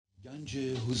گنج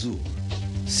حضور،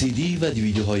 سی دی و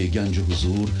دیویدیوهای گنج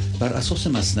حضور بر اساس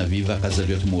مثنوی و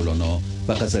غزلیات مولانا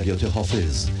و غزلیات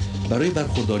حافظ برای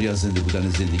برخورداری از زنده بودن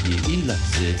زندگی این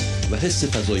لحظه و حس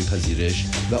فضای پذیرش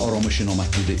و آرامش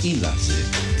نامحدود این لحظه،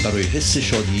 برای حس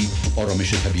شادی،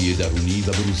 آرامش طبیعی درونی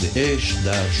و بروز عشق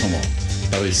در شما،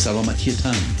 برای سلامتی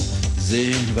تن،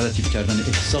 ذهن و لطیف کردن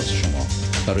احساس شما،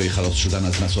 برای خلاص شدن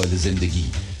از مسائل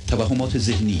زندگی، توهمات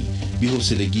ذهنی،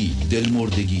 بی‌حوصلگی،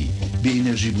 دلمردگی، بی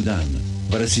انرژی بودن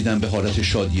و رسیدن به حالت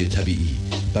شادی طبیعی،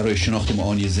 برای شناخت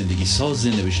معانی زندگی ساز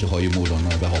نوشته‌های مولانا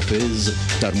و حافظ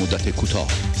در مدت کوتاه.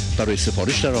 برای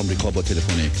سفارش در آمریکا با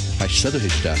تلفن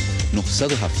 818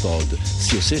 970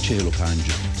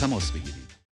 3345 تماس بگیرید.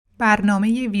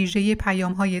 برنامه ویژه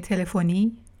پیام‌های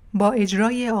تلفنی با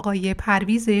اجرای آقای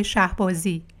پرویز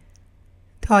شهبازی.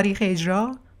 تاریخ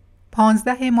اجرا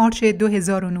 15 مارس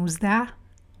 2019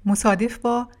 مصادف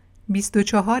با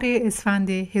 24 اسفند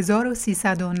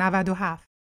 1397.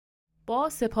 با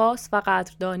سپاس و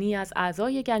قدردانی از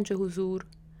اعضای گنج حضور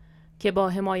که با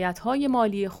حمایت‌های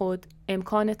مالی خود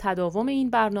امکان تداوم این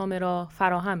برنامه را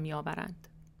فراهم می‌آورند.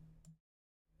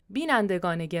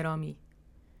 بینندگان گرامی،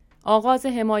 آغاز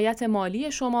حمایت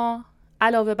مالی شما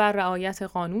علاوه بر رعایت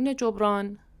قانون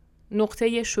جبران،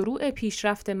 نقطه شروع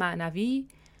پیشرفت معنوی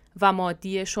و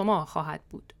مادی شما خواهد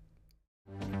بود.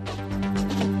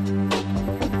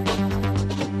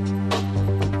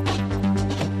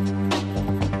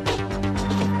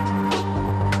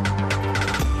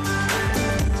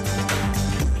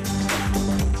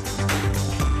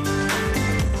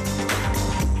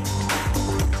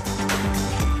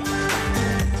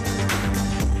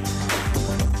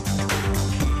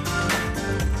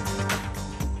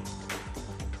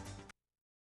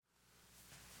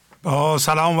 با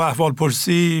سلام و احوال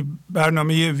پرسی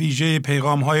برنامه ویژه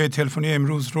پیغام های تلفنی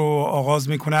امروز رو آغاز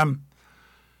می کنم.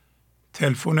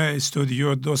 تلفن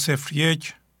استودیو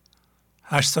 201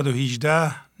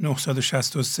 818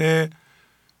 963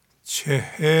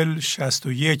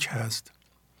 4061 هست.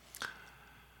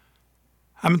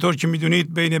 همونطور که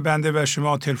میدونید بین بنده و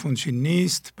شما تلفنچی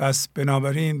نیست، پس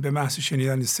بنابراین به محض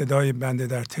شنیدن صدای بنده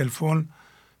در تلفن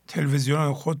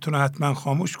تلویزیون خودتون رو حتما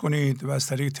خاموش کنید و از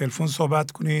طریق تلفن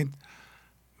صحبت کنید.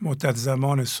 مدت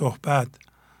زمان صحبت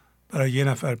برای یه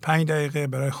نفر 5 دقیقه،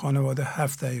 برای خانواده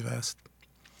 7 دقیقه است.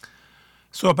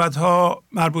 صحبت ها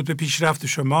مربوط به پیشرفت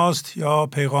شماست یا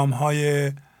پیغام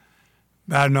های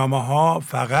برنامه ها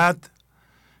فقط.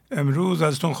 امروز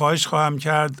ازتون خواهش خواهم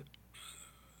کرد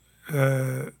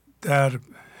در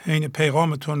حین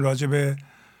پیغامتون راجع به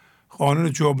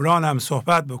قانون جبران هم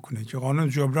صحبت بکنید که قانون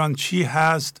جبران چی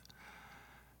هست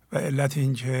و علت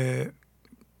این که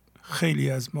خیلی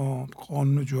از ما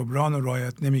قانون جبران رو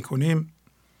رعایت نمی کنیم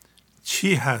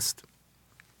چی هست.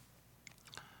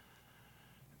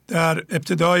 در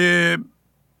ابتدای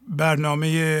برنامه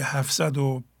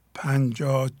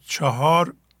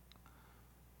 754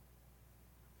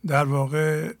 در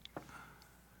واقع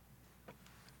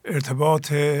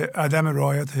ارتباط عدم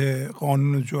رعایت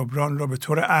قانون جبران را به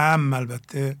طور عام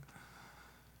البته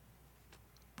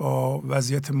با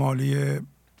وضعیت مالی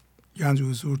گنج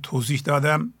حضور توضیح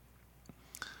دادم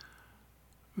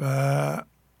و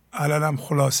الانم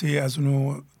خلاصه از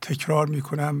اونو تکرار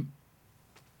میکنم.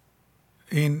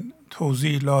 این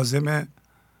توضیح لازمه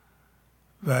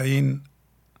و این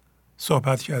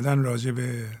صحبت کردن راجع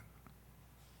به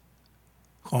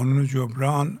قانون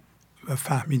جبران و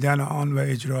فهمیدن آن و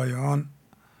اجرای آن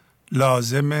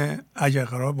لازمه اگر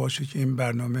قرار باشه که این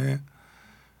برنامه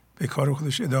به کار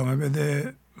خودش ادامه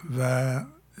بده و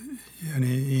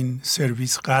یعنی این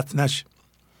سرویس قطع نشه.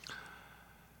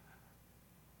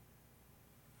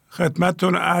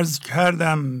 خدمتتون عرض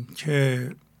کردم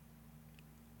که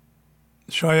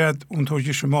شاید اونطور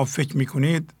که شما فکر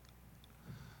میکنید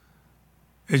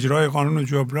اجرای قانون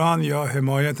جبران یا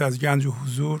حمایت از گنج و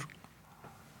حضور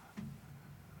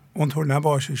اونطور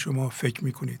نباشه شما فکر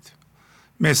میکنید.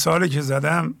 مثالی که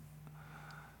زدم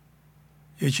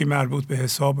یکی مربوط به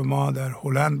حساب ما در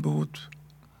هلند بود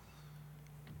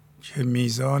که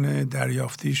میزان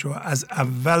دریافتیش رو از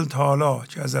اول تا حالا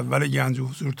که از اول گنج و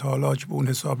حضور تا حالا که به اون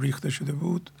حساب ریخته شده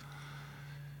بود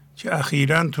که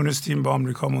اخیراً تونستیم به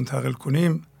آمریکا منتقل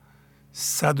کنیم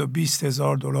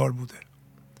 $120,000 بوده.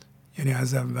 یعنی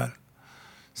از اول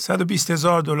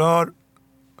 $120,000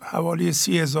 حوالی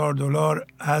 $30,000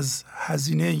 از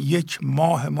هزینه یک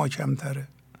ماه ما کمتره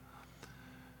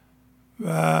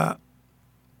و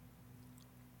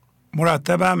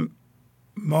مرتباً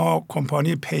ما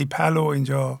کمپانی پیپل رو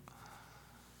اینجا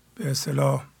به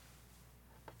اصطلاح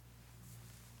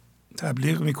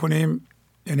تبلیغ میکنیم،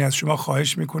 یعنی از شما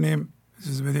خواهش میکنیم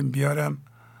اجازه بدیم بیارم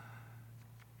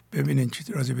ببینین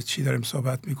که راجع به چی داریم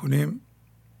صحبت میکنیم.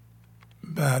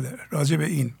 بله، راجع به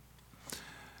این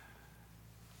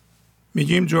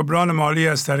میگیم جبران مالی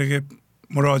از طریق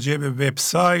مراجعه به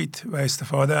وبسایت و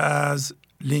استفاده از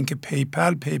لینک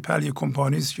پیپل. پیپل یک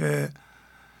کمپانی است که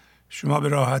شما به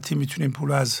راحتی میتونید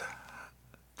پول از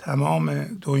تمام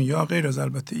دنیا غیر از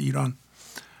البته ایران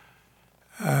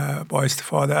با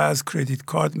استفاده از کردیت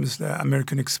کارت مثل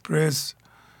امریکن اکسپرس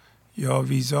یا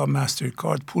ویزا مستر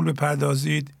کارت پول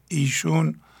بپردازید.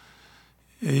 ایشون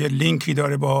یه لینکی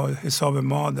داره با حساب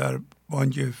ما در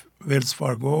بانک ولز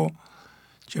فارگو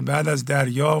که بعد از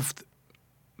دریافت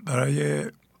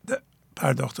برای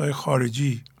پرداخت‌های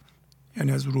خارجی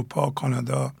یعنی از اروپا،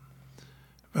 کانادا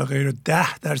و غیره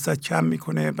 10% کم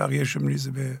میکنه، بقیه‌اش رو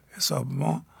میریزه به حساب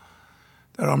ما.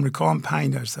 در آمریکا هم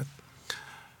 5%.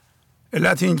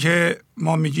 علت این که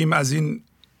ما میگیم از این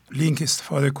لینک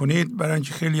استفاده کنید برای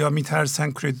اینکه خیلی ها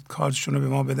میترسن کردیت کارتشون رو به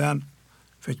ما بدن،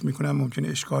 فکر میکنن ممکنه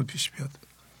اشکال پیش بیاد.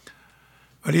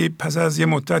 ولی پس از یه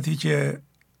مدتی که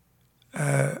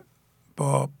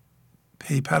با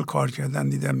پیپل کار کردن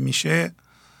دیدم میشه،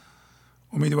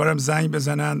 امیدوارم زنگ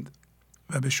بزنند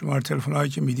و به شماره تلفن هایی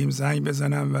که میدیم زنگ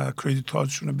بزنن و کردیت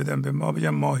کارتشون رو بدن به ما، بگم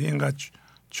ماهی اینقدر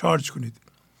چارج کنید.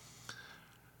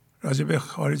 راجع به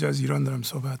خارج از ایران دارم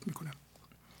صحبت میکنم.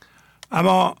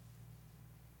 اما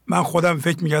من خودم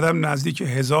فکر میکردم نزدیک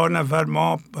 1000 نفر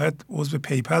ما باید عضو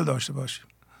پیپل داشته باشیم.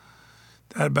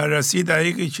 در بررسی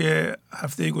دقیقی که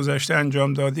هفته گذشته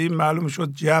انجام دادیم معلوم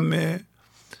شد جمع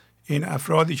این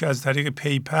افرادی که از طریق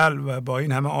پیپل و با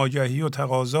این همه آگهی و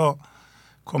تقاضا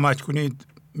کمک کنید،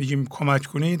 میگیم کمک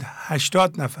کنید،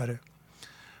 80 نفره.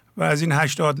 و از این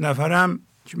 80 نفرم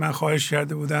که من خواهش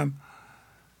کرده بودم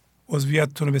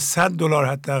عضویتتون رو به $100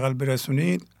 حداقل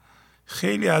برسونید،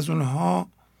 خیلی از اونها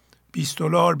 $20،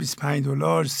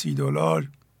 $25، $30،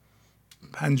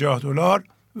 $50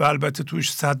 و البته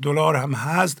توش $100 هم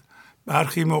هست.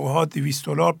 برخی موقع ها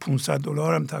 $200،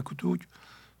 $500 هم تک و توک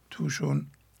توشون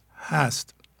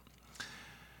هست.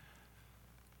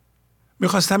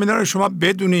 میخواستم اینا رو شما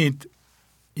بدونید.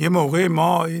 یه موقع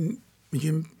ما این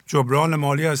میگیم جبران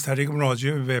مالی از طریق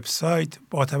مراجعه به وبسایت،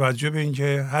 با توجه به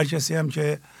اینکه هر کسی هم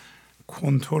که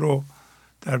کنتو رو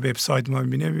در وبسایت ما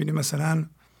میبینه مثلا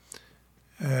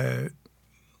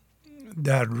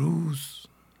در روز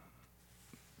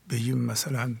بگیم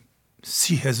مثلا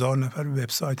 30,000 نفر به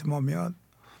وبسایت ما میاد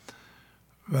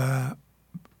و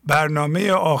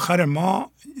برنامه آخر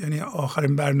ما، یعنی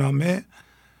آخرین برنامه،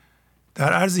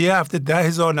 در عرض یه هفته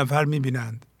 10,000 نفر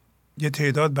میبینند. یه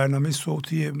تعداد برنامه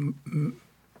صوتی،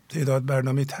 تعداد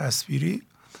برنامه تصویری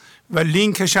و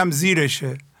لینکش هم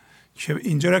زیرشه که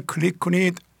اینجا را کلیک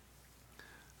کنید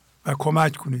و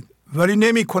کمک کنید، ولی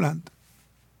نمی کنند.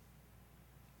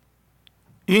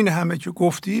 این همه که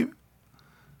گفتیم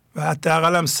و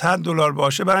حداقل هم $100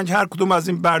 باشه، برای اینکه هر کدوم از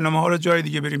این برنامه ها رو جای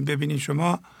دیگه بریم ببینین،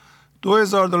 شما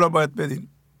 $2,000 باید بدین.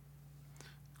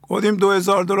 گفتیم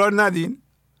 $2,000 ندین،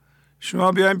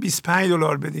 شما بیاین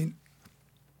 $25 بدین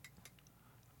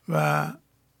و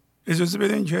اجازه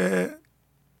بدین که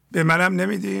به منم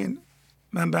نمیدین،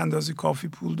 من به اندازه کافی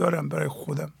پول دارم برای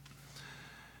خودم.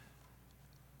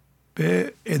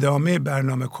 به ادامه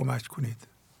برنامه کمک کنید.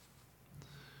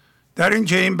 در این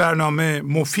که این برنامه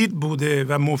مفید بوده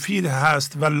و مفید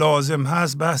هست و لازم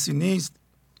هست بحثی نیست،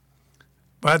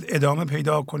 باید ادامه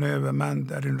پیدا کنه و من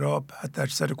در این راه حتی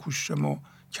اکثر کوششمو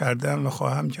کردم و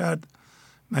خواهم کرد.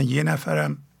 من یه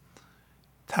نفرم.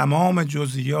 تمام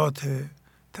جزئیات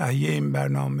تهیه این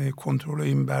برنامه، کنترل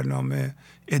این برنامه،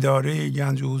 اداره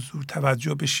گنج و حضور،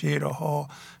 توجه به شعرها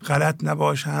غلط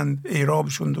نباشند،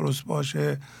 اعرابشون درست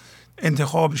باشه،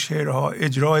 انتخاب شعرها،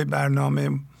 اجرای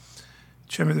برنامه،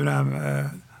 چه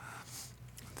میدونم،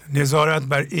 نظارت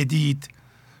بر ادیت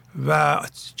و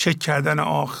چک کردن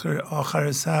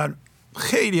آخر سر،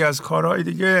 خیلی از کارهای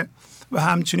دیگه و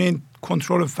همچنین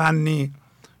کنترل فنی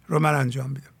رو من انجام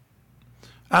میدم.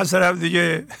 از طرف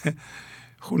دیگه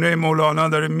خونه مولانا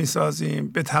داریم میسازیم،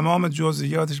 به تمام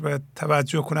جزئیاتش باید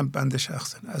توجه کنم بنده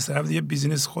شخصا. از طرف دیگه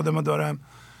بیزینس خودم دارم،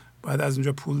 باید از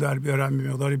اونجا پول در بیارم،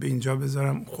 یه مقداری به اینجا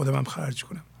بذارم، خودم هم خرج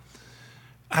کنم.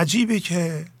 عجیبه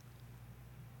که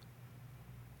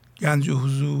گنج و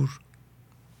حضور،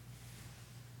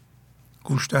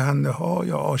 گوش دهنده ها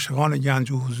یا عاشقان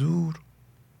گنج و حضور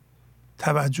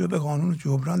توجه به قانون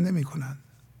جبران نمی کنند.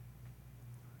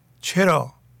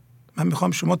 چرا؟ من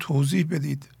میخوام شما توضیح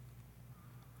بدید.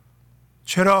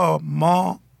 چرا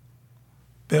ما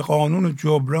به قانون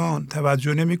جبران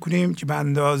توجه نمی کنیم که به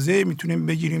اندازه میتونیم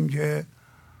بگیریم که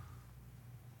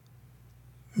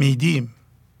میدیم؟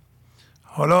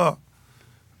 حالا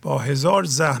با 1000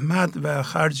 زحمت و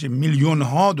خرج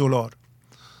 $میلیون‌ها،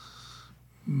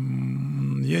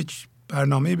 یک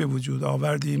برنامه به وجود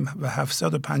آوردیم و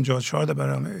 754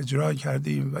 برنامه اجرا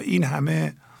کردیم و این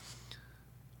همه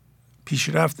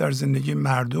پیشرفت در زندگی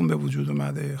مردم به وجود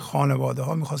اومده. خانواده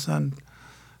ها میخواستن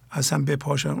اصلا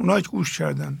بپاشن، اونایی که گوش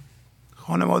کردن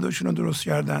خانوادهشون رو درست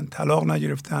کردن، طلاق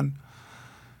نگرفتن،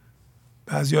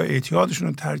 بعضیا اعتیادشون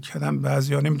رو ترک کردن،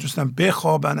 بعضیا نمیتونستن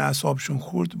بخوابن، اعصابشون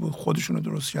خورد بود، خودشون رو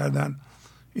درست کردن.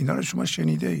 اینا رو شما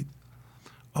شنیده اید.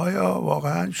 آیا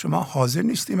واقعا شما حاضر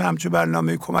نیستیم همچه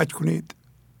برنامه کمک کنید؟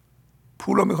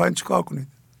 پول رو میخواین چیکار کنید؟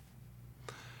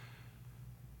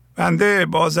 بنده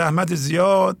با زحمت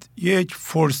زیاد یک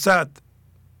فرصت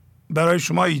برای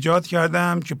شما ایجاد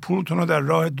کردم که پولتون رو در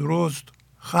راه درست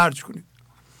خرج کنید.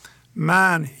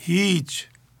 من هیچ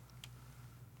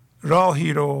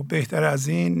راهی رو بهتر از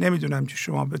این نمیدونم که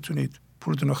شما بتونید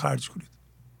پولتون رو خرج کنید.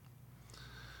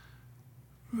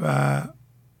 و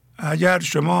اگر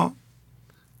شما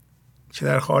که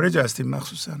در خارج هستید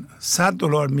مخصوصا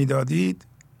 $100 میدادید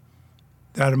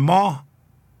در ماه،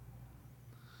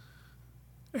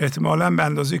 احتمالاً به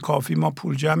اندازه کافی ما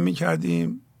پول جمع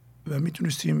میکردیم و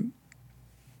میتونستیم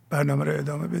برنامه رو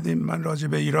ادامه بدیم. من راجع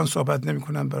به ایران صحبت نمی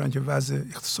کنم برای اینکه وضع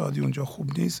اقتصادی اونجا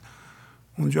خوب نیست.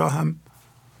 اونجا هم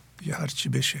دیگه هر چی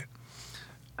بشه.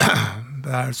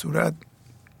 به هر صورت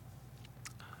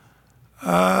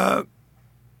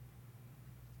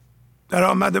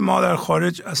درآمد ما در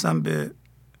خارج اصلا به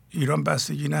ایران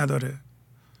بستگی نداره.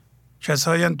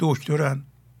 کسایی هم دکترن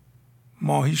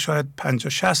ماهی شاید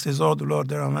 50-60 هزار دلار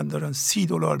درآمد دارن،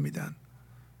 $30 میدن،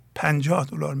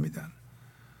 $50 میدن.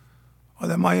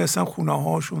 آدمایی اصلا خونه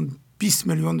هاشون $20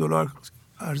 میلیون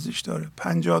ارزش داره،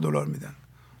 $50 میدن.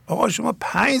 آقا شما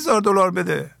 $5,000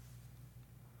 بده.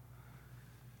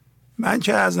 من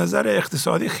که از نظر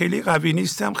اقتصادی خیلی قوی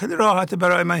نیستم، خیلی راحته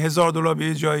برای من $1,000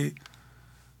 به جایی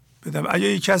بدم. اگه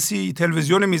یک کسی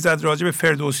تلویزیون میزد راجع به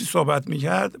فردوسی صحبت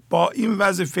میکرد، با این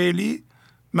وضع فعلی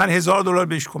من $1,000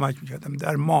 بهش کمک میکردم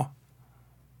در ماه.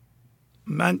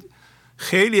 من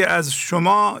خیلی از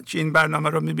شما که این برنامه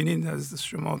رو میبینید، از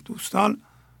شما دوستان،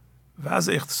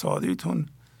 وضع اقتصادیتون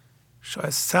شاید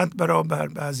 100 برابر،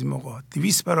 بعضی موقع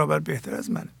 200 برابر بهتر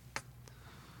از منه.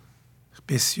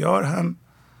 بسیار هم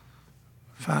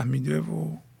فهمیده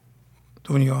و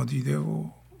دنیا دیده و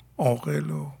عاقل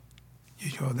و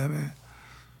یک آدم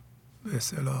به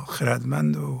اصطلاح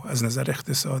خردمند و از نظر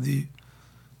اقتصادی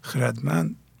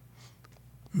خردمند.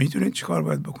 میدونید چی کار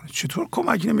باید بکنید. چطور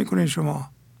کمک نمیکنید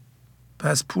شما؟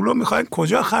 پس پولو میخواید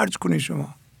کجا خرج کنید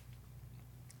شما؟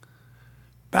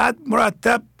 بعد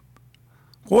مرتب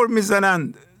غر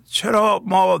میزنند چرا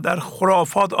ما در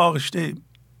خرافات آغشتیم.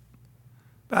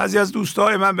 بعضی از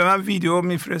دوستای من به من ویدیو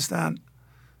میفرستن،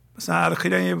 مثلا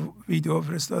اخیراً یه ویدیو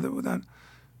فرستاده بودن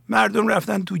مردم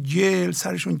رفتن تو جل،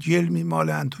 سرشون جل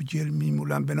میمالن، تو جل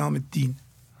میمولن به نام دین.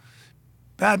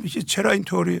 بعد میگه چرا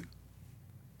اینطوریه؟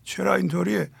 چرا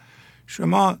اینطوریه؟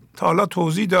 شما تا حالا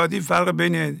توضیح دادی فرق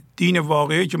بین دین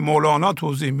واقعی که مولانا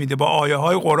توضیح میده با آیه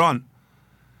های قرآن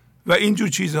و اینجور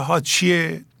چیزها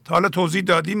چیه؟ تا حالا توضیح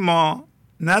دادیم؟ ما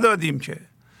ندادیم که.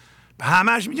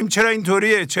 همش میگیم چرا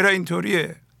اینطوریه، چرا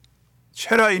اینطوریه،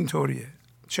 چرا اینطوریه،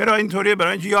 چرا اینطوریه؟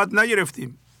 برای اینکه یاد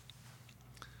نگرفتیم.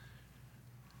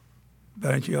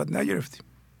 برای اینکه یاد نگرفتیم.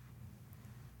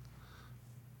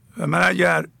 و من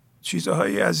اگر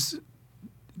چیزهایی از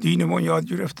دینمون یاد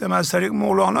گرفتم از طریق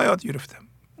مولانا یاد گرفتم.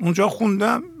 اونجا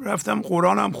خوندم، رفتم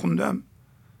قرآنم خوندم،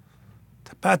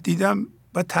 بعد دیدم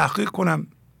باید تحقیق کنم،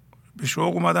 به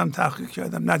شوق اومدم تحقیق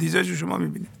کردم. نتیجه شما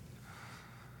میبینید.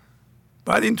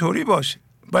 باید اینطوری باشه،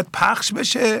 باید پخش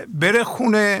بشه، بره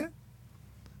خونه،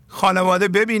 خانواده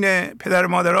ببینه، پدر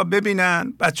مادرها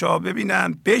ببینن، بچه ها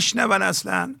ببینن، بشنون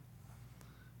اصلا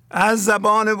از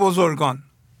زبان بزرگان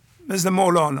مثل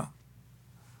مولانا.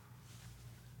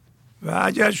 و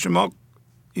اگر شما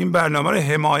این برنامه رو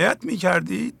حمایت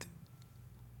میکردید،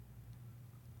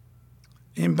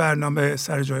 این برنامه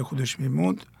سر جای خودش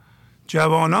میموند،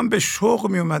 جوانان به شوق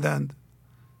میومدند،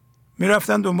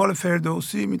 میرفتن دنبال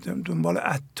فردوسی، میتونن دنبال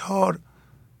عطار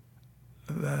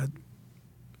و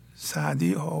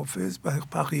سعدی، حافظ و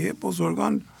بقیه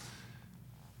بزرگان.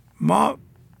 ما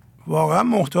واقعا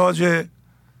محتاج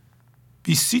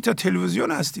 20 تا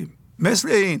تلویزیون هستیم مثل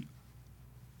این.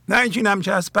 نه اینکه هم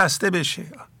که از بسته بشه.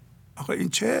 آخه این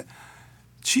چه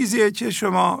چیزیه که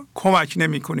شما کمک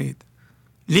نمی کنید؟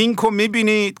 لینک رو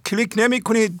میبینید، کلیک نمی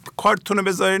کنید، کارتون رو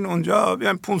بذارین اونجا،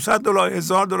 بیان $500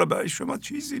 $1,000 برای شما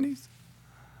چیزی نیست.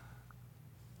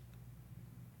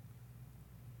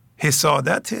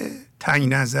 حسادت،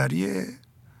 تنگ نظریه.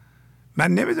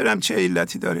 من نمیدونم چه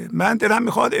علتی داره. من دلم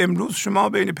میخواد امروز شما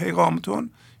بین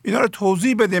پیغامتون اینا رو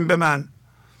توضیح بدیم به من.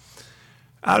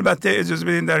 البته اجازه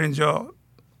بدین در اینجا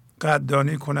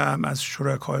قدردانی کنم از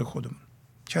شرکای خودمون،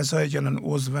 کسایی که الان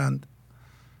عضوند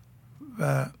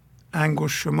و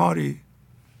انگشت شماری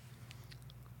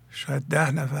شاید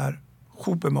 10 نفر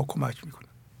خوب به ما کمک میکنن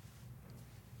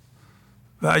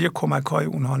و اگه کمک های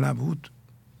اونها نبود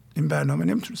این برنامه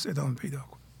نمیتونست ادامه پیدا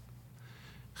کنه.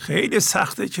 خیلی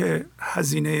سخته که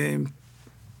هزینه این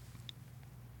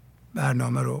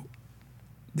برنامه رو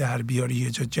در بیاری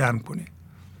یه جا جمع کنی.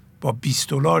 با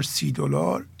 $20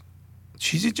 $30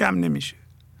 چیزی جمع نمیشه.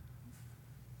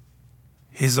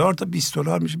 1000 تا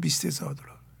 $20 میشه $20,000.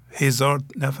 1000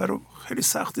 نفر رو خیلی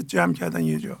سخت جمع کردن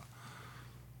یه جا.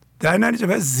 در نتیجه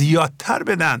باید زیادتر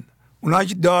بدن، اونایی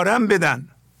که دارن بدن.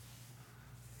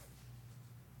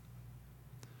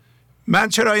 من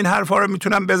چرا این حرفا رو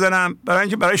میتونم بزنم؟ برای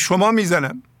اینکه برای شما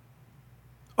میزنم.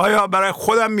 آیا برای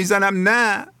خودم میزنم؟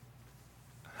 نه.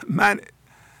 من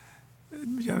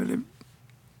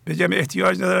بگم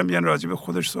احتیاج ندارم، بیان راجع به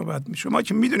خودش صحبت می. شما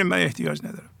که میدونید من احتیاج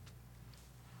ندارم.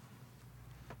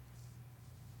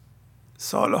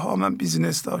 سالها من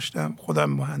بیزینس داشتم، خودم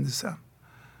مهندسم.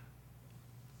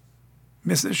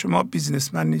 مثل شما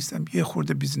بیزینسمن نیستم، یه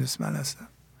خورده بیزینسمن هستم.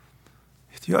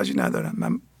 احتیاجی ندارم.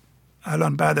 من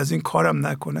الان بعد از این کارم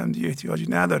نکنم دیگه احتیاجی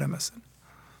ندارم اصلا.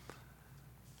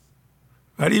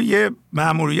 ولی یه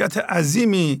مأموریت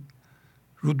عظیمی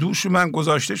رو دوش من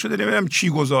گذاشته شده. نمیدونم کی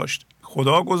گذاشت.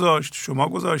 خدا گذاشت، شما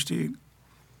گذاشتین.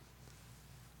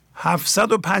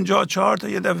 754 تا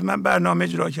یه دفعه من برنامه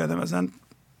اجرا کردم، اصلا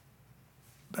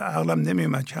به عقلم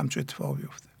نمیومد که همچون اتفاق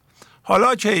بیفته.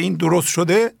 حالا که این درست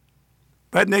شده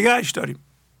باید نگهش داریم.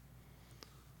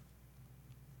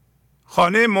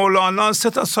 خانه مولانا 3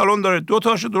 تا سالن داره، 2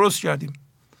 تاشو درست کردیم.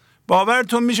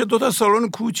 باورتون میشه 2 تا سالن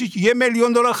کوچیک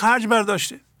 $1,000,000 خرج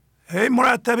برداشته. هی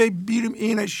مرتبه بیریم،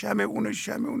 این شمه اون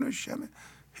شمه اون شمه،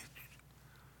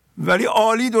 ولی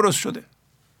عالی درست شده.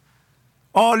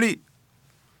 عالی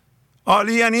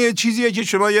یعنی یه چیزیه که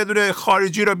شما یه دونه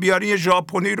خارجی رو بیاری، یه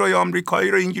ژاپنی رو یا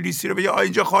آمریکایی رو انگلیسی رو بگی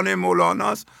اینجا خانه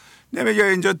مولاناست، نمیگه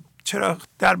اینجا چرا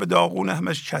درب داغونه،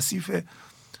 همش کثیفه،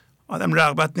 آدم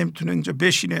رغبت نمیتونه اینجا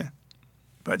بشینه.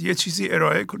 باید یه چیزی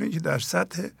ارائه کنه که در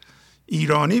سطح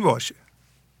ایرانی باشه.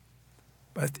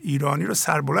 باید ایرانی رو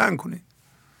سربلند کنی،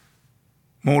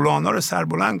 مولانا رو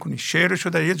سربلند کنی، شعرش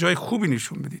رو در یه جای خوبی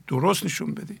نشون بدی، درست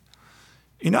نشون بدی.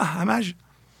 اینا همش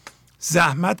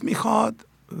زحمت میخواد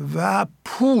و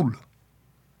پول.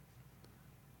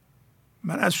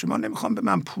 من از شما نمیخوام به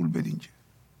من پول بدین، که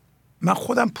من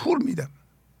خودم پول میدم،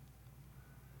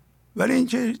 ولی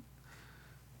اینکه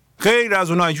غیر از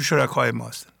اونایی که شرکای ما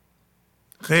هستن،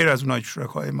 غیر از اونایی که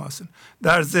شرکای ما هستن.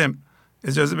 در ضمن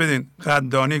اجازه بدین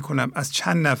قدردانی کنم از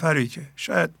چند نفری که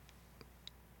شاید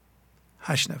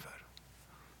 8 نفر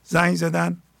زنگ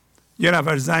زدن. یه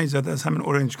نفر زنگ زده از همین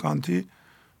اورنج کانتی،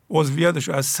 عضویتش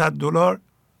رو از $100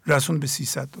 رسون به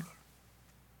 $300.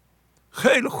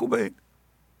 خیلی خوبه.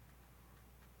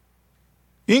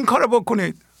 این کارو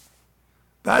بکنید.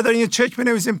 بعد یه چک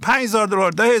بنویسیم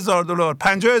 $5,000 $10,000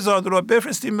 $50,000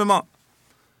 بفرستیم به ما.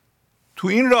 تو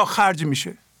این راه خرج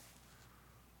میشه.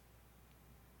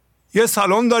 یه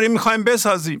سالن داریم میخوایم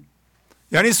بسازیم،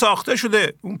 یعنی ساخته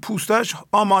شده، اون پوستش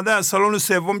آماده از سالن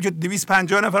سوم که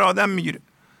 250 نفر آدم میگیره،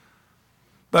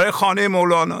 برای خانه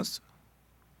مولاناست.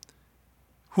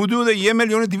 حدود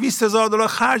 $1,200,000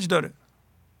 خرج داره.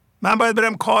 من باید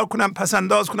برم کار کنم،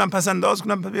 پسنداز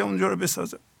کنم به اونجا رو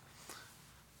بسازم.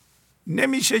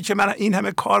 نمیشه که من این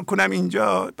همه کار کنم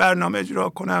اینجا، برنامه اجرا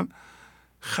کنم،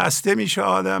 خسته میشه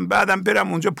آدم، بعدم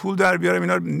برم اونجا پول در بیارم.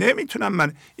 اینا نمیتونم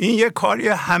من. این یه کاری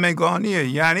همگانیه،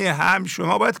 یعنی هم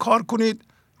شما باید کار کنید،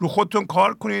 رو خودتون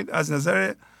کار کنید از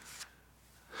نظر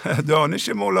دانش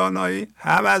مولانایی،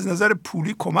 هم از نظر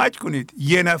پولی کمک کنید.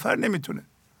 یه نفر نمیتونه.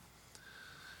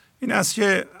 این است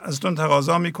که ازتون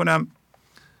تقاضا میکنم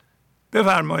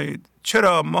بفرمایید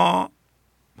چرا ما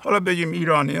حالا بگیم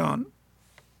ایرانیان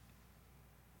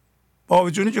با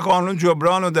وجودی که قانون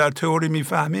جبران رو در تئوری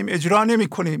میفهمیم اجرا نمی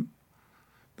کنیم.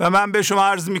 و من به شما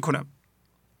عرض میکنم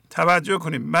توجه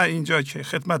کنیم. من اینجا که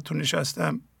خدمتتون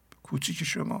نشستم، کوچیک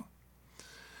شما،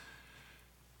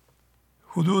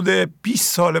 حدود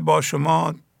 20 سال با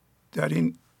شما در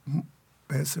این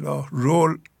به اصطلاح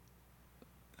رول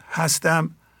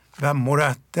هستم و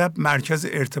مرتب مرکز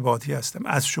ارتباطی هستم.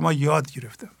 از شما یاد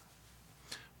گرفتم.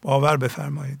 باور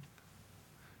بفرمایید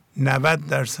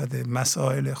 90%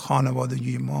 مسائل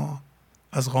خانوادگی ما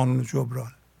از قانون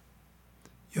جبران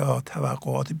یا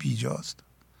توقعات بیجاست.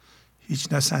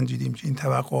 هیچ نسنجیدیم که این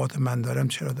توقعات من دارم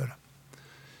چرا دارم،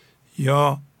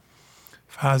 یا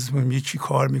فرض کنیم یکی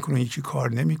کار میکنه یکی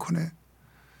کار نمیکنه،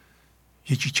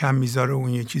 یکی کم میذاره اون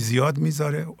یکی زیاد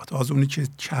میذاره، از اونی که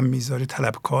کم میذاره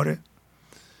طلبکاره.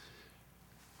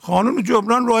 قانون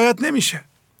جبران رعایت نمیشه.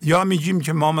 یا میگیم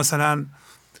که ما مثلا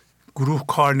گروه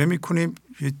کار نمی کنیم،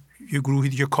 یه گروهی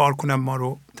دیگه کار کنن ما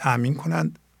رو تأمین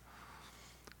کنند،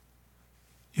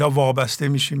 یا وابسته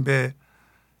میشیم به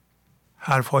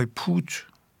حرفهای پوچ.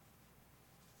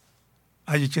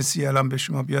 اگه کسی الان به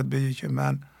شما بیاد بگه که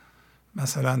من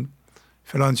مثلا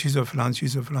فلان چیز و فلان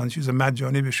چیز و فلان چیز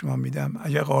مجانی به شما میدم،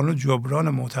 اگه قانون جبران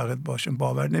معتقد باشم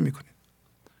باور نمیکنید.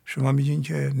 شما میگین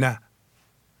که نه،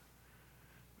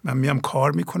 من میام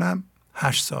کار میکنم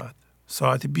 8 ساعت،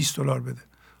 ساعتی $20 بده،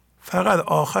 فقط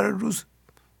آخر روز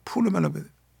پول منو بده،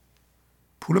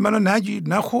 پول منو نگیر،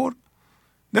 نخور،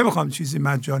 نمیخوام چیزی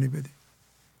مجانی بدی.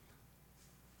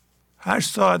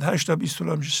 8 ساعت 8 تا $20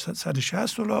 میشه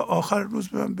 $160، آخر روز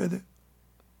به من بده.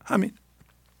 همین.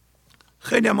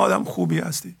 خیلی هم آدم خوبی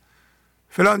هستی،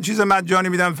 فلان چیز مجانی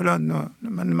میدم فلان، نه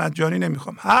من مجانی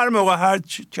نمیخوام. هر موقع هر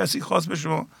کسی خواست به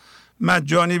شما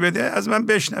مجانی بده از من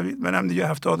بشنوید. منم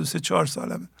دیگه 73-4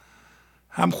 سالمه،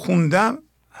 هم خوندم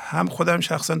هم خودم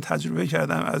شخصا تجربه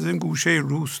کردم از این گوشه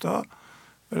روستا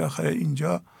بالاخره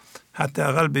اینجا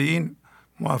حداقل به این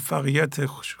موفقیت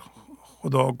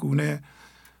خداگونه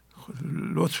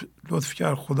لطف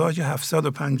کرد خدا که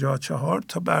 754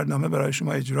 تا برنامه برای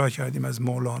شما اجرا کردیم از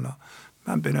مولانا.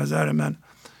 من به نظر من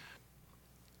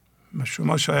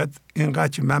شما شاید اینقدر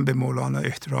که من به مولانا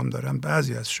احترام دارم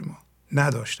بعضی از شما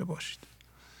نداشته باشید،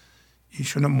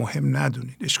 ایشونو مهم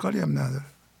ندونید، اشکالی هم نداره.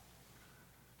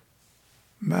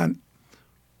 من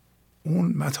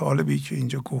اون مطالبی که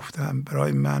اینجا گفتم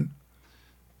برای من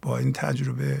با این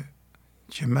تجربه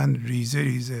که من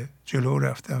ریزه جلو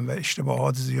رفتم و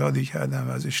اشتباهات زیادی کردم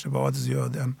و از اشتباهات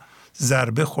زیادم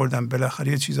ضربه خوردم،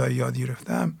 بالاخره چیزایی یاد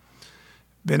گرفتم.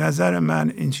 به نظر من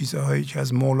این چیزهایی که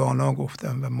از مولانا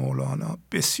گفتم و مولانا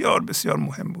بسیار بسیار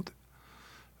مهم بوده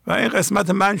و این قسمت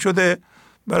من شده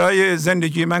برای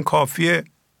زندگی من کافیه.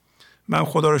 من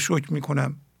خدا رو شکر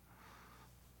میکنم،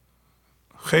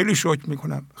 خیلی شکر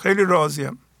میکنم، خیلی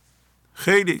راضیم،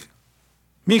 خیلی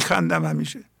میخندم،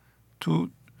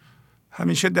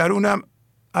 همیشه درونم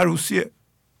عروسیه.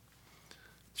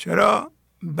 چرا؟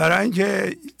 برای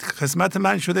اینکه قسمت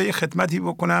من شده یه خدمتی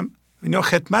بکنم. اینا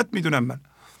خدمت میدونم من.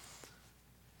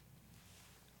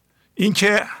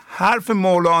 اینکه حرف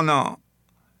مولانا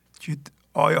که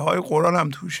آیه های قرآن هم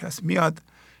توش هست میاد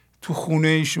تو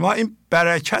خونه شما، این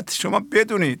برکت شما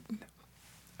بدونید.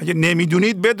 اگه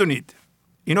نمیدونید بدونید،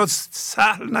 اینو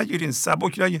سهل نگیرین،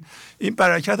 سبک نگیرین. این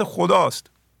برکت خداست.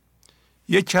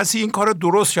 یک کسی این کار رو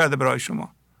درست کرده برای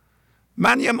شما.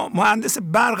 من یه مهندس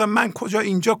برق، من کجا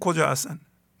اینجا کجا هستن؟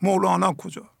 مولانا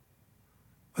کجا؟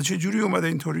 و چه جوری اومده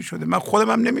اینطوری شده؟ من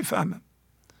خودم هم نمیفهمم.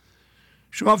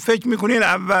 شما فکر میکنین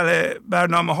اول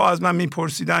برنامه ها از من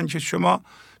میپرسیدن که شما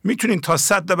میتونین تا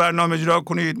 100 تا برنامه اجرا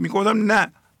کنید؟ میگفتم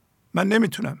نه، من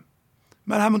نمیتونم.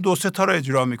 من همون 2-3 تا رو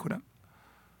اجرا میکنم.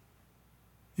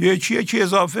 یکی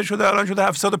اضافه شده، الان شده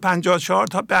 754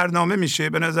 تا برنامه میشه.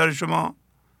 به نظر شما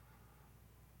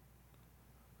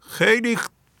خیلی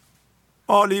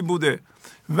عالی بوده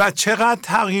و چقدر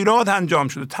تغییرات انجام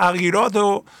شده. تغییرات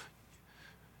رو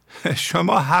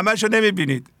شما همش رو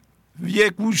نمیبینید،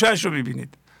 یک گوشش رو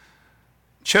میبینید.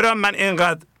 چرا من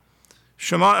اینقدر،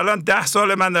 شما الان 10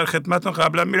 سال من در خدمتتون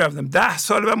قبلا میرفتم، 10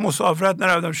 سال من مسافرت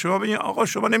نرفتم. شما بگین آقا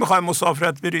شما نمیخوای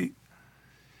مسافرت بری؟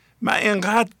 من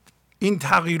اینقدر این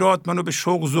تغییرات منو به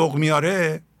شوق ذوق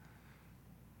میاره،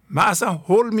 من اصلا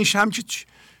هول میشم که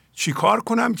چی کار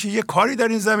کنم که یه کاری در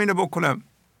این زمینه بکنم.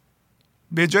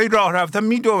 به جای راه رفتم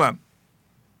میدوم.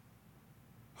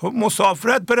 خب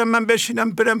مسافرت برم، من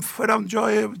بشینم برم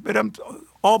جای، برم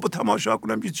آب و تماشا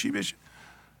کنم که چی بشه.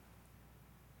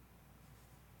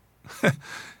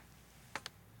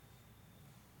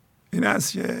 این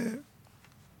است که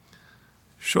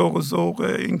شوق و ذوق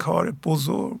این کار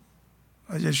بزرگ.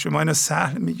 اگه شما اینو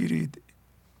سهل میگیرید،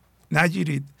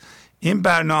 نگیرید. این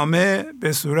برنامه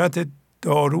به صورت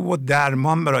دارو و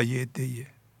درمان برای عده‌ایه.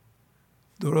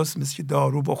 درست مثل که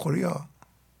دارو بخوری، ها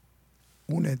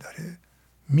اونه داره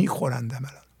میخورند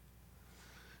عملا.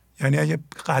 یعنی اگه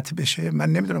قطع بشه من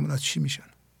نمیدونم اونا چی میشن.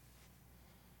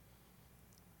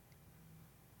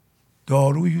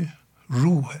 داروی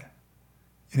روحه،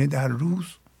 یعنی در روز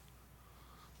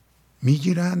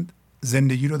میگیرند،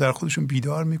 زندگی رو در خودشون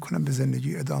بیدار میکنن، به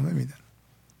زندگی ادامه میدن.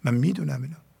 من میدونم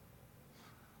اینا.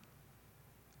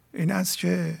 این است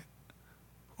که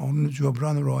قانون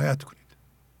جبران رو رعایت کنید،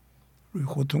 روی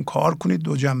خودتون کار کنید.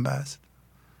 2 جنبه است.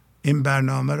 این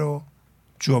برنامه رو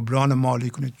جبران مالی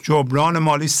کنید. جبران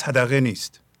مالی صدقه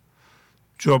نیست،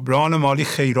 جبران مالی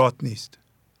خیرات نیست،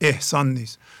 احسان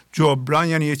نیست. جبران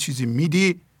یعنی یه چیزی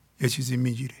میدی، یه چیزی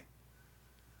میگیری.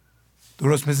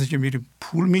 درست مثل که میری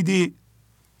پول میدی،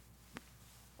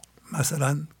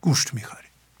 مثلا گوشت میخری،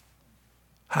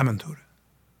 همینطوره،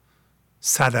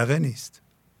 صدقه نیست.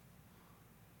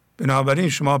 بنابراین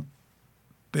شما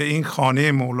به این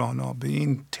خانه مولانا، به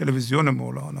این تلویزیون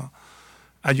مولانا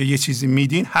اگه یه چیزی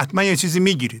میدین حتما یه چیزی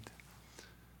میگیرید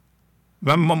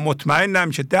و ما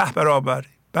مطمئنم که 10 برابر،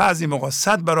 بعضی موقع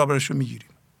 100 برابرش رو میگیریم.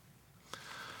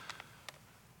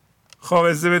 خب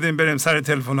اجازه بدیم بریم سر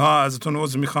تلفن ها. ازتون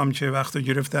عذر میخوام که وقت رو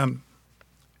گرفتم.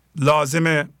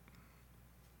 لازمه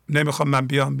نمیخوام من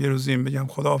بیام بیروزیم بگم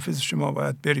خداحافظ شما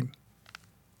باید بریم.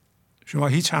 شما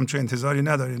هیچ همچون انتظاری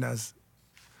ندارین از،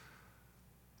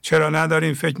 چرا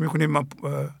ندارین؟ فکر میکنیم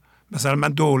مثلا من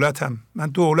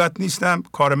دولت نیستم،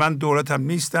 کار من دولتم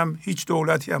نیستم، هیچ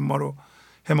دولتی هم ما رو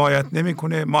حمایت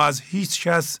نمیکنه، ما از هیچ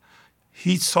کس،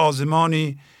 هیچ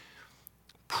سازمانی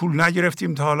پول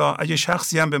نگرفتیم تا حالا. اگه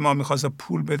شخصی هم به ما میخواست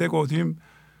پول بده گفتیم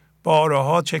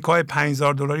بارها چکای $5000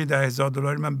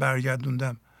 $10,000 من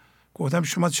برگردوندم. گفتم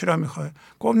شما چرا میخواید؟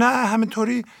 گفت نه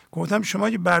همینطوری. گفتم شما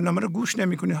یه برنامه رو گوش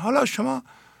نمیکنید، حالا شما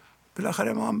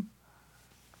بالاخره ما هم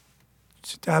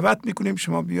دعوت میکنیم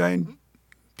شما بیاین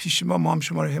پیش ما هم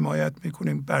شما رو حمایت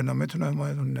میکنیم، برنامه‌تون رو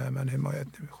حمایت. نه من حمایت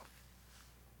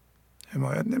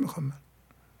نمیخوام. من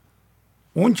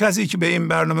اون کسی که به این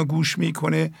برنامه گوش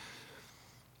میکنه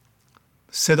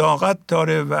صداقت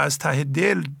داره و از ته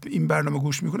دل این برنامه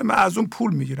گوش میکنه، من از اون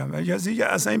پول میگیرم. و کسی که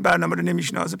اصلا این برنامه رو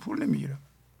نمیشناسه پول نمیگیرم.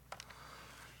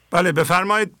 بله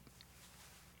بفرمایید.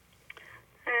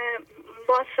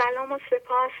 با سلام و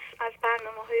سپاس از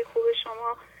برنامه‌های خوب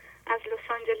شما. از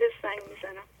لس آنجلس زنگ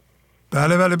میزنم.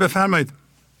 بله بفرمایید.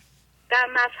 در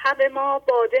مذهب ما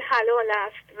باده حلال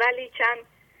است ولیکن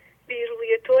بی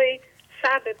روی توی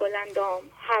سر به بلندام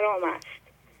حرام است.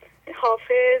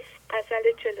 حافظ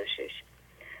غزل 46.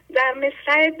 در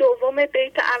مصرع دوم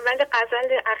بیت اول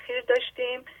غزل اخیر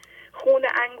داشتیم خون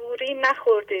انگوری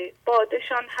نخورده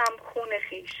بادشان هم خون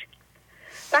خیش.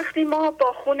 وقتی ما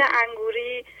با خون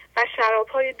انگوری و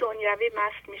شراب‌های دنیوی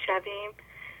مست می‌شویم،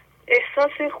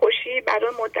 احساس خوشی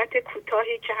برای مدت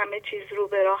کوتاهی که همه چیز رو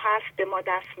به راه است به ما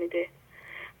دست میده.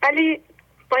 ولی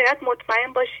باید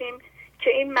مطمئن باشیم که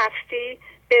این مستی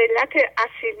به علت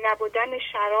اصیل نبودن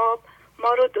شراب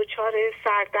ما رو دچار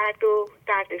سردرد و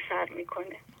دردسر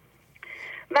میکنه.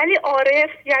 ولی عارف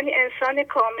یعنی انسان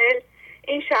کامل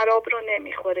این شراب رو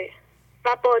نمیخوره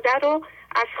و باده رو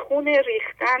از خون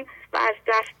ریختن و از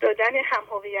دست دادن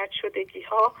هم‌هویت شدگی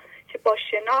ها که با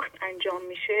شناخت انجام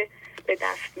میشه به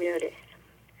دست میاره.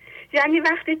 یعنی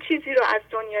وقتی چیزی رو از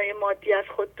دنیای مادی از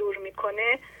خود دور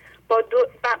میکنه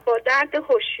با درد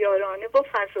هوشیارانه و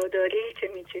فضاداری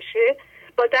که میکشه،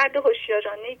 با درد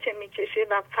هوشیارانه که میکشه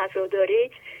و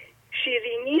فضاداری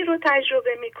شیرینی رو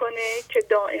تجربه میکنه که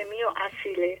دائمی و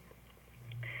اصیله.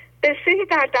 قصه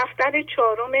در دفتر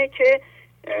 4 که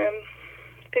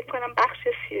فکر کنم بخش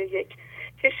 31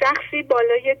 که شخصی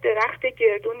بالای درخت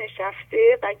گردو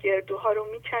نشسته و گردوها رو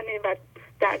میکنه و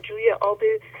در جوی آب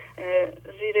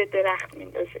زیر درخت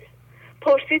میندازه.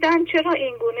 پرسیدن چرا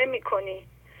این گونه میکنی؟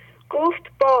 گفت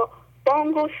با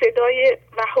بانگ و صدای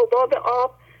و حباب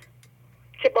آب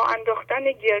که با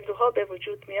انداختن گردوها به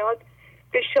وجود میاد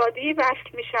به شادی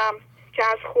وصل میشم که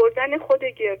از خوردن خود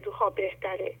گردوها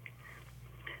بهتره.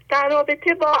 در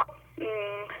رابطه با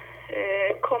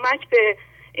کمک به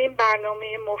این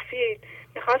برنامه مفید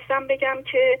میخواستم بگم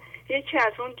که یکی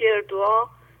از اون گردوها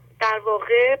در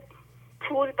واقع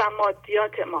پول و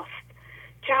مادیات ماست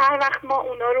که هر وقت ما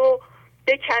اونا رو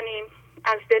بکنیم،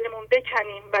 از دلمون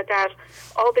بکنیم و در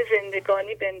آب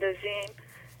زندگانی بندازیم،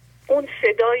 اون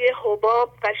صدای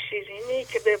حباب و شیرینی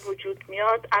که به وجود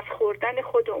میاد از خوردن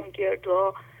خود اون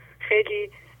گردوها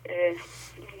خیلی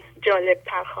جالب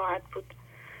تر خواهد بود.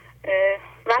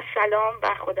 و سلام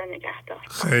و خدا نگهدار.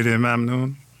 خیلی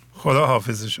ممنون. خدا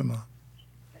حافظ شما.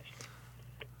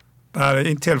 برای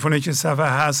این تلفنی که صفحه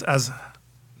هست از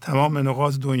تمام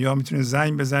نقاط دنیا میتونید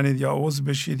زنگ بزنید یا عضو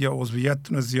بشید یا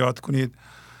عضویتتون رو زیاد کنید.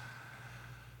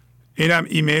 اینم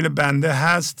ایمیل بنده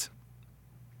هست.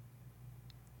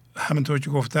 همونطور که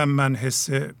گفتم من حس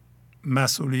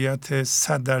مسئولیت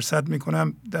 100%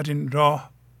 میکنم در این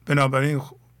راه، بنابراین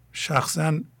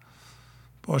شخصا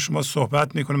با شما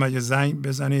صحبت میکنم. اگه زنگ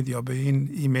بزنید یا به این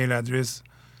ایمیل ادرس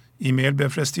ایمیل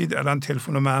بفرستید. الان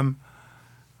تلفن من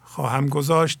خواهم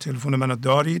گذاشت، تلفن منو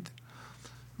دارید،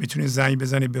 میتونید زنگ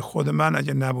بزنید به خود من.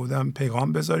 اگه نبودم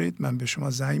پیغام بذارید، من به شما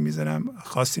زنگ میزنم.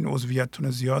 خواستین عضویتتون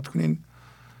رو زیاد کنین،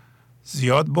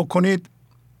 زیاد بکنید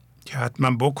که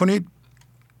حتما بکنید.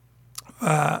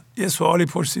 و یه سوالی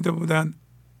پرسیده بودن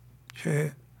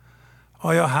که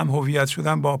آیا هم هویت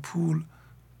شدن با پول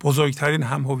بزرگترین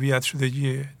هم هویت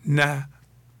شدگیه؟ نه،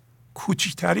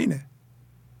 کوچکترینه.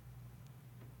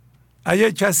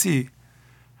 اگه کسی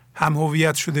هم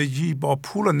هویت شدگی با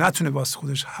پول رو نتونه واسه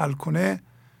خودش حل کنه،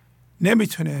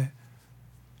 نمیتونه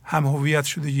هم هویت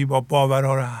شدگی با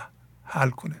باورها رو حل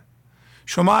کنه.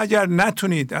 شما اگر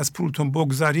نتونید از پولتون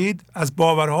بگذارید، از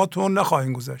باورهاتون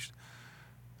نخواهید گذشت.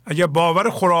 اگر باور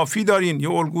خرافی دارین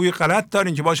یا الگوی غلط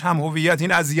دارین که باش هم هویت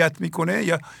این اذیت میکنه،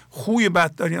 یا خوی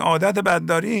بد دارین، عادت بد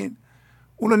دارین،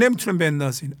 اونو نمیتونین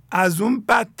بندازین. از اون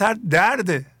بدتر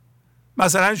درده.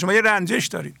 مثلا شما یه رنجش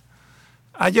دارین،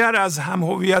 اگر از هم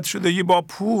هویت شدگی با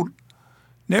پول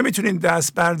نمیتونین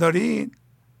دست بردارین،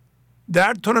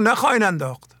 دردتون رو نخواهین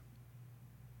انداخت.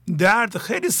 درد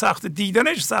خیلی سخته،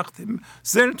 دیدنش سخته،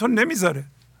 ذهنتون نمیذاره.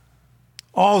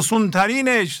 آسون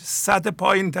ترینش، سطح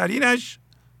پایین ترینش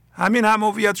همین هم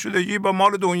هویت شدگی با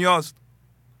مال دنیاست.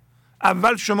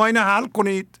 اول شما اینو حل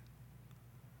کنید،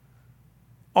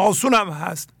 آسون هم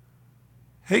هست،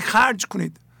 هی خرج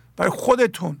کنید برای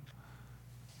خودتون،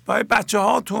 برای بچه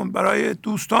هاتون، برای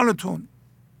دوستانتون.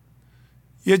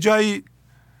 یه جایی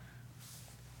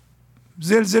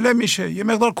زلزله میشه، یه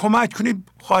مقدار کمک کنید،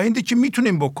 خواهید دید که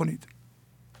میتونیم بکنید،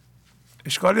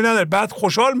 اشکالی نداره، بعد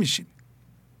خوشحال میشین.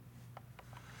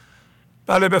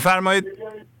 بله بفرمایید.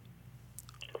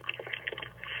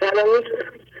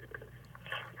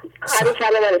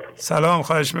 سلام،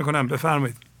 خواهش میکنم،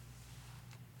 بفرمایید.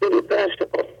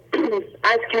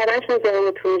 از کرج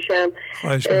مزاحمتون میشم.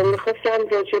 میخواستم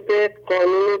راجع به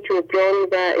قانون جبران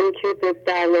و اینکه به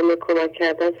برنامه کمک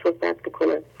کردن صحبت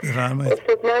بکنم.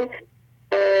 استاد، من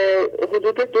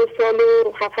حدود 2 سال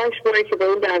و 7-8 ماهی که با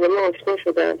این برنامه آشنا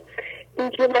شدم.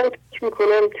 اینکه من فکر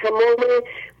میکنم تمام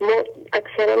ما،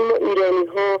 اکثرا ما ایرانی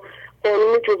ها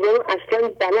قانون جبران اصلا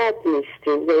بلد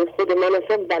نیستیم. یعنی خود من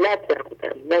اصلا بلد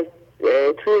نبودم و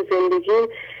توی زندگیم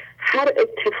هر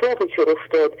اتفاقی که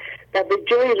افتاد و به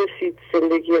جای رسید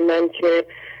زندگی من که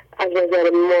از نظر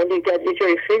مالی در یه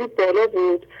جای خیلی بالا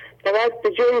بود و بعد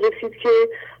به جای رسید که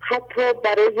حتی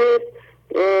برای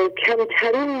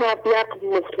کمترین مبلغ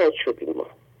محتاج شدیم ما.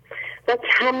 و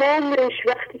تمامش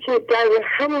وقتی که در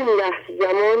همون لحظه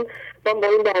زمان من با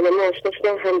این برنامه آشنا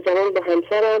شدم، همزمان با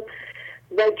همسرم.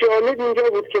 و جالب اینجا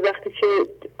بود که وقتی که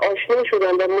آشنا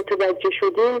شدم و متوجه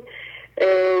شدیم،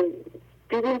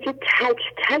 دیدیم که تک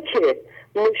تک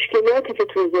مشکلاتی که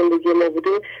توی زندگی ما بوده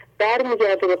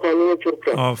برمیگرده به قانون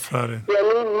جبران. آفرین.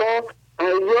 یعنی ما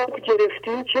یاد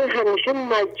گرفتیم که همیشه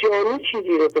مجانی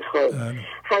چیزی رو بخوایم،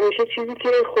 همیشه چیزی که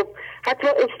خب حتی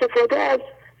استفاده از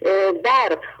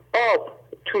برق، آب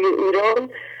توی ایران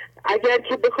اگر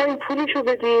که بخوایم پولشو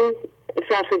بدیم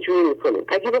صرفه جویی میکنیم،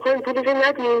 اگر بخوایم پولشو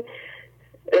ندیم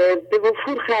به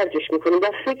وفور خرجش میکنیم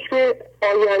و فکر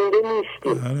آینده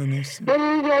نیستیم.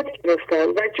 من یاد گرفتم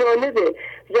و جالبه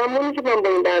زمانی که من با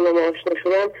این برنامه آشنا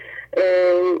شدم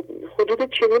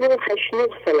حدود 48-49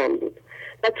 سالم بود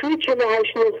و توی 48-49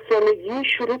 سالگی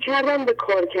شروع کردم به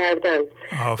کار کردن.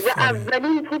 و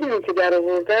اولین پولی که در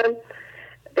آوردم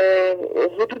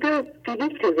حدود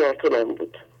 200,000 تومان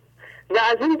بود و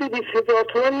از این 200,000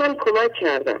 تومان من کمک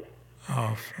کردم.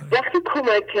 وقتی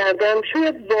کمک کردم،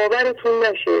 شاید باورتون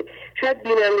نشه، شاید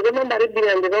بینندگان، من برای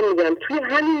بینندگان میگم، توی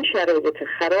همین شرایط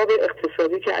خراب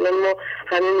اقتصادی که الان ما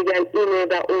همه میگن اینه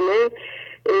و اونه،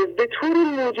 به طور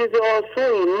معجزه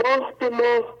آسایی ماه به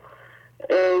ماه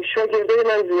شاگرده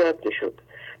من زیاد میشد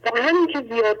و همین که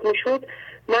زیاد میشد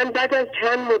من بعد از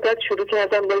چند مدت شروع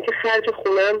کردم با اینکه خرج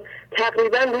خونم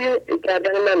تقریبا روی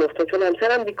گردن من افتاد، چون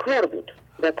همسرم بیکار بود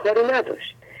و کاری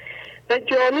نداشت. و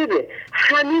جالبه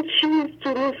همه چیز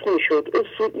درست میشد،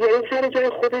 یعنی سر جای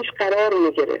خودش قرار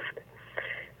میگرفت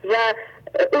و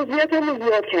عضویتم رو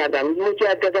زیاد کردم،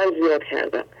 مجددا زیاد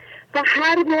کردم و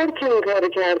هر بار که این کار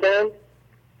کردم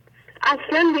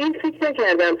اصلا به این فکر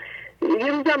نکردم.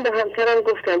 یه روزم به همسرم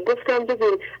گفتم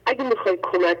ببین اگه میخوای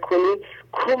کمک کنی،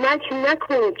 کمک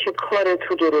نکن که کار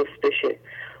تو درست بشه،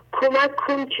 کمک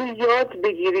کن که یاد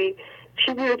بگیری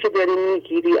چیزی رو که داری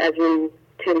میگیری از این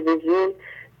تلویزیون،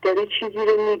 داری چیزی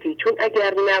رو میگی، چون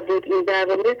اگر نبود این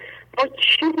برنامه ما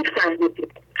چی میفهمیدیم؟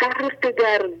 غرق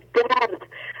در درد،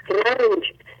 رنج،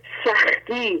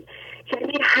 سختی.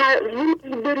 یعنی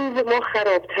روز به روز ما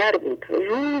خرابتر بود،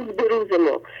 روز به روز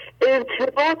ما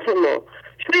ارتباط ما.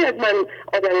 شاید من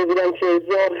آدمی بودم که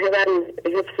ظاهرا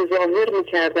حفظ ظاهر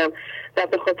میکردم و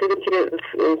به خاطر که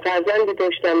فرزندی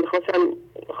داشتم میخواستم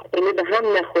خونه به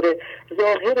هم نخوره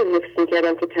ظاهر رو حفظ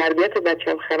میکردم که تربیت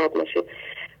بچم خراب نشه،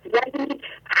 ولی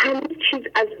همه چیز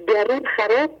از درون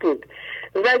خراب بود.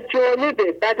 و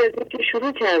جالبه بعد از اینکه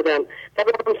شروع کردم و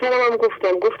به همسرم هم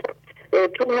گفتم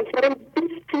چون همسرم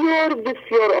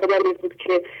بسیار آدمی بود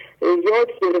که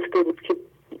یاد گرفته بود که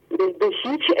به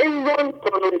هیچ عنوان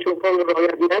قانون جبران رو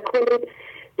رعایت نکنه،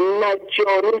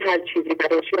 مجانی هر چیزی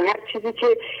براش، هر چیزی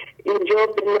که اینجا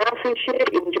به نفعشه،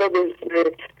 اینجا به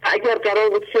اگر قرار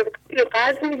بود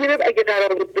قرض میگرفت، اگر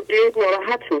قرار بود به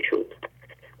ناراحت میشد.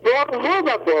 بارها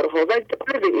و بارها و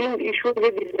جالب این ایشون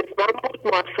یه بیزنسمن بود،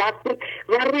 موفق بود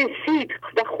و رسید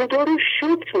و خدا رو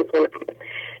شکر میکنم،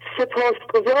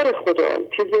 سپاسگزار خداام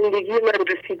که زندگی من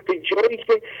رسید به جایی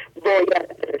که باید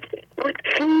برسه. من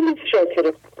خیلی شاکر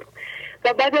خودم.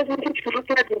 و بعد از اینکه شروع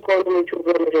کردیم قانون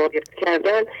جبران رعایت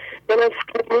کردن، من از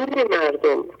همه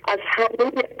مردم، از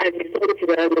همه عزیزانی که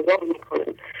دارن نگاه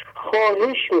میکنن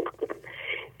خواهش میکنم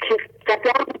که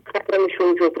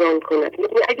قدمشون جبران کنن.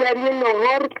 یعنی اگر یه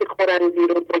نهار بخورن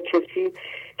بیرون با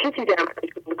کسی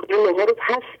دعوتشون میکنه، نهار رو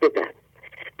پس بدن.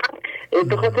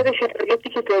 به خاطر شرایطی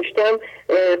که داشتم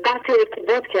قطع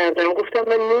ارتباط کردم، گفتم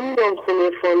من نمیدونم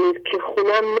خونه فامیل که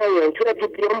خونم نیان، چون اگه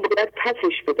بیام باید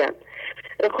پسش بدم.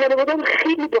 خانوادم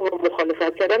خیلی با هم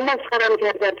مخالفت کردن، مسخرم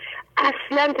کردن،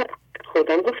 اصلا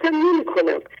خودم گفتم نمی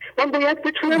کنم، من باید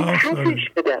بتونم پسش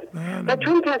بدم و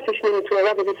چون پسش نمیتونم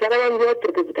و به پسرم هم یاد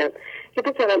داده بودم که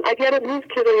پسرم اگر روز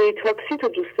کرایه تاکسی تو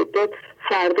دوست داد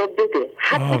فردا بده،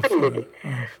 حتما بده.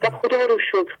 و خدا رو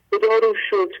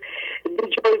شکر به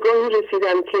جایگاهی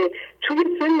رسیدم که توی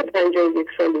سن 51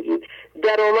 سالگی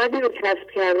درآمدی رو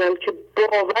کسب کردم که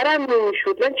باورم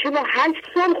نمیشد. من 48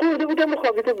 سال خورده بودم و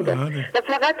خوابیده بودم و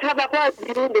فقط توقع از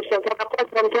بیرون داشتم، توقع از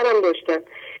همسرم داشتم،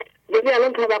 ولی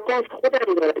الان توقع از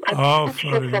خودم دارم، از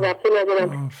هیچ کس توقع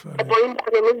ندارم. با این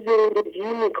برنامه زندگی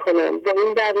میکنم، با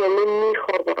این برنامه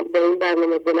میخوابم، با این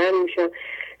برنامه بلند میشم.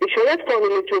 شاید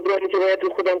قانون جبرانی که باید رو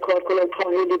خودم کار کنم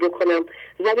کاهلی بکنم،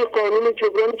 ولی قانون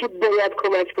جبرانی که باید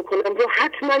کمک بکنم رو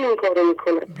حتما این کار رو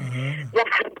میکنم و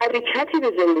حرکتی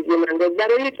به زندگی من داد.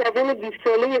 برای جوان 20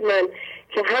 ساله من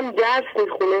که هم درس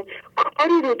میخونه،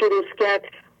 کاری رو درست کرد،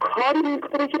 کاری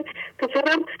میکنه که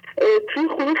پسرم توی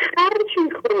خونه خرج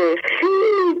میکنه.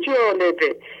 خیلی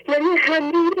جالبه. یعنی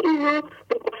همه اینو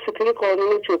به واسطه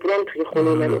قانون جبران توی خونه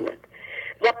من اومد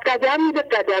و قدم به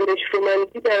قدمش رو من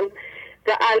دیدم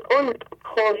و الان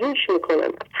خواهش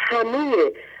میکنم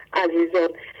همه عزیزان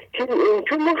که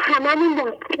چون ما هممون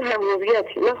با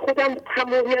هم‌هویتی، من خودم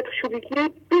هم‌هویت شدگی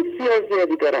بسیار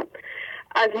زیادی دارم،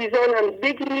 عزیزانم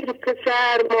بگیر،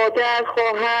 پسر، مادر،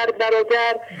 خواهر،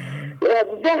 برادر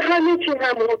و همه چی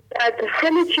هم‌هویت،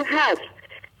 همه چی هست.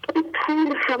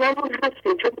 پول هممون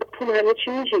هستیم، چون پول همه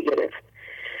چی میشه گرفت،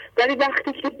 ولی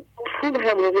وقتی که پول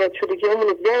هم‌هویت شدگی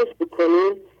همون باز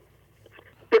بکنیم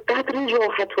به قدر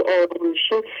راحت و آروم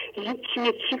میشیم،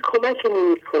 یکی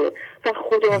کمکمون میکنه و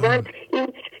خداوند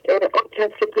این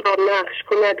کسی که را نقش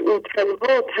کند اون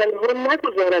تنها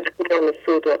نگذارد قرآن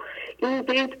سودا. این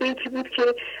بیتی بود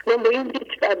که من با این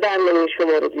بیت برنامه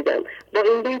شما رو دیدم، با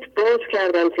این بیت باز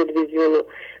کردم تلویزیونو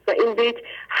و این بیت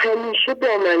همیشه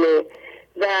با منه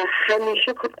و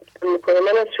همیشه کمک میکنه.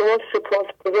 من از شما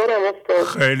سپاسگزارم استاد،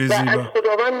 خیلی زیبا. و از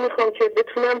خداوند میخوام که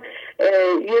بتونم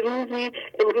یه روزی،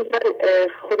 امروز من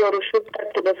خدا رو شکر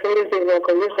در کلاس‌های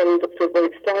ذهن‌آگاهی خانم دکتر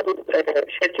بایستر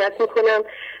شرکت میکنم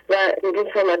و امروز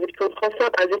هم ازشون خواستم،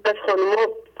 از این از خانم‌ها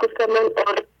گفتم من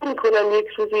آرزو میکنم یک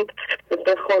روزی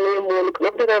در خانه مولکنا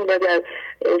برم و در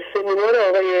سمینار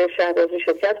آقای شهبازی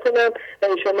شرکت کنم و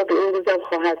انشاءالله به این روزم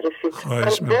خواهد رسید.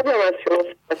 خواهش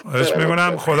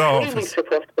میکنم. خدا حافظ. خیلی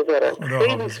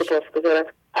سپاسگزارم.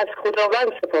 از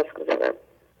خداوند سپاسگزارم.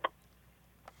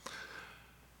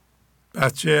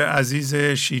 بچه عزیز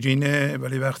شیرینه،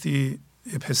 ولی وقتی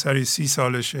یه پسری 30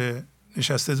 سالشه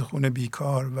نشسته تو خونه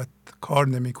بیکار و کار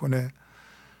نمیکنه،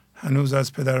 هنوز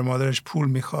از پدر و مادرش پول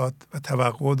میخواد و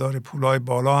توقع داره، پولای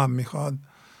بالا هم میخواد،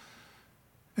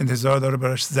 انتظار داره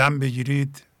براش زن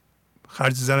بگیرید،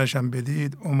 خرج زنش هم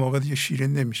بدید، اون موقع دیگه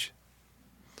شیرین نمیشه.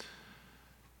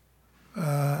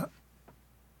 و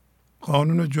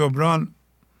قانون جبران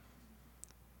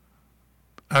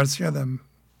عرض کردم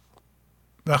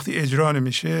وقتی اجرا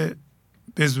نمیشه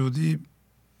به زودی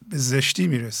به زشتی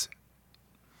میرسه.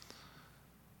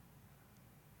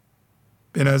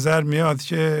 به نظر میاد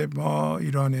که ما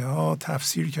ایرانی ها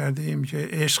تفسیر کردیم که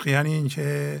عشق یعنی این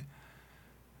که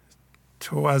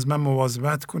تو از من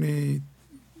مواظبت کنی،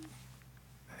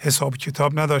 حساب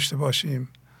کتاب نداشته باشیم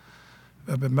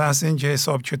و به محض اینکه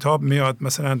حساب کتاب میاد،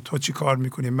 مثلا تو چی کار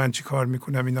میکنی من چی کار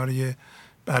میکنم، اینا رو یه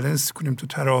بالانس کنیم تو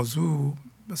ترازو،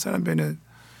 مثلا بین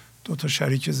دو تا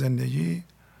شریک زندگی،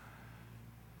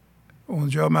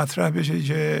 اونجا مطرح بشه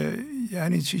که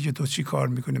یعنی چی که تو چی کار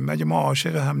میکنیم، مگه ما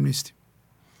عاشق هم نیستیم؟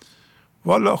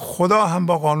 والا خدا هم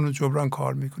با قانون جبران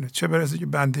کار میکنه، چه برسه که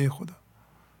بنده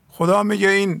خدا میگه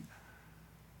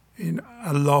این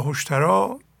الله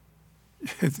اشترا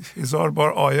 1000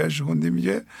 بار آیه‌اش خوندی،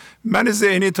 میگه من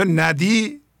ذهنی تو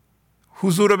ندی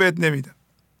حضور رو بهت نمیدم.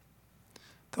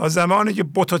 تا زمانی که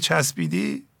بتو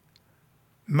چسبیدی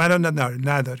منو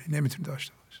نداری، نمیتونی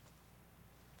داشته باشی.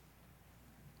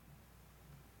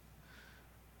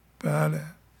 بله،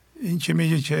 این که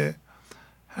میگه که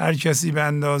هر کسی به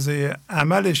اندازه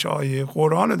عملش آیه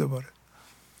قرآن دوباره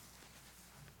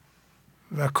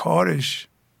و کارش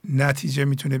نتیجه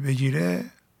میتونه بگیره،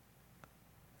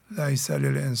 لیس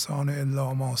للانسان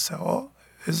الا ما سعی،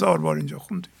 1000 بار اینجا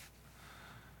خوندیم.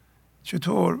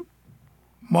 چطور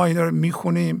ما اینا رو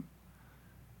میخونیم،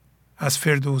 از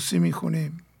فردوسی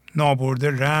میخونیم،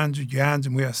 نابرده رنج گنج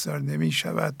میسر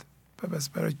نمیشود، بس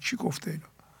برای چی گفته اینو؟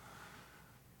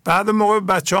 بعد موقع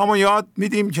بچه هامو یاد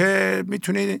میدیم که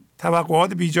میتونی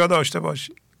توقعات بیجا داشته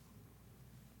باشی.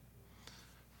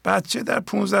 بچه در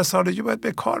 15 سالگی باید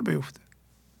به کار بیفته،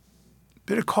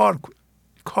 بره کار کنه،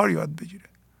 کار یاد بگیره.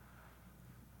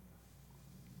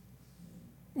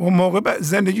 اون موقع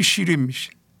زندگی شیرین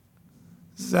میشه.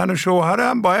 زن و شوهر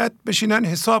هم باید بشینن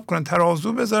حساب کنن،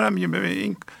 ترازو بذارن، میگه ببین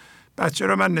این بچه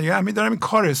رو من نگه میدارم، این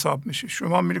کار حساب میشه.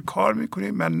 شما میری کار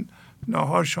میکنی، من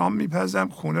ناهار شام میپزم،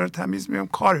 خونه رو تمیز میام،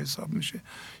 کار حساب میشه.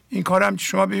 این کارم که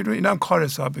شما بیرون، اینم کار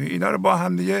حساب میشه. اینا رو با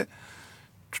هم دیگه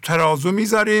تو ترازو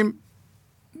میذاریم.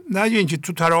 نه اینکه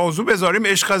تو ترازو بذاریم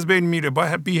عشق از بین میره.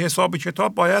 با بی حساب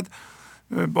کتاب باید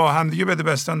با هم دیگه بده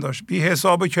بستن داشت. بی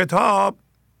حساب کتاب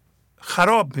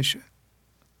خراب میشه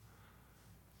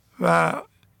و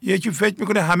یکی فکر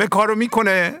میکنه همه کارو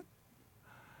میکنه،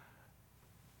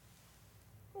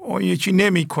 اون یکی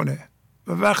نمیکنه.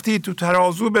 و وقتی تو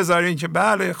ترازو بذارین که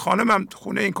بله خانمم تو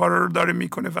خونه این کارا رو داره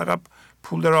میکنه، فقط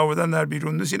پول در آوردن در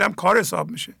بیرون نیست، اینم کار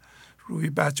حساب میشه روی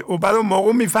بچه. و بعد اون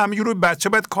موقع میفهمی که روی بچه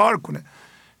باید کار کنه.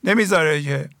 نمیذاره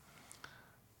که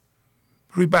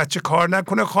روی بچه کار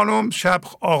نکنه خانم، شب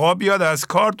آقا بیاد از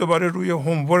کار دوباره روی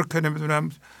هومورک نمیدونم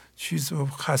چیز رو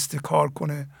خسته کار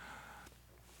کنه.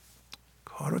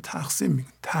 کار رو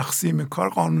تقسیم کار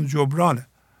قانون جبرانه.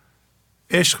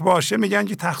 عشق باشه میگن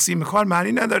که تقسیم کار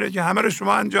معنی نداره که همه رو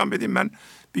شما انجام بدیم من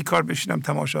بیکار بشینم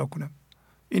تماشا کنم.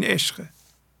 این عشقه.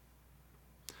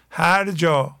 هر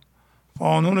جا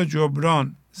قانون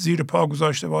جبران زیر پا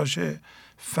گذاشته باشه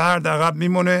فرد عقب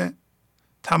میمونه.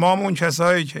 تمام اون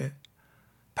کسایی که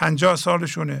 50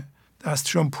 سالشونه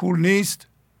دستشون پول نیست،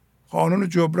 قانون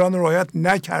جبران رو رعایت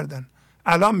نکردن،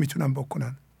 الان میتونن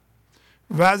بکنن.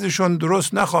 وضعشون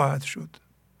درست نخواهد شد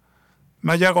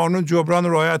مگر قانون جبران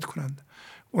رو رعایت کنند.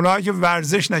 اونایی که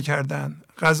ورزش نکردند،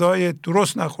 غذای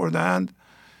درست نخوردند،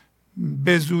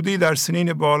 به زودی در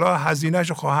سنین بالا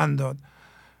هزینه‌اش خواهند داد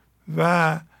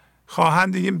و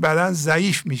خواهند این بدن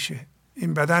ضعیف میشه.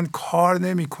 این بدن کار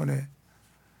نمیکنه.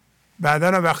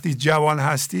 بدن وقتی جوان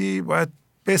هستی باید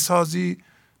بسازی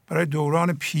برای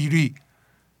دوران پیری.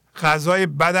 غذای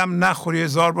بدم نخوری.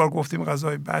 1000 بار گفتیم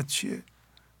غذای بد چیه.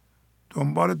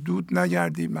 دنبال دود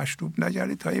نگردی، مشروب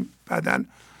نگردی تا این بدن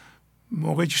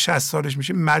موقعی که 60 سالش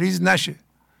میشه مریض نشه.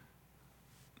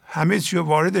 همه چی رو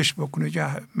واردش بکنه که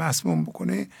مسموم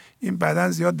بکنه، این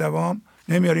بدن زیاد دوام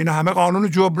نمیاره. اینا همه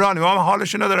قانون جبرانه. من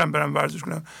حالش ندارم برم ورزش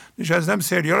کنم، نشستم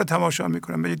سریال رو تماشا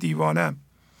میکنم، به دیوانم.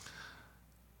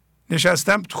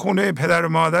 نشستم خونه پدر و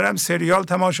مادرم سریال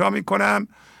تماشا میکنم،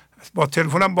 با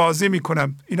تلفنم بازی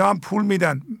میکنم. اینا هم پول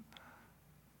میدن.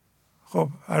 خب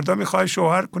فردا میخوای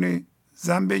شوهر کنی،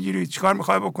 زن بگیری، چیکار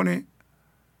میخوای بکنی؟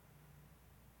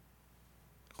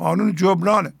 قانون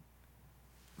جبرانه.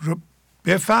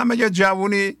 بفهم اگه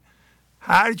جوونی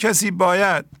هر کسی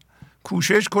باید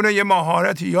کوشش کنه یه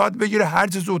مهارتی یاد بگیره، هر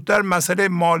چه زودتر مسئله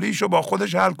مالیشو با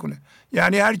خودش حل کنه.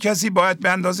 یعنی هر کسی باید به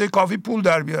اندازه کافی پول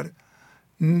در بیاره.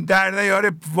 در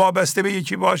نیاره وابسته به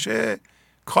یکی باشه،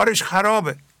 کارش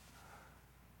خرابه.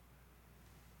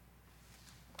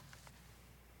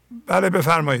 بله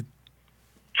بفرمایید.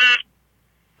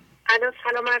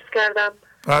 سلام عرض کردم.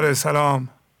 بله سلام.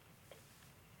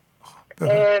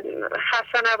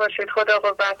 خسته نباشید، خدا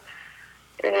قوت.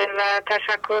 و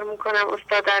تشکر میکنم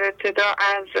استاد در ابتدا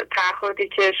از تعهدی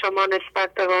که شما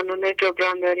نسبت به قانون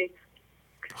جبران دارید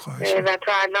و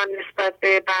تا الان نسبت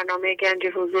به برنامه گنج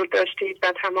حضور داشتید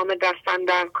و تمام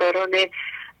دستاندرکاران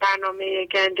برنامه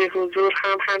گنج حضور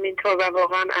هم همینطور و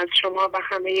واقعا از شما و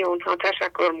همه اونها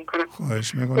تشکر میکنم.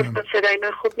 خواهش میکنم. صدای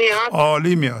من خوب میاد؟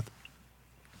 عالی میاد.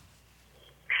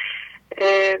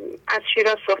 از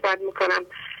شیراز صحبت میکنم.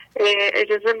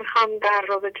 اجازه میخوام در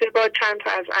رابطه با چند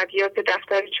تا از ابیات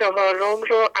دفتر 4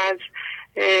 رو از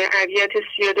ابیات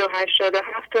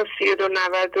 3287 تا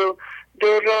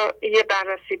 3292 را یه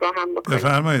بررسی با هم بکنیم.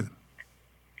 بفرمایید.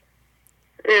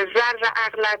 زر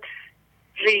عقلت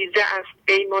ریزه است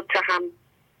ای متهم،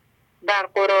 بر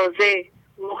قراضه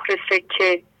مهر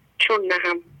سکه چون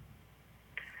نهم.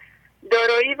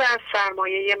 دارایی و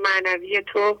سرمایه معنوی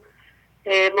تو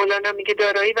مولانا میگه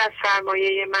دارایی و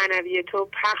سرمایه معنوی تو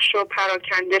پخش و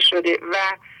پراکنده شده و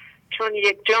چون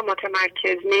یک جا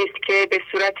متمرکز نیست که به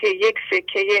صورت یک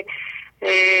سکه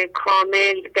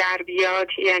کامل در بیاد،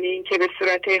 یعنی اینکه به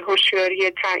صورت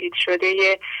هوشیاری تایید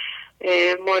شده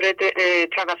مورد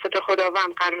توسط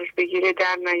خداوند قرار بگیره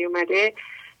در نیومده،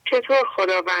 چطور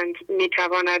خداوند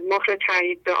میتواند مهر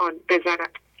تایید به آن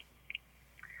بزند؟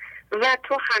 و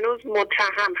تو هنوز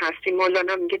متهم هستی.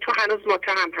 مولانا میگه تو هنوز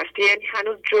متهم هستی، یعنی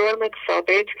هنوز جرمت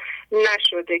ثابت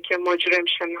نشده که مجرم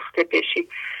شناخته بشی.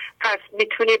 پس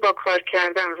میتونی با کار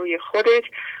کردن روی خودت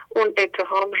اون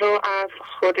اتهام رو از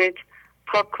خودت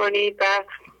پاک کنی و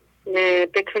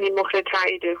بتونی مهر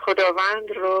تایید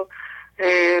خداوند رو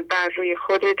بر روی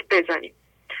خودت بزنی.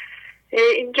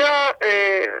 اینجا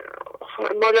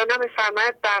مولانا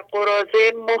میفرماید بر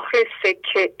قراضه مهر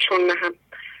سکه چون نهم.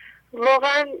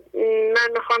 واقعا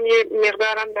من میخوام یه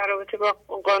مقدارم در رابطه با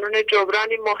قانون جبران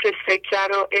مهر سکه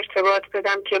رو ارتباط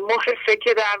بدم که مهر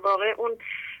سکه در واقع اون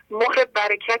مهر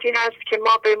برکتی هست که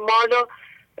ما به مال و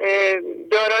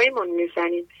داراییمون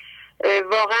میزنیم.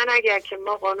 واقعا اگر که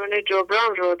ما قانون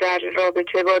جبران رو در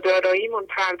رابطه با داراییمون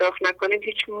پرداخت نکنیم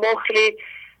هیچ مهری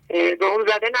به اون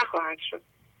زده نخواهد شد.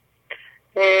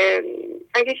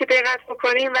 اگه که دقت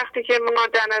بکنیم وقتی که ما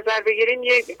در نظر بگیریم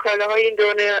یک کالاهای این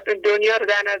دنیا رو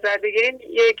در نظر بگیریم،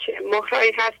 یک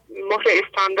مهرایی هست مهر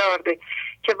استاندارده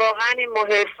که واقعا این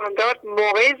مهر استاندارد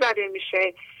موقعی زده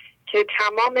میشه که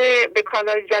تمام به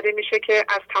کالایی زده میشه که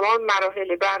از تمام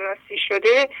مراحل بررسی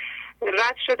شده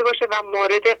رد شده باشه و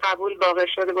مورد قبول واقع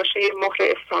شده باشه، این مهر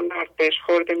استاندارد بهش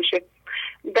خورده میشه.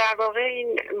 در واقع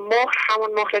این مهر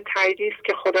همون مهر تاییدی است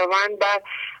که خداوند بر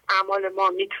اعمال ما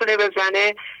میتونه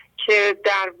بزنه که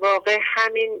در واقع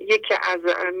همین یکی از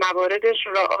مواردش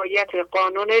رعایت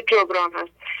قانون جبران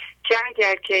هست که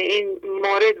اگر که این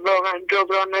مورد واقعا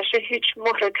جبران نشه هیچ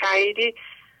مهر تاییدی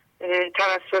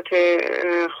توسط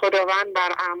خداوند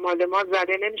بر اعمال ما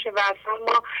زده نمیشه و اصلا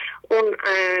ما اون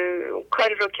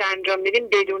کاری رو که انجام میدیم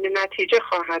بدون نتیجه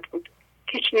خواهد بود،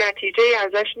 هیچ نتیجه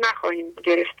ازش نخواهیم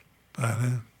گرفت.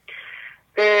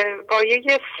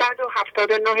 آیه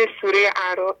 179 سوره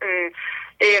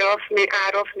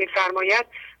اعراف میفرماید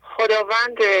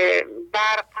خداوند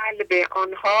بر قلب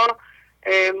آنها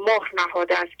مهر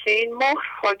نهاده است که این مهر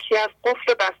حاکی از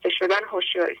قفل بسته شدن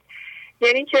هوشیاری است.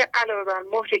 یعنی که علاوه بر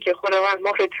مهری که خداوند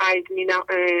مهر تایید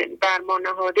بر ما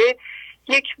نهاده،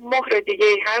 یک مهر دیگه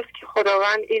ای هست که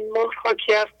خداوند این مهر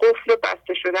حاکی از قفل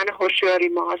بسته شدن هوشیاری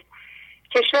ما است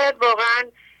که شاید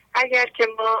واقعا اگر که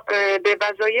ما به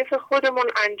وظایف خودمون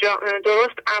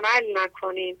درست عمل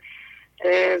نکنیم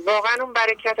واقعا اون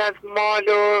برکت از مال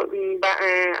و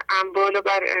اموال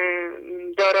و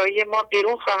دارایی ما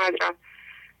بیرون خواهد رفت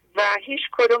و هیچ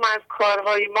کدوم از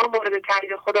کارهای ما مورد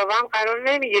تایید خداوند قرار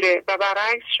نمیگیره و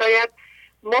برعکس شاید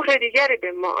مهر دیگری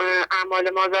به اعمال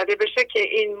ما زده بشه که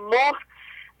این مهر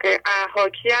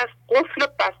حاکی از قفل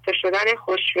بسته شدن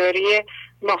هوشیاری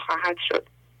ما خواهد شد.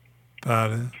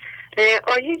 بله.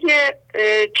 آیه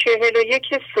 41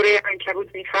 سوره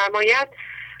عنکبوت می‌فرماید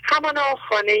همانا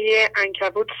خانه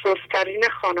عنکبوت سست‌ترین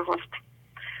خانه هاست.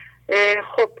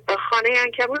 خب خانه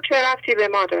عنکبوت چه ربطی به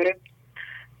ما داره؟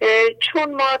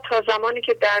 چون ما تا زمانی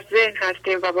که در ذهن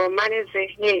هستیم و با من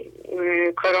ذهنی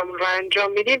کارامون رو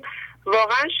انجام میدیم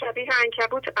واقعا شبیه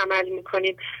عنکبوت عمل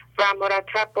میکنیم و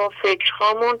مرتب با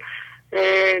فکرهامون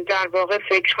در واقع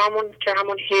فکرهامون که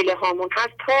همون حیله هامون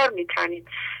هست تار میتنیم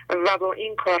و با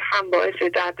این کار هم باعث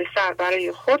دردسر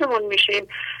برای خودمون میشیم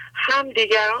هم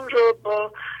دیگران رو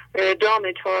با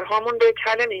دام تارهامون به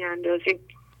تله میاندازیم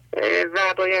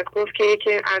و باید گفت که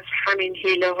یکی از همین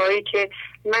حیله هایی که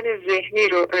من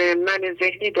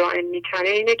ذهنی دائم میتنه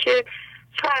اینه که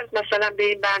فرض مثلا به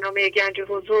این برنامه گنج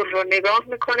حضور رو نگاه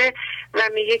میکنه و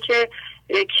میگه که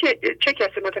چه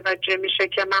کسی متوجه میشه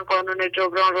که من قانون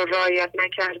جبران رو رعایت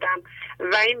نکردم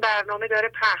و این برنامه داره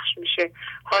پخش میشه،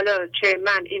 حالا چه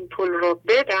من این پول رو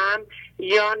بدم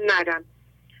یا ندم.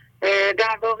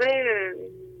 در واقع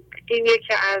این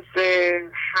یکی از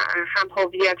هم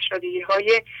هویت شدگی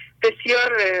های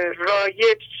بسیار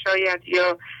رایج شاید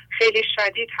یا خیلی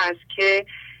شدید هست که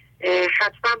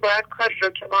حتما باید کاری رو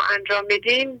که ما انجام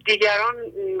میدیم دیگران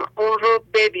اون رو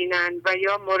ببینن و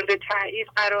یا مورد تایید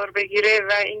قرار بگیره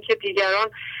و اینکه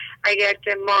دیگران اگر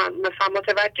که ما مثلا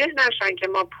متوجه نشن که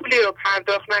ما پولی رو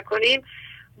پرداخت نکنیم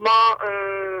ما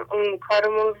اون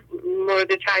کارمون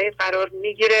مورد تایید قرار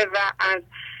میگیره و از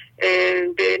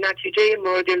به نتیجه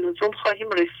مورد لزوم خواهیم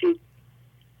رسید.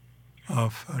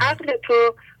 عقل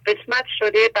تو قسمت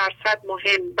شده بر صد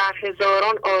مهم، بر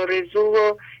هزاران آرزو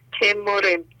و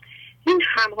تمرم. این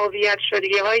هم هویت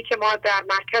شدگی هایی که ما در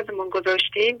مرکزمون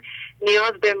گذاشتیم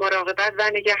نیاز به مراقبت و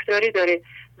نگهداری داره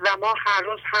و ما هر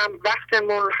روز هم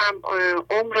وقتمون هم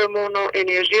عمرمون و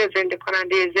انرژی زنده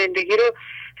کننده زندگی رو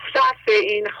صرف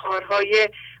این خارهای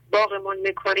باغمون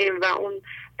میکنیم و اون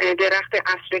درخت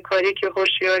اصل کاری که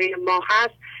هوشیاری ما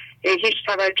هست هیچ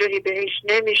توجهی بهش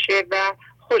نمیشه و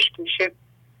خشک میشه.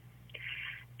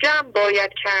 جمع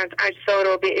باید کرد اجزا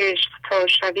را به عشق تا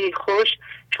شوی خوش،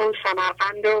 چون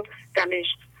سمرقند و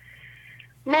دمشق.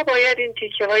 ما باید این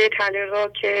تیکه های تله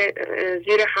را که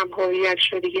زیر همهویت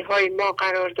شدگی های ما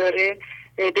قرار داره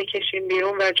بکشیم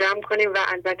بیرون و جمع کنیم و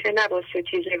البته نه با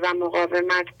ستیزه و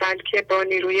مقاومت، بلکه با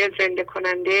نیروی زنده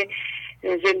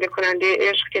کننده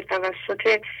عشق که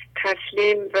توسط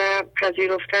تسلیم و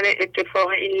پذیرفتن اتفاق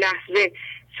این لحظه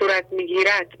صورت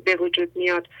میگیرد به وجود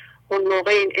میاد. اون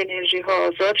موقع این انرژی ها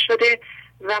آزاد شده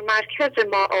و مرکز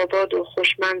ما آباد و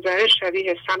خوشمنظره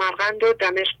شبیه سمرقند و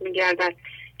دمشق میگردد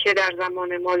که در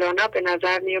زمان مولانا به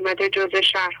نظر می اومده جزء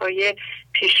شهرهای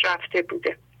پیشرفته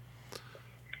بوده.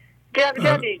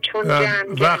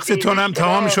 وقتتون هم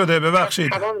تمام شده،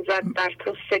 ببخشید.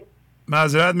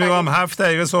 معذرت میگم 7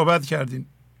 دقیقه صحبت کردین.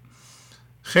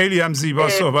 خیلی هم زیبا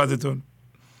صحبتتون.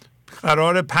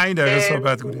 قرار 5 دقیقه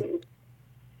صحبت کنید.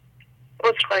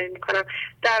 عذرخواهی میکنم.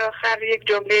 در آخر یک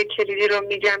جمله کلیدی رو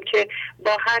میگم که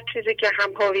با هر چیزی که هم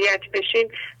هویت بشیم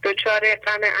دچار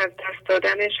غم از دست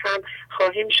دادنش هم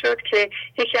خواهیم شد که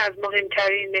یکی از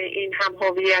مهمترین این هم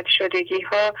هویت شدگی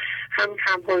ها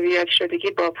هم هویت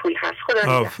شدگی با پول هست.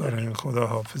 خدا آفرین، خدا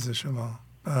حافظ شما.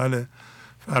 بله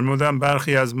فرمودم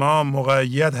برخی از ما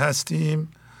مقید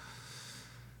هستیم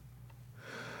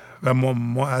و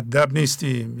مؤدب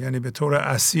نیستیم، یعنی به طور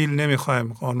اصیل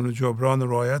نمیخوایم قانون جبران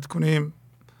رو رعایت کنیم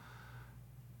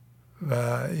و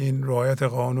این رعایت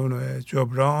قانون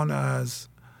جبران از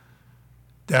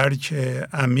درک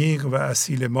عمیق و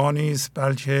اصیل ما نیست،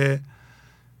 بلکه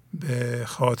به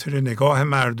خاطر نگاه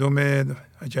مردم.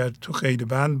 اگر تو قید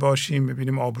بند باشیم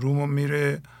ببینیم آبرومون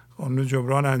میره، قانون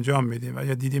جبران انجام میدیم.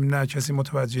 اگر دیدیم نه کسی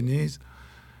متوجه نیست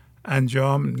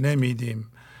انجام نمیدیم.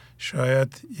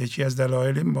 شاید یکی از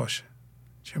دلایل این باشه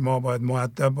که ما باید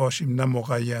مؤدب باشیم نه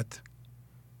مقید.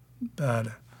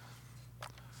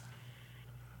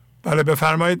 بله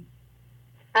بفرمایید.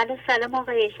 سلام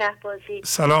آقای شهبازی.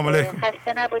 سلام علیکم.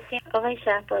 خسته نباشید آقای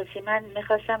شهبازی. من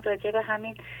میخواستم راجع به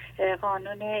همین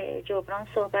قانون جبران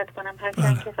صحبت کنم،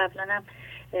 هرچند که قبلا هم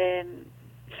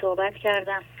صحبت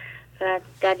کردم و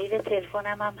دلیل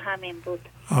تلفنم هم همین بود.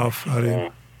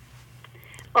 آفرین.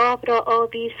 آب را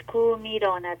آبیست کو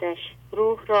میراندش،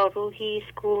 روح را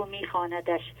روحیست کو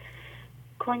میخواندش.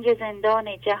 کنج زندان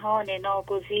جهان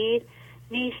ناگزیر،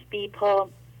 نیست بی پا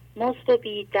مزد و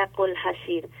بی دق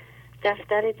الحصیر.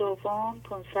 دفتر دوم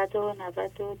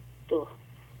 592.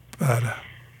 بله.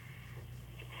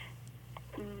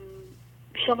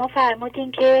 شما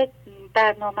فرمودین که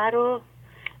برنامه رو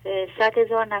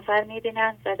 100,000 نفر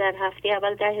میبینن و در هفته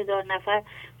اول 10,000 نفر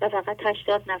و فقط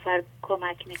 80 نفر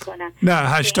کمک میکنن. نه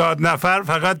 80 نفر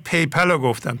فقط پیپل رو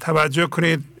گفتم. توجه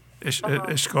کنید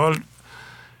اشکال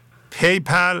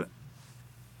پیپل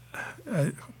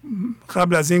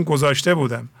قبل از این گذاشته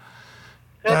بودم.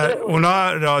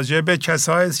 اونا راجع به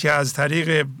کسایی است که از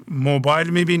طریق موبایل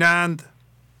میبینند.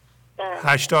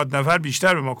 80 نفر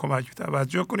بیشتر به ما کمک.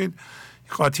 توجه کنید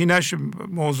خاطی نشه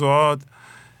موضوعات.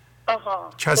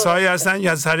 کسایی هستن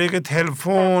که از طریق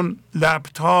تلفن،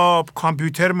 لپتاپ،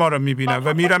 کامپیوتر ما رو میبینن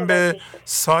و میرن به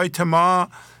سایت ما.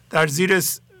 در زیر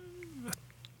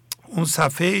اون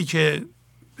صفحه‌ای که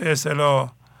به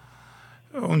اصطلاح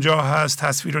اونجا هست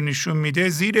تصویر رو نشون میده،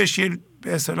 زیرش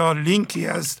به اصطلاح لینکی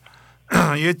هست،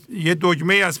 یه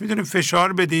دکمه هست، میتونی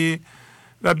فشار بدی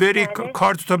و بری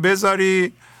کارت تو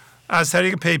بذاری از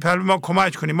طریق پیپل ما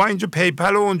کمک کنیم. ما اینجا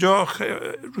پیپل و اونجا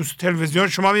رو تلویزیون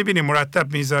شما میبینیم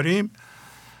مرتب میذاریم.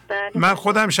 من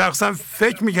خودم شخصا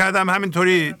فکر میکردم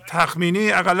همینطوری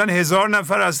تخمینی اقلا 1000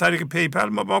 نفر از طریق پیپل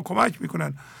ما کمک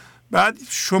میکنن. بعد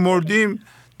شمردیم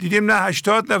دیدیم نه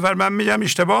 80 نفر. من میگم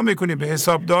اشتباه میکنیم، به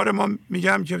حسابدار ما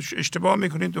میگم که اشتباه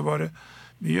میکنید. دوباره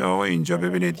میگه آقا اینجا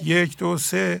ببینید 1 2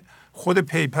 3 خود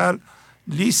پیپل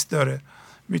لیست داره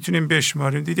میتونیم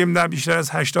بشماریم. دیدیم نه بیشتر از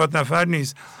 80 نفر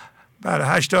نیست. برای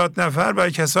 80 نفر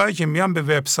برای کسایی که میان به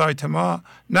وبسایت ما،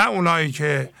 نه اونایی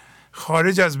که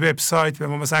خارج از وبسایت به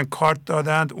ما مثلا کارت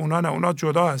دادند، اونا نه، اونا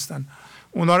جدا هستن.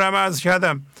 اونا رو هم عرض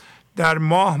کردم در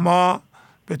ماه ما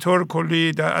به طور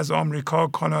کلی از آمریکا،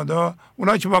 کانادا،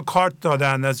 اونا که ما کارت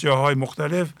دادند از جاهای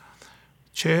مختلف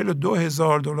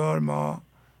 42,000 دلار ما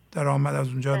درآمد از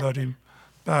اونجا داریم.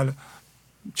 بله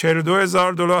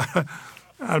 42,000 دلار.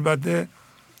 البته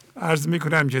عرض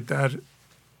میکنم که در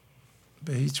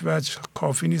به هیچ وجه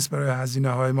کافی نیست برای هزینه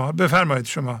های ما. بفرمایید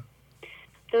شما.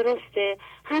 درسته.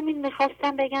 همین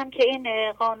میخواستم بگم که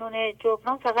این قانون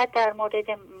جبران فقط در مورد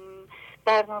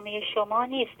برنامه شما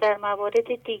نیست، در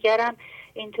موارد دیگرم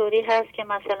اینطوری هست که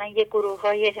مثلا یه گروه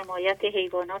های حمایت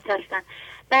حیوانات هستن،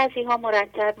 بعضی ها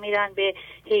مرتب میرن به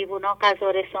حیوانات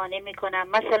غذا رسانی میکنن،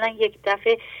 مثلا یک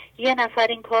دفعه یه نفر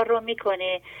این کار رو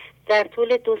میکنه، در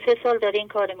طول 2-3 سال داره این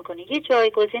کار میکنه، یه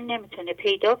جایگزین نمیتونه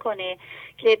پیدا کنه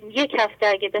که یک هفته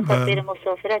اگه بخواد بره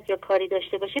مسافرت یا کاری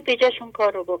داشته باشه به جاش اون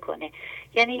کار رو بکنه.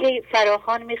 یعنی هی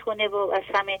فراخوان میخونه و از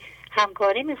همه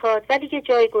همکاری میخواد ولی یه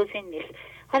جایگزین نیست.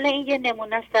 حالا این یه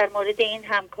نمونه است در مورد این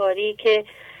همکاری که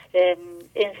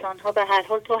انسان ها به هر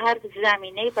حال تو هر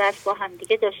زمینه‌ای باید با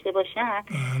همدیگه داشته باشن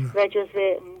و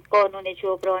جزو قانون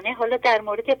جبرانه. حالا در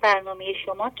مورد برنامه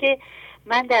شما که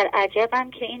من در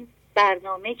عجبم که این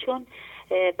برنامه چون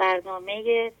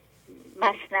برنامه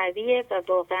مثنویه و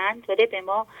واقعا داره به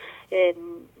ما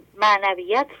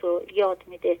معنویت رو یاد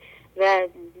میده و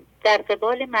در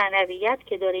قبال معنویت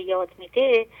که داره یاد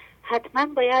میده حتما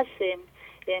باید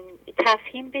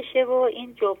تفهیم بشه و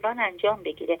این جبران انجام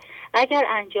بگیره. اگر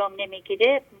انجام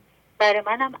نمیگیره برای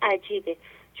منم عجیبه،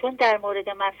 چون در مورد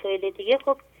مسائل دیگه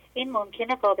خب این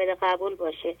ممکنه قابل قبول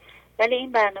باشه ولی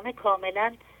این برنامه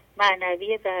کاملا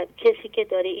معنویه و کسی که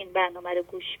داره این برنامه رو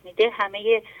گوش میده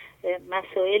همه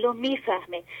مسائل رو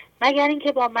میفهمه، مگر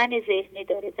اینکه با من ذهنی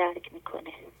داره درک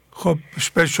میکنه. خب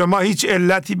به شما هیچ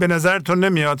علتی به نظرتون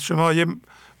نمیاد؟ شما یه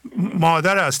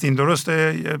مادر هستین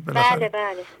درسته؟ بله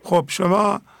بله. خب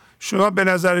شما به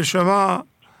نظر شما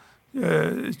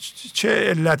چه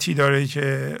علتی داره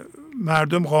که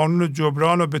مردم قانون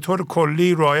جبران رو به طور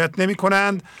کلی رعایت نمی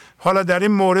کنند، حالا در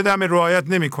این مورد هم رعایت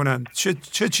نمی کنند؟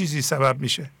 چه چیزی سبب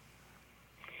میشه؟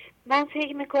 من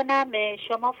فکر میکنم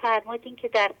شما فرمودین که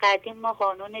در قدیم ما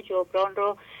قانون جبران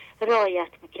رو رعایت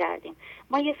میکردیم.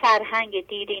 ما یه فرهنگ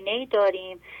دیرینه‌ای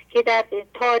داریم که در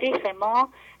تاریخ ما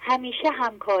همیشه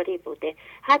همکاری بوده.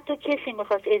 حتی کسی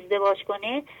میخواست ازدواج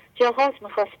کنه، جهاز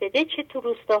میخواست بده، چه تو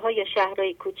روستاها یا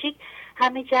شهرهای کوچیک،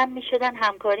 همه جمع میشدن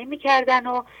همکاری میکردن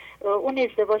و اون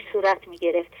ازدواج صورت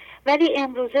میگرفت. ولی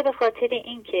امروزه به خاطر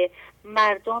اینکه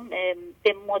مردم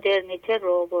به مدرنیته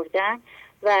رو بردن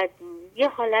و یه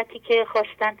حالتی که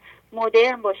خواستن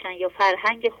مدرن باشن یا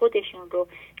فرهنگ خودشون رو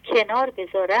کنار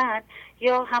بذارن،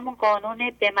 یا همون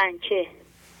قانون به منچه،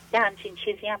 یه همچین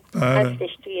چیزی هم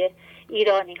هستش توی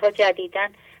ایرانی ها جدیدن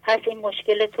هست، این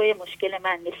مشکل توی مشکل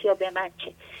من نیست یا به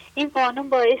منچه. این قانون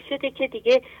باعث شده که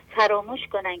دیگه فراموش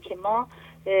کنن که ما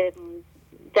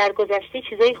در گذشته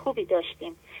چیزای خوبی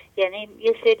داشتیم، یعنی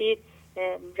یه سری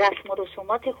رسم و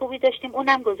رسومات خوبی داشتیم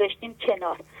اونم گذاشتیم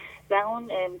کنار و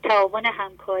اون تعاون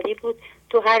همکاری بود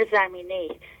تو هر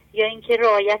زمینه‌ای، یا اینکه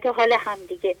رعایت حال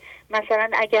همدیگه. مثلا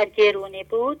اگر گرونی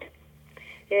بود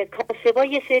کاسبا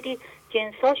یه سری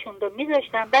جنساشون رو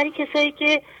میذاشتن برای کسایی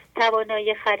که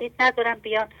توانایی خرید ندارن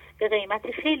بیان به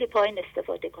قیمت خیلی پایین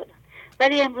استفاده کنن،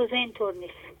 ولی امروزه اینطور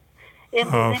نیست.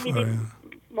 امروزه میدیم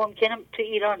ممکنه تو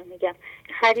ایران میگم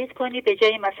خرید کنی به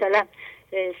جای مثلا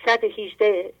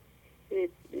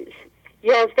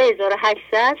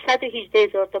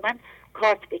 118,800 تومان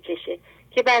کارت بکشه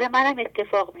که برای منم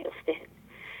اتفاق میفته.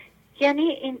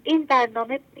 یعنی این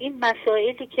برنامه، این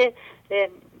مسائلی که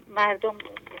مردم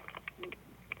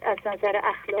از نظر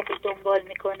اخلاقی دنبال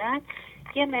میکنن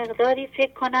یه مقداری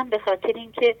فکر کنم به خاطر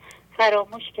اینکه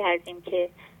فراموش کردیم که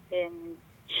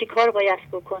چی کار باید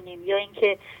بکنیم، یا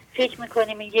اینکه فکر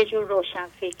میکنیم این یه جور روشن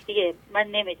فکریه. من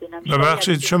نمیدونم.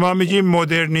 ببخشید شما میگیم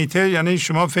مدرنیته، یعنی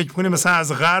شما فکر کنید مثلا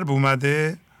از غرب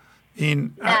اومده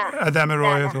این عدم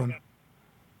رعایتون؟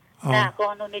 نه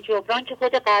قانون جبران که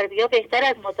خود غربی‌ها بهتر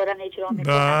از ما دارن اجرا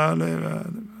میکنن. بله.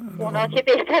 اونا که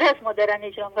بهتر از ما دارن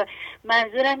اجرا میکنن.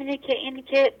 منظورم اینه که این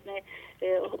که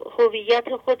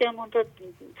هویت خودمون رو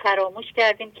فراموش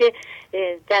کردیم که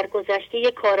در گذشته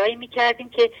یه کارایی میکردیم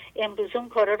که امروز اون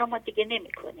کارا رو ما دیگه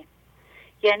نمیکنیم.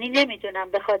 یعنی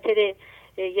نمیدونم به خاطر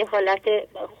یه حالت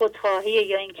خودخواهی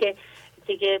یا اینکه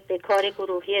دیگه به کار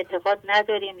گروهی اعتقاد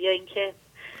نداریم، یا اینکه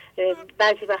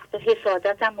بعضی وقتا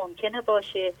حسادت هم ممکنه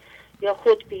باشه یا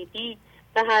خودبینی.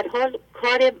 به هر حال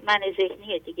کار من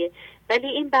ذهنیه دیگه. ولی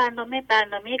این برنامه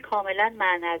کاملا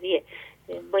معنویه،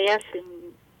 باید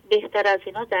بهتر از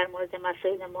اینا در مورد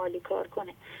مسائل مالی کار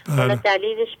کنه. حالا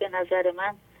دلیلش به نظر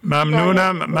من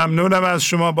ممنونم از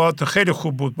شما. باهاتون خیلی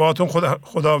خوب بود. باهاتون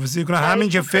خداحافظی کنم. همین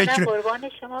که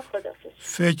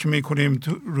فکر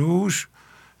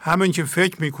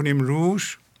میکنیم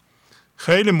روش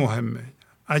خیلی مهمه.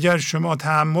 اگر شما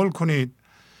تحمل کنید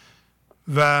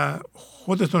و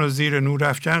خودتون رو زیر نور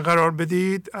افکن قرار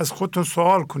بدید، از خودتون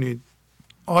سوال کنید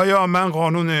آیا من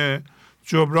قانون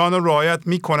جبران رو رعایت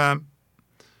میکنم؟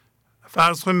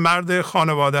 فرض کنید مرد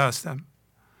خانواده هستم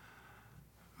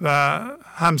و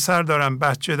همسر دارم،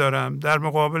 بچه دارم. در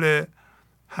مقابل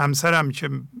همسرم که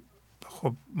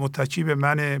خب متکی به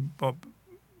منه،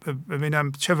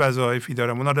 ببینم چه وظایفی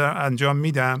دارم اونا رو انجام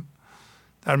میدم.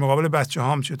 در مقابل بچه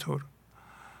هام چطور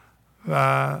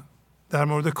و در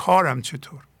مورد کارم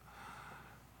چطور،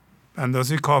 به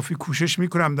اندازه کافی کوشش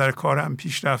میکنم در کارم،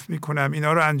 پیشرفت میکنم،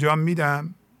 اینا رو انجام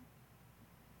میدم.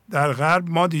 در غرب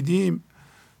ما دیدیم،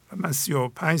 من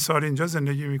 35 سال اینجا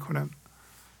زندگی میکنم،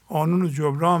 قانون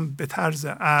جبران به طرز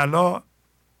اعلا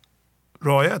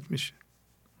رعایت میشه.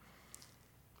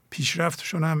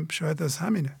 پیشرفتشون هم شاید از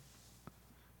همینه.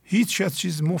 هیچ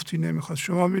چیز مفتی نمیخواد.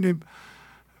 شما ببینید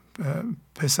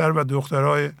پسر و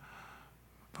دخترای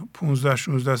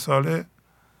 15-16 ساله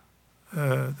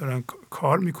دارن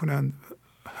کار میکنن.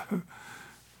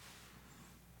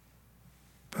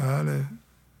 بله،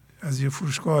 از یه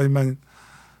فروشگاه من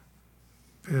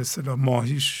به اصطلاح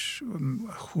ماهیش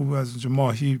خوب، از اونجا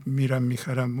ماهی میرم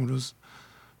میخرم اون روز.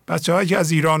 بچه هایی که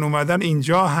از ایران اومدن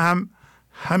اینجا هم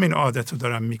همین عادت رو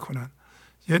دارن میکنن.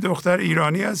 یه دختر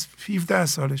ایرانی از 17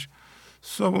 سالش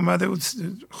صبح اومده بود،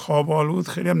 خواب آلود،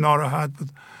 خیلی هم ناراحت بود،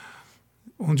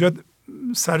 اونجا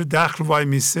سر دخل وای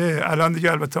میسه. الان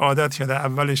دیگه البته عادت شده،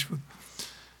 اولش بود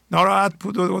ناراحت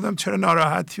بود و گفتم چرا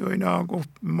ناراحتی و اینا. گفت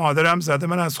مادرم زده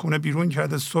من از خونه بیرون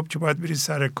کرده، صبح که باید بری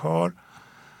سر کار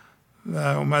و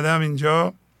اومدم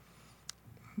اینجا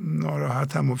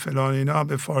ناراحتم و فلان اینا.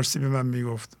 به فارسی به من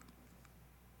میگفت.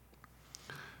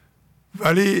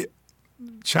 ولی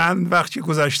چند وقت که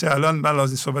گذشته، الان من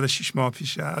لازم صحبت 6 ماه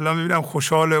پیشه، الان میبینم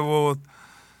خوشحاله و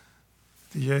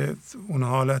دیگه اون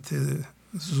حالت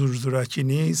زورکی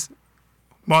نیست.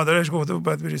 مادرش گفته بود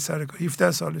باید بری سر کار،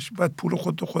 17 سالش، باید پول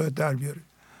خودت در بیاری.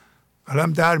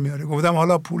 الان در میاره. گفتم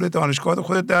حالا پول دانشگاه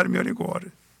خودت در میاری؟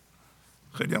 گواره.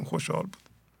 خیلی هم خوشحال بود.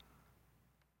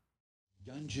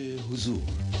 گنج حضور،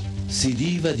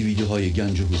 CD و دیویدیوهای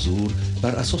گنج حضور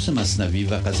بر اساس مثنوی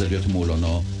و غزلیات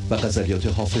مولانا و غزلیات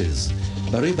حافظ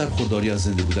برای برخورداری از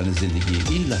زنده بودن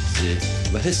زندگی این لحظه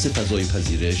و حس فضای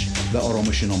پذیرش و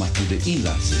آرامش نامحدود این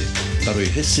لحظه، برای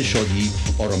حس شادی،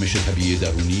 آرامش طبیعی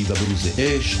درونی و بروز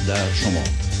عشق در شما،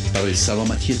 برای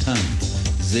سلامتی تن،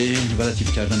 ذهن و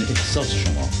لطیف کردن احساس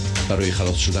شما، برای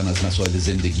خلاص شدن از مسائل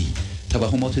زندگی،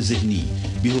 توهمات ذهنی،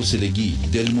 بی‌حوصلگی،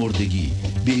 دلمردگی،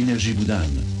 بی انرژی بودن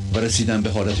و رسیدن به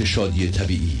حالت شادی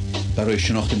طبیعی، برای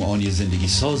شناخت معانی زندگی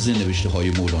ساز نوشته‌های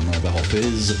مولانا و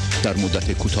حافظ در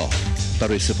مدت کوتاه.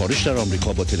 برای سفارش در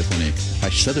آمریکا با تلفن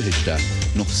 818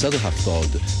 970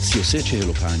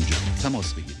 3345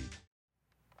 تماس بگیرید.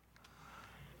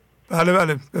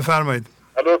 بله بفرمایید.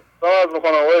 الو، سلام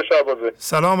میکنم آقای شهبازی.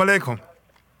 سلام علیکم.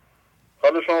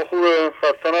 حال شما خوبه؟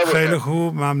 خسته نباشید. خیلی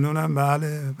خوب، ممنونم.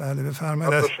 بله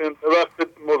بفرمایید.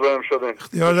 وقتی مزاحم شدین.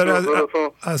 اختیار داره.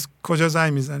 از کجا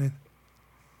زنگ میزنید؟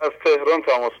 از تهران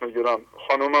تماس میگیرم.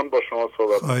 خانومم با شما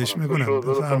صحبت خواهش میکنم.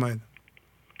 بفرمایید.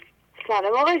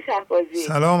 سلام آقای شهبازی.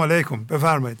 سلام علیکم،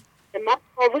 بفرمایید. من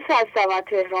طاووس هستم از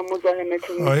تهران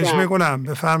مزاحمتون میشم. خواهش میکنم،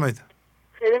 بفرمایید.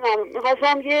 خیلی ممنون.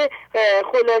 میخواستم یه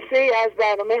خلاصه ای از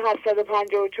برنامه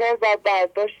 754 و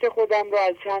برداشت خودم رو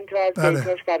از چند تا از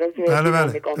بیتاش برای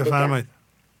بفرمایید.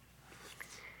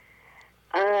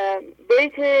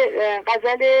 بیت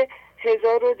غزل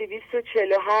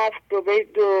 1247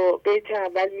 دو بیت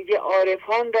اول میگه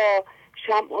عارفان را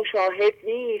شمع و شاهد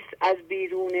نیست از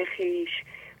بیرون خیش،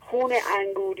 خون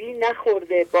انگوری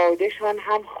نخورده بادشان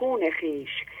هم خون خیش،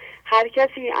 هر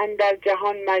کسی اندر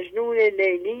جهان مجنون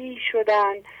لیلی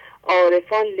شدن،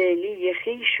 عارفان لیلی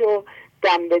خیش و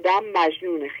دم به دم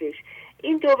مجنون خیش.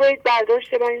 این دو بیت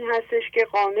برداشت من این هستش که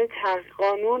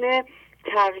قانون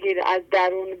تغییر از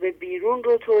درون به بیرون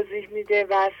رو توضیح میده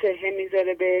و صحه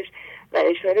میذاره بهش و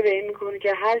اشاره به این میکنه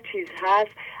که هر چیز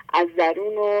هست از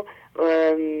درون و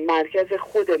مرکز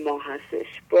خود ما هستش،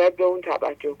 باید به اون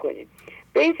توجه کنیم.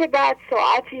 بیت بعد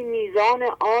ساعتی میزان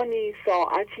آنی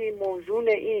ساعتی موزون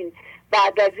این،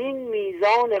 بعد از این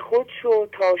میزان خود شو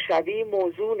تا شوی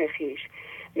موزون خیش.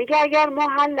 میگه اگر ما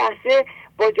هر لحظه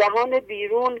با جهان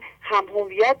بیرون هم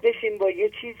هویت بشیم با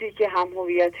یه چیزی که هم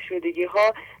هویت شدگی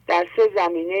ها در 3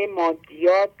 زمینه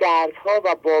مادیات، دردها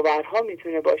و باورها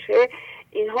میتونه باشه،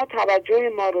 اینها توجه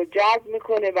ما رو جلب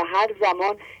میکنه و هر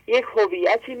زمان یک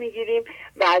هویتی میگیریم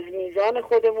و از میزان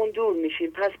خودمون دور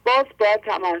میشیم. پس باید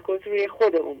تمرکز روی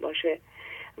خودمون باشه.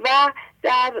 و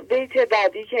در بیت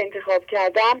بعدی که انتخاب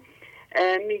کردم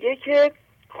میگه که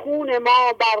خون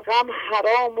ما بر غم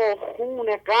حرام و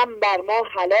خون غم بر ما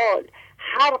حلال،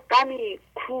 هر غمی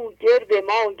کو گرد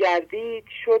ما گردید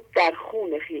شد در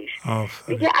خون خیش.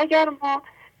 میگه اگر ما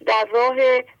در راه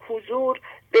حضور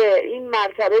به این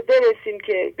مرتبه برسیم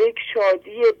که به یک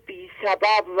شادی بی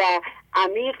سبب و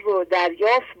عمیق رو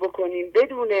دریافت بکنیم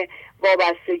بدون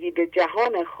وابستگی به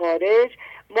جهان خارج،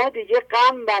 ما دیگه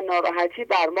غم و ناراحتی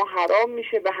بر ما حرام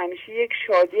میشه و همیشه یک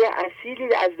شادی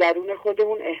اصیلی از درون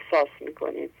خودمون احساس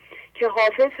میکنیم. که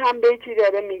حافظ هم بیتی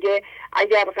داره میگه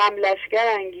اگر غم لشکر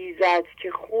انگیزد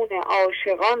که خون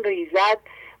عاشقان ریزد،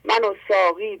 من و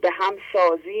ساقی به هم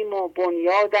سازیم و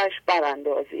بنیادش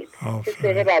براندازیم. که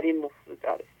سهه بر این موضوع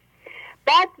داره.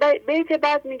 بعد بیت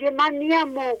بعد میگه من نیم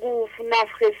موقوف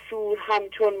نفخ صور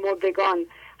همچون مردگان،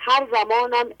 هر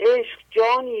زمانم عشق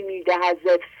جانی میدهد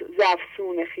ز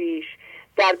افسون خویش،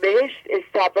 در بهشت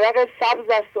استبرق سبز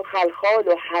است و خلخال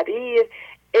و حریر،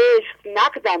 عشق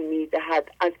نقدم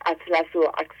میدهد از اطلس و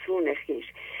اکسون خویش.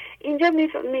 اینجا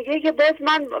میگه که باز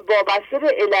من وابسته به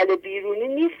علل بیرونی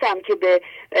نیستم که به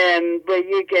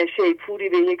یک شیپوری،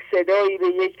 به یک صدایی، به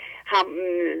یک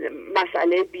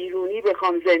مسئله بیرونی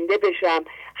بخوام زنده بشم.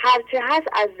 هرچه هست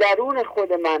از درون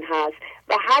خود من هست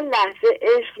و هر لحظه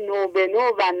عشق نو به نو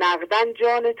و نقدن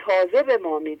جان تازه به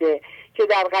ما میده. که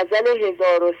در غزل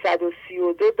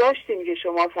 1132 داشتیم که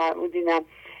شما فرمودینم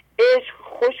عشق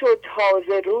خوش و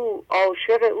تازه رو،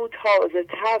 عاشق او تازه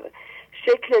تر،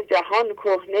 شکل جهان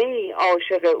کهنه ای،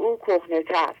 عاشق او کهنه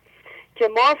تر. که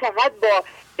ما فقط با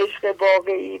عشق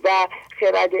واقعی و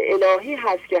خرد الهی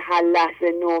هست که هر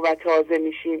لحظه نو و تازه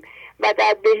میشیم و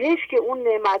در بهشت که اون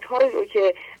نعمت‌های رو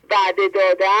که وعده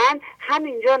دادن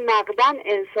همینجا نقدن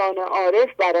انسان عارف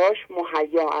براش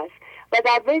مهیا است. و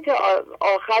در بیت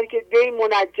آخر که دی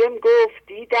منجم گفت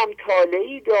دیدم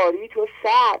طالعی داری تو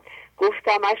سر،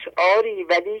 گفتمش آری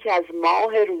ولی که از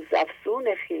ماه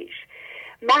روزافزون خویش،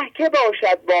 مه که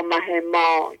باشد با مه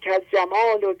ما که از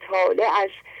جمال و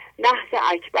طالعش، نحس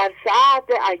اکبر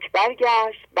سعد اکبر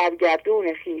گشت بر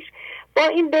گردون خویش. با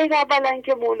این بیت اولا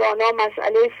که مولانا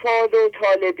مسئله فال و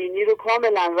طالبینی رو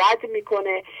کاملا رد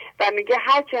میکنه و میگه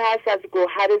هر چه هست از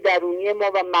گوهر درونی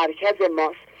ما و مرکز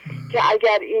ماست که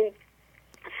اگر این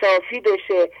صافی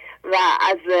بشه و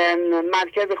از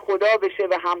مرکز خدا بشه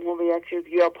و هم هویتی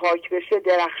یا پاک بشه،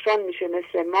 درخشان میشه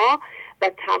مثل ما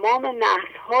و تمام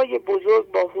نحس‌های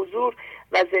بزرگ با حضور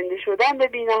و زنده شدن به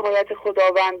بی‌نهایت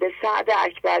خداوند به سعد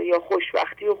اکبر یا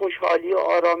خوشبختی و خوشحالی و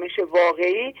آرامش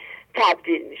واقعی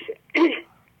تبدیل میشه.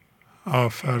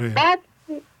 آفرین. بعد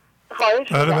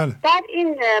خواهش بله. بعد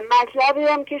این مطلبی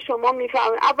هم که شما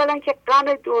میفهمید، اولا که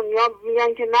غم دنیا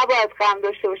میگن که نباید غم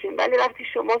داشته باشین، ولی وقتی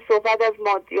شما صحبت از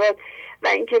مادیات و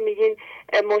اینکه میگین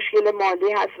مشکل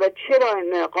مالی هست و چرا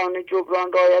این قانون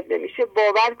جبران رعایت نمیشه،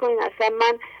 باور کنین اصلا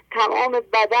من تمام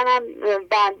بدنم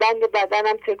بند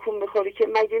بدنم تکون میخوره که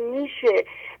مگه میشه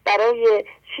برای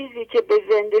چیزی که به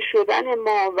زنده شدن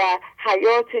ما و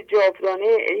حیات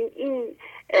جاودانه این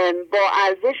با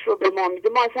ارزش رو به ما میده،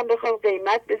 ما اصلا بخوایم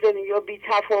قیمت بزنیم یا بی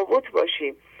تفاوت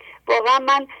باشیم. واقعا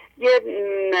من یه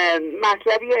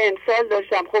مطلبی رو امسال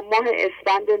داشتم. خب ماه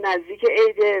اسفند نزدیک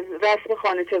عید رسم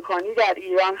خانه تکانی در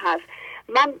ایران هست.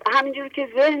 من همینجور که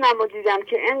ذهنم رو دیدم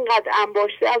که انقدر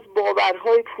انباشته از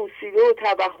باورهای پوسیده و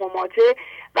توهماته،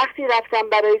 وقتی رفتم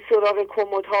برای سراغ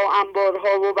کمدها و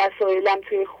انبارها و وسایلم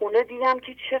توی خونه دیدم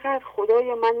که چقدر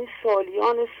خدای من این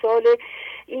سالیان سال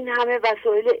این همه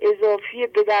وسایل اضافی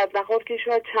به درد نخور که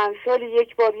شاید چند سال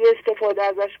یک بار یه استفاده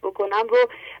ازش بکنم رو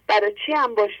برای چی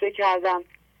انباشته کردم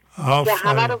و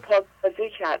همه رو پاکبازی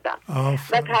کردم.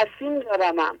 و تصمیم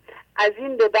دارم از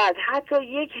این به بعد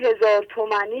حتی 1000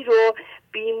 تومانی رو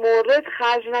بی مورد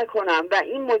خرج نکنم و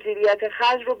این مدیریت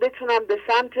خرج رو بتونم به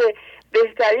سمت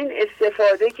بهترین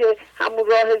استفاده که همون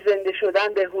راه زنده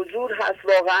شدن به حضور هست.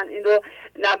 واقعا این رو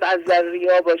نه از نظر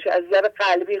ریا باشه، از نظر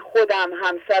قلبی خودم،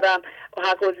 همسرم و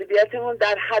حق و ضبیتمون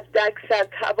در حد اکثر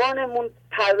توانمون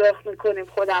پرداخت میکنیم،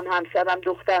 خودم، همسرم،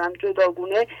 دخترم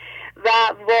جداگونه. و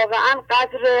واقعا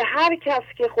قدر هر کس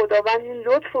که خداوند این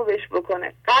لطف رو بهش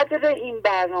بکنه، قدر این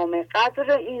برنامه،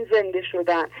 قدر این زنده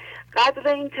شدن،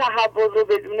 قدر این تحول رو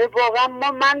بدونه. واقعا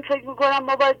من فکر میکنم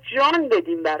ما باید جان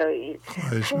بدیم برای این.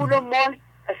 پول و مال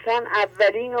اصلا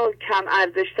اولین و کم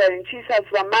ارزشترین چیز هست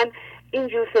و من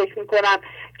اینجور فکر میکنم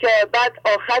که بعد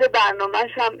آخر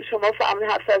برنامه‌ش هم شما فهمید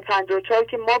 754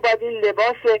 که ما باید این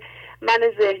لباس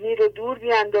من ذهنی رو دور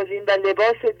بیاندازیم و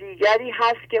لباس دیگری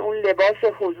هست که اون لباس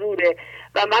حضوره.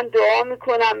 و من دعا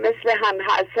میکنم مثل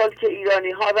هر سال که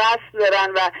ایرانی ها رسم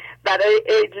دارن و برای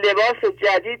عید لباس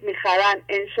جدید میخرن،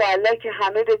 انشاءالله که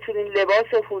همه بتونیم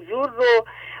لباس حضور رو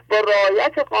با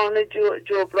رعایت قانون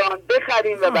جبران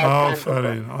بخریم و بردن.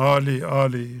 آفرین، عالی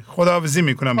عالی. خداحافظی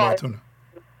میکنم باهاتون.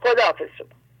 خداحافظ شما.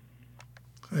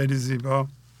 خیلی زیبا.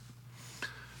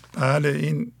 بله،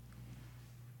 این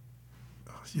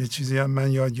یه چیزی هم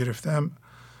من یاد گرفتم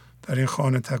در این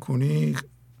خانه تکونی.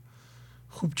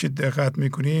 خوب که دقت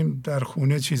میکنیم در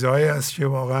خونه چیزهایی هست که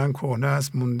واقعا کهنه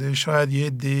است، مونده، شاید یه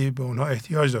عده به اونها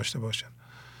احتیاج داشته باشن.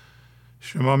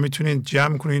 شما میتونید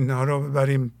جمع کنید اینها رو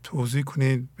ببریم توضیح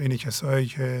کنید بین کسایی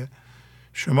که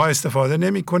شما استفاده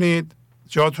نمی کنید،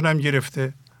 جاتون هم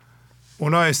گرفته،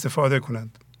 اونا استفاده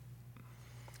کنند.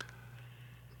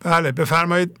 بله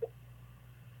بفرمایید.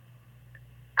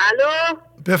 الو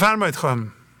بفرمایید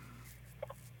خانم.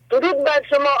 درود بر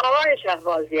شما آقای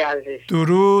شهبازی عزیز.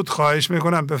 درود، خواهش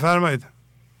میکنم بفرمایید.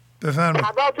 بفرمایید.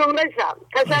 خداتون بشم،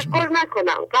 تشکر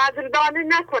نکنم، قدردانی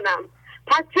نکنم،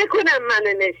 پس چه کنم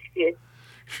من نشکی؟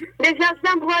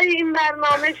 نشستم پای این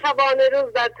برنامه شبانه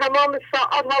روز در تمام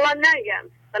ساعت، حالا نگم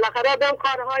بالاخره آدم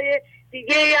کارهای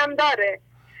دیگه هم داره،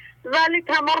 ولی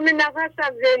تمام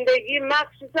نفسم زندگی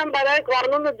مخصوصا برای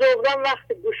قانون جبران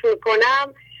وقتی گوش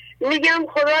میکنم میگم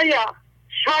خدایا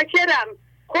شاکرم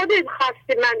خودت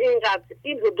خواستی من اینقدر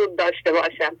این حدود داشته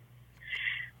باشم.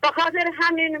 به خاطر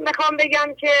همین میخوام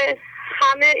بگم که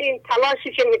همه این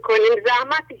تلاشی که میکنیم،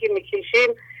 زحمتی که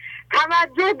میکشیم،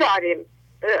 توجه داریم،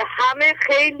 همه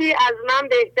خیلی از من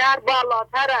بهتر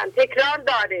بالاترن، تکرار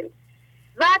داریم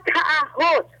و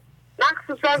تعهد،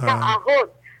 مخصوصا تعهد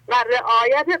و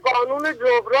رعایت قانون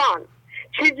جبران.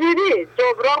 چجوری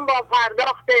جبران با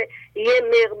پرداخت یه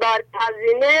مقدار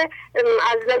هزینه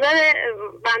از نظر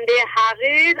بنده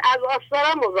حقیر از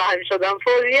آستانم مزاحم شدم،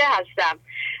 فوریه هستم،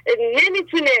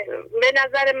 نمیتونه به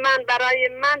نظر من برای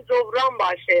من جبران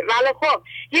باشه. ولی خب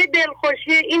یه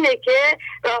دلخوشی اینه که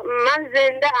من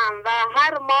زنده ام و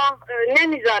هر ماه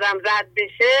نمیذارم رد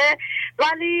بشه،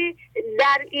 ولی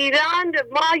در ایران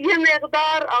ما یه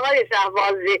مقدار آقای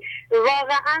شهبازی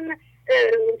واقعا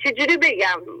چجوری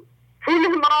بگم پول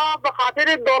ما به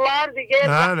خاطر دلار دیگه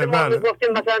ما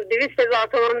گفتیم مثلا 200,000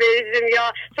 تومان بریزیم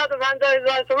یا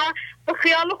 150,000 تومان، به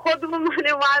خیال خودمون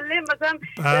من معلم مثلا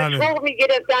شوق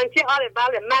میگرفتن که آره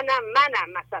بله منم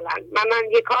مثلا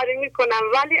من یه کاری میکنم،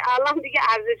 ولی الان دیگه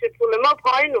ارزش پول ما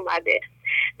پایین اومده.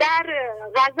 در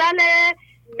غزل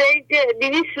بیت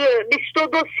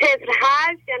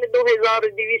 2208 یعنی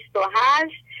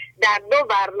 2208 در 2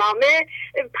 برنامه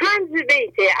 5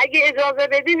 بیته، اگه اجازه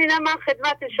بدین اینا من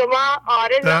خدمت شما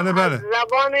عارضم از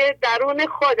زبان درون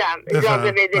خودم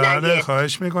اجازه بدین. بله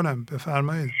خواهش میکنم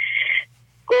بفرمایید.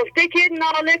 گفته که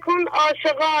ناله کن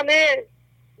عاشقانه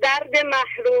درد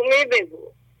محرومی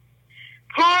بگو،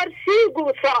 پارسی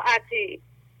گو ساعتی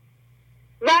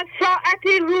و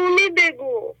ساعتی رومی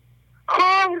بگو،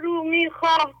 خواه رومی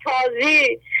خواه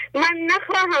تازی من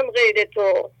نخواهم غیر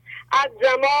تو، از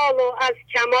جمال و از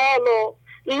کمال و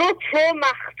لطف و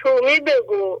مختومی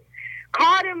بگو.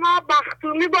 کار ما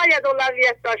مختومی باید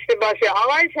اولویت داشته باشه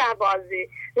آقای شهبازی،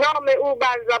 نام او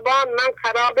بر زبان من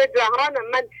خراب جهانم،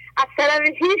 من از طرف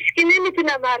هیچ کی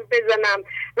نمیتونم حرف بزنم،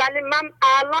 ولی من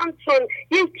الان چون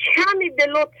یک کمی به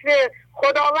لطف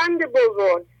خداوند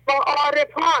بزرگ با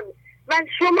عارفان و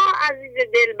شما عزیز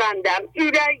دل بندم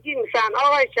ایرگیم سن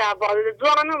آقای شهبازی،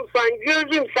 جانم سن،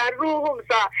 جزم سن، روحم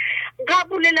سن،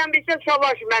 قبول لم بیشه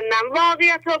شباش منم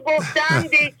واقعیت رو گفتم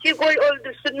دیکی گوی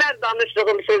اولدوستونر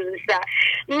دانشتگم سوزیسته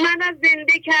من از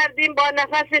زنده کردیم با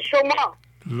نفس شما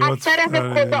از طرف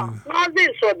خدا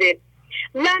نازل شدیم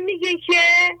و میگه که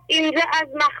اینجا از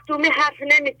مختومی حرف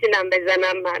نمیتونم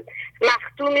بزنم، من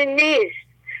مختومی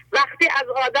نیست. وقتی از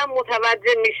آدم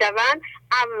متوجه میشون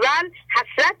اول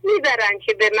حسرت میبرن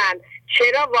که به من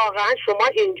چرا واقعا شما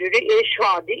اینجوری، این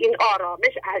شادی، این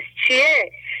آرامش از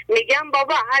چیه؟ میگم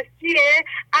بابا از چیه؟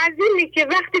 از اینی که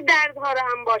وقتی دردها رو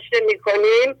انباشته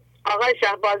میکنیم. آقای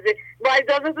شهبازی با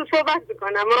اجازه تو صحبت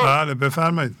میکنم. بله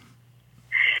بفرمایید.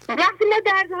 وقتی ما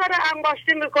دردها رو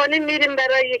انباشته میکنیم میریم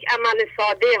برای یک عمل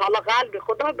ساده، حالا قلب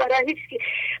خدا برای هیچ کی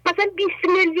مثلا 20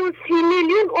 میلیون 30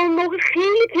 میلیون اون موقع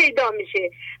خیلی پیدا میشه،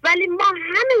 ولی ما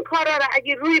همین کارا رو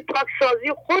اگه روی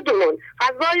پاکسازی خودمون،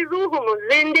 غذای روحمون،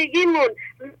 زندگیمون،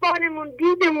 زبانمون،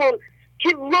 دیدمون که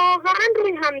واقعا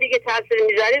روی هم دیگه تاثیر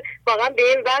میذاریم، واقعا به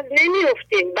این وضع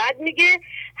نمیافتیم. بعد میگه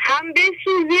هم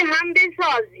بسوزی هم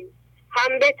بسازی،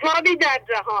 هم بتابی در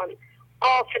جهان،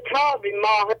 آفتابی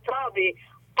ماهتابی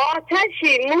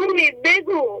آتشی مومی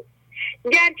بگو،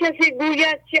 گر کسی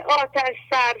گوید که آتش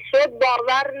سر شد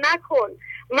باور نکن،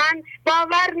 من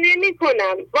باور نمی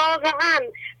کنم واقعا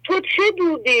تو چه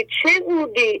دودی چه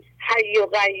بودی حی و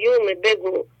قیوم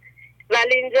بگو.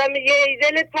 ولی اینجا میگه ای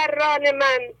دل پران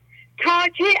من تا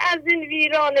که از این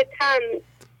ویران تن،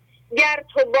 گر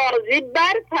تو بازی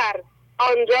برپر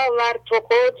آنجا ور تو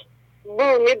خود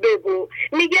بومی بگو.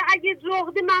 میگه اگه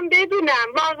جغد من بدونم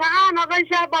واقعا آقای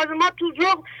شهباز ما تو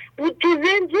جغد بود تو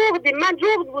ذهن جغدی. من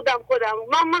جغد بودم خودم،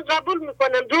 من قبول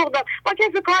میکنم جغدم، با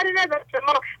کسی کاری نداشتم،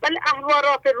 ولی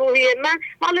احوارات روحی من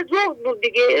مال جغد بود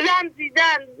دیگه.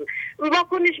 رمزیدن،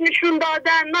 واکنش نشون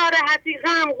دادن، ناراحتی،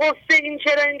 غم، غصه، این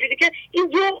چرا اینجوری که این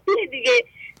جغدی دیگه.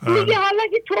 میگه حالا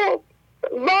که تو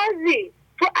بازی،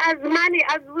 تو از منی،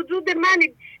 از وجود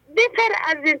منی، بهتر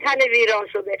از این تن ویران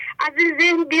شده، از این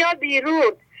ذهن بیا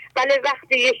بیرون. ولی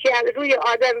وقتی یکی از روی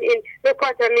آدم این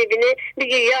نکات میبینه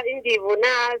میگه یا این دیوونه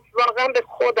است، واقعا به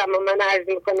خودم من عرض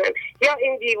میکنم، یا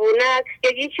این دیوونه است،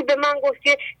 یا یکی به من گفت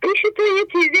که پیش تو یه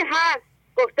چیزی هست.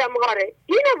 گفتم آره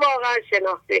اینو واقعا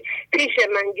شناخته، پیش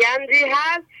من گنجی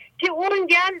هست که اون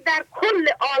گنج در کل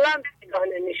عالم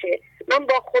پیدانه میشه. من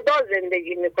با خدا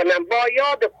زندگی میکنم، با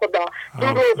یاد خدا،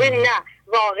 دروغی نه،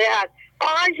 واقعا.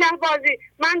 آقای شهبازی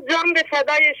من جان به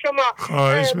فدای شما.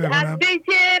 خواهش میکنم. از بیت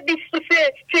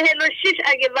 2346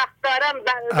 اگه وقت دارم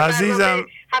عزیزم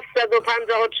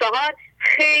 754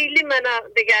 خیلی منو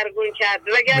دگرگون کرد،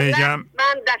 وگرنه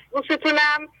من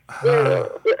دستبوستونم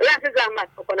رفت زحمت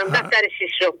بکنم دفتر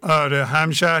شیشم. آره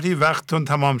همشهری وقتتون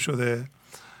تمام شده،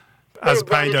 از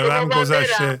 5 دقیقه هم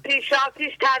گذشته. پیش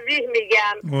تبریک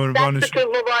میگم،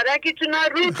 دستتون مبارکتون،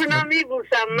 روتون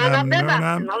میبوسم.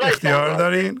 ممنونم، اختیار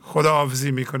دارین.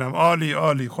 خداحافظی میکنم. عالی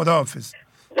عالی، خداحافظ.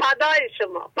 فدای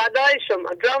شما، فدای شما،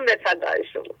 جان به فدای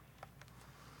شما.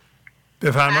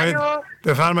 بفرمایید.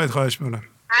 بفرمایید، خواهش میکنم.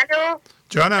 الو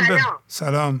جانم.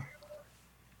 سلام.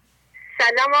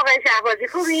 سلام آقای شهبازی،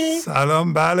 خوبی؟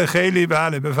 سلام، بله خیلی،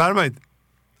 بله بفرمایید.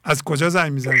 از کجا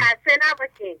زنگ میزنید؟ خسته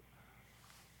نباشین.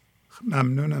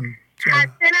 ممنونم.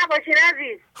 خسته نباشین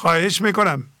عزیز. خواهش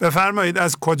میکنم، بفرمایید.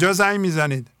 از کجا زنگ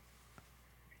میزنید؟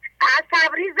 از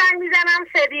تبریز زنگ میزنم،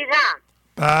 صدیقه.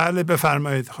 بله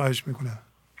بفرمایید، خواهش میکنم.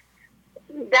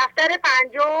 دفتر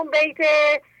 5 بیت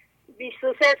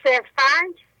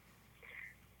 2305.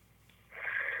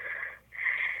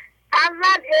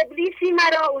 اول ابلیسی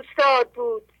مرا استاد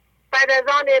بود، بعد از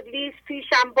آن ابلیس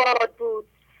پیشم باد بود.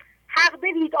 حق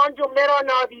بدید آن جمله را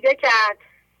نادیده کرد،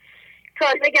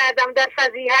 تازه گردم در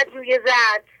فضیحت روی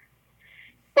زد.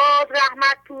 باز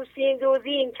رحمت پوستین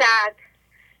دوزیم کرد،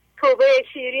 توبه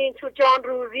شیرین تو جان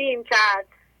روزیم کرد.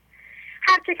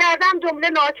 هرچه کردم جمله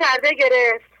ناکرده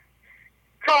گرفت،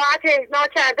 طاعت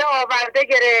ناکرده آورده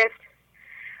گرفت.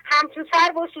 همچو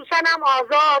سر و سوسنم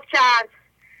آزاد کرد،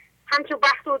 همچو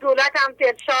بخت و دولتم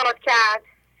دلشاد کرد.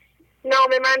 نام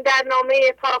من در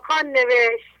نامه پاکان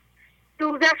نوشت،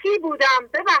 دوزخی بودم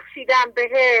ببخشیدم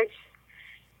بهش.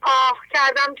 آه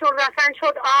کردم چون رسن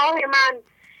شد آه من،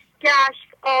 گشت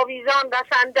آویزان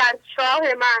رسن در چاه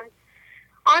من.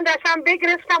 آن رسن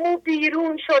بگرفتم و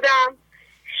بیرون شدم،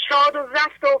 شاد و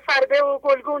زفت و فربه و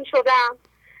گلگون شدم.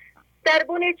 در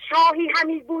بن چاهی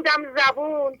همی بودم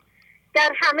زبون،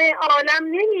 در همه عالم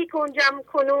نمی گنجم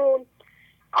کنون.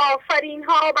 آفرین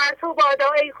ها بر تو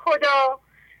بادا ای خدا،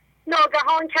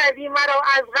 ناگهان کردی مرا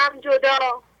از غم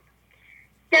جدا.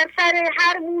 در سر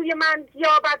هر موی من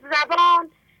یابد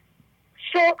زبان،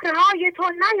 شکرهای تو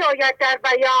نیاید در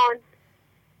بیان.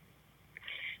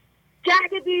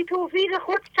 جهد بی توفیق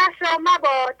خود کس را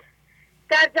مباد،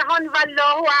 در جهان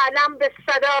والله اعلم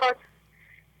بالسداد.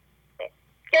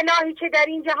 الهی که در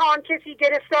این جهان کسی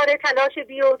گرفتار تلاش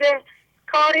بیهوده،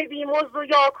 کار بیمزد و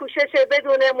یا کوشش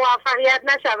بدون موفقیت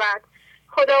نشود.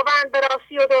 خداوند به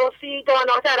راستی و درستی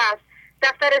داناتر است.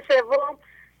 دفتر 3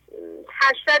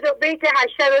 بیت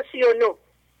 839.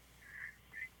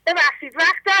 ببخشید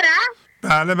وقت دارم؟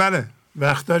 بله بله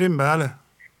وقت داریم. بله.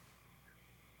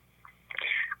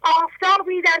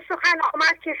 آفتابی در سخن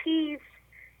آمد که خیز،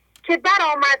 که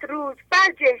برآمد روز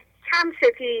برجه کم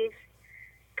ستیز.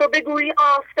 تو بگویی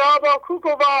آفتابا کو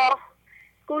گواه،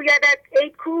 گویدت ای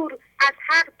کور از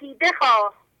حق دیده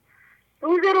خواه.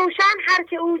 روز روشن هر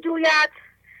که او جوید،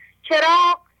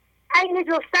 چراغ عین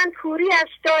جستن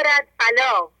کوریش دارد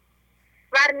بلا.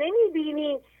 ور نمی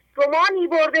بینی گمانی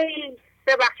برده ای،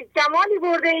 ببخشید گمانی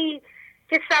برده ای،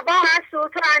 که صباح است و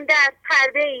تو اندر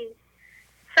پرده ای.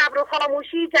 صبر و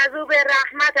خاموشی جذوب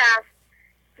رحمت است،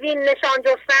 وین نشان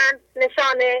جستن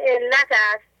نشان علت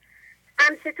است.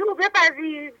 انس تو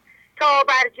بپذیر تا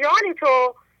بر جان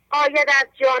تو، آید از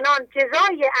جانان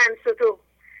جزای انس تو.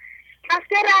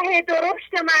 رفته ره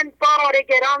درشت من بار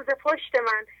گران ز پشت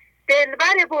من،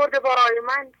 دلبر برده بار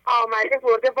من آمده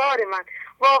برده بار من.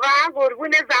 واقعا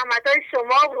قربون زحمتای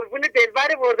شما، قربون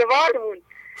دلبر برده بارمون.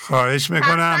 خواهش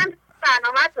میکنم.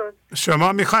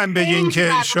 شما میخوایم بگین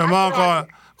که شما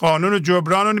قانون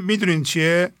جبران رو میدونین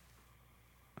چیه؟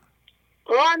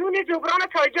 قانون جبران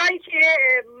تا جایی که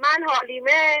من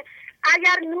حالیمه،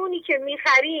 اگر نونی که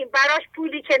میخریم براش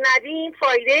پولی که ندیم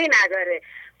فایده ای نداره.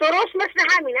 درست مثل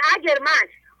همینه، اگر من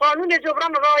قانون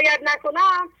جبران رو رعایت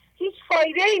نکنم هیچ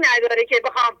فایده ای نداره که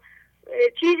بخوام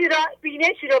چیزی را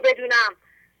بینشی رو بدونم.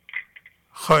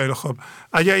 خیلی خوب.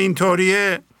 اگر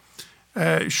اینطوریه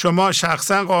شما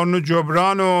شخصا قانون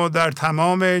جبران رو در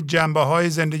تمام جنبه‌های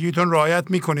زندگیتون رعایت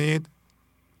میکنید؟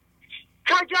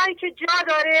 تا جایی که جا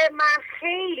داره من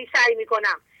خیلی سعی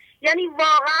میکنم. یعنی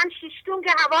واقعا شیشتون که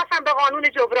حواسم به قانون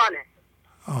جبرانه.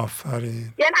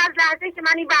 آفرین. یعنی از لحظه که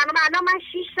من این برنامه الان من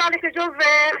 6 ساله که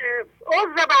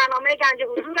عضو برنامه گنج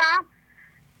حضورم.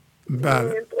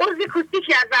 بله. عضو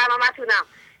کوچیکی از برنامه‌تونم.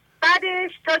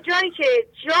 بعدش تا جایی که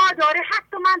جا داره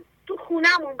حتی من تو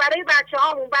خونمون برای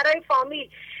بچه‌هامون، برای فامیل،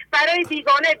 برای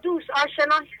بیگانه، دوست،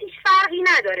 آشنا هیچ فرقی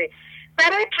نداره.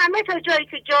 برای همه تا جایی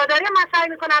که جا داره من سعی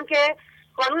میکنم که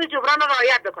قانون جبران رو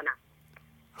رعایت بکنم.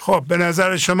 خب به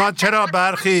نظر شما چرا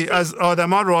برخی از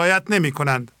آدمان رعایت نمی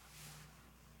کنند؟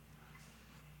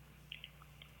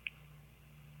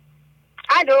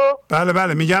 الو؟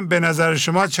 بله میگم به نظر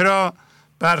شما چرا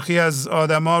برخی از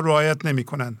آدمان رعایت نمی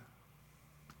کنند؟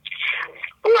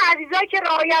 اون عزیزایی که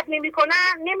رعایت نمی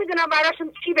کنن نمیدونم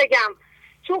براشون چی بگم،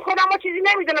 چون خودم ما چیزی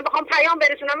نمیدونم بخوام پیام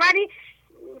برسونم، ولی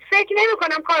فکر نمی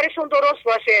کنم کارشون درست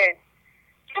باشه.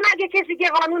 چون اگه کسی که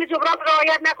قانون جبران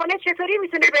رعایت نکنه چطوری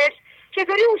میتونه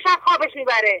چطوری اون شب خوابش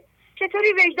میبره؟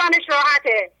 چطوری وجدانش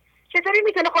راحته؟ چطوری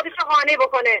میتونه خودش رو قانع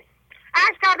بکنه؟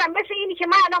 عرض کردم مثل اینی که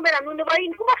من الان برم نونوایی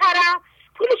نون بخرم،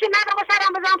 پولشو ندم و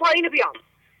سرم بزنم پایین بیام،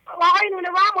 آقای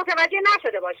نونوا متوجه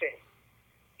نشده باشه.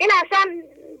 این اصلا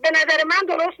به نظر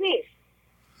من درست نیست.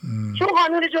 چون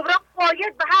قانون جبران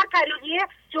باید به هر طریقیه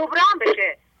جبران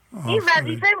بشه. این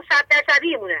وظیفه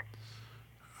 100% مونه.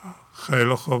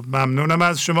 خیلی خوب، ممنونم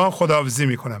از شما. خداحافظی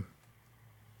میکنم.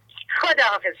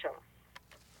 خداحافظ شما.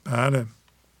 بله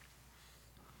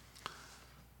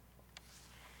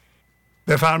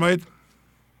بفرمایید.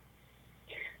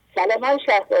 سلام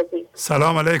شهبازی.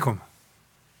 سلام علیکم.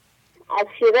 از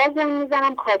شیراز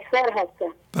میزنم، خاکسار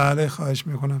هستم. بله خواهش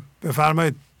میکنم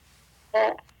بفرمایید.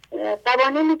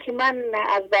 قوانینی که من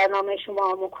از برنامه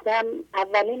شما آموختم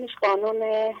اولینش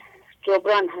قانون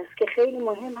جبران هست که خیلی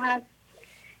مهم هست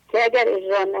که اگر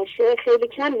اجرا نشه خیلی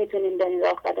کم میتونیم در این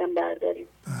راه قدم برداریم.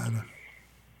 بله.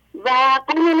 و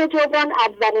قانون جبران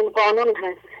اولین قانون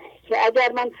هست که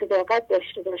اگر من صداقت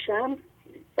داشته باشم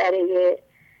برای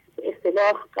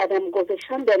اصطلاح قدم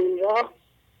گذاشتن در این راه،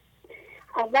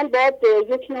 اول باید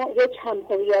یک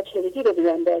هم‌هویت‌شدگی رو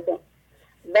بیاندازم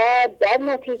و در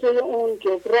نتیجه اون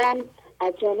جبران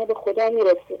از جانب خدا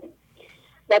میرسه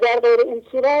و در غیر این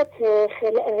صورت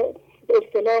به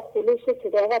اصطلاح خلوص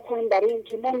صداقت هم برای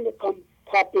اینکه من میخوام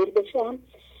تبدیل بشم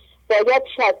باید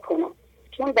شک کنم،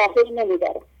 چون بهره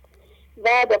نمیبرم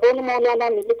و به قول مولانا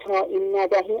میگه تا این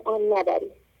ندهی آن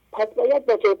نبری. پس باید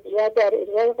با جدیت در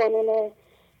اجرای قانون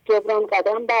جبران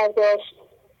قدم برداشت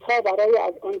تا برای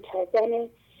از آن کردن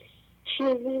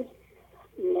چیزی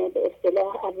به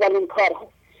اصطلاح اولین کار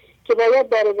هست که باید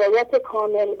با رضایت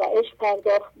کامل و عشق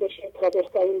پرداخت بشه تا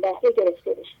بهترین بهره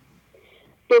گرفته بشه.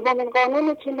 دومین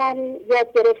قانونی که من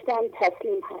یاد گرفتم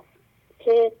تسلیم هست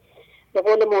که به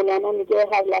قول مولانا میگه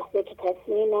هر لحظه که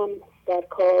تسلیمم در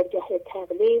کارگاه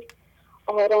تقدیر،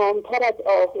 آرامتر از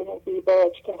آهو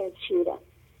بیباجتر از شیرم.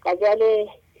 غزل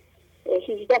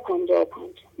 1855.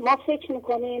 ما فکر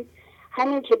میکنیم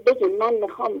همین که بگیم من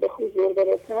میخوام به حضور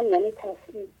برسم یعنی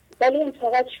تسلیم، ولی این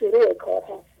فقط شروع کار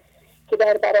هست که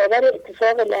در برابر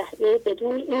اتفاق لحظه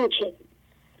بدون این که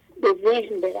به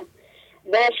ذهن برم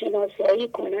و شناسایی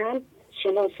کنم،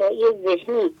 شناسایی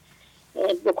ذهنی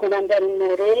بکنم در این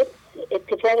مورد،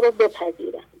 اتفاق رو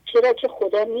بپذیرم، چرا که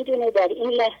خدا میدونه در این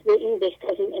لحظه این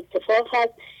بهترین اتفاق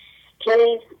هست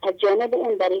که از جانب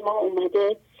اون برای ما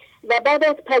اومده. و بعد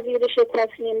از پذیرش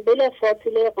تسلیم بلا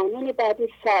فاصله قانون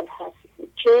بعدی صبر هست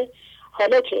که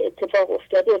حالا که اتفاق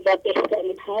افتاده و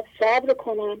بهترین هست صبر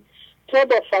کنم تا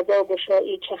با فضا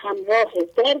گشایی که همراه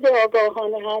درد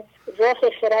آگاهانه هست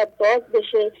راه خرد باز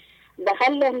بشه و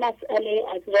حل مسئله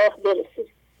از راه برسه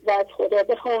و از خدا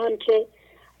بخواهم که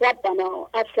ربنا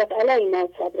افرغ علینا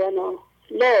صبرنا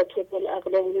لا تزغ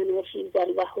اقلامنا فی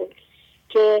ذلوه،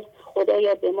 که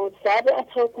خدایا به ما صبر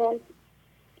عطا کن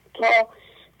تا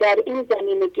در این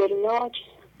زمین گرناک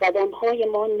قدم‌های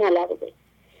ما نلغزه.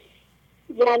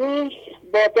 یعنی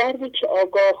با دردی که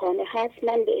آگاهانه هست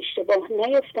من به اشتباه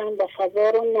نیفتم و فضا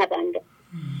رو نبندم.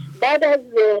 بعد از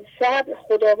صبر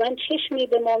خداوند چشمی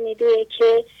به ما میده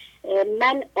که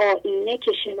من آینه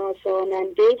که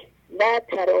شناساننده و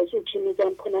ترازو که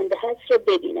میزان کننده هست رو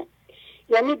ببینم.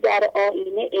 یعنی در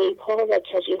آینه عیب‌ها و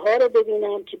کجی‌ها رو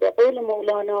ببینم که به قول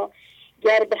مولانا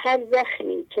گر به هر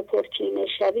زخمی تو پرچینه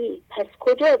شوی پس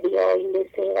کجا بی آینه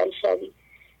صیقل شوی.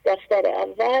 دفتر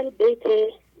اول بیت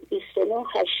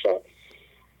 29-80.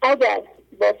 اگر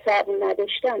با صبر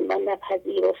نداشتن و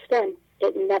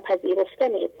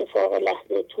نپذیرفتن اتفاق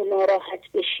لحظه تو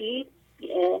ناراحت بشی،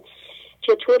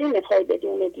 چطوری میخوای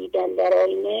بدون دیدن در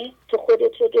آینه تو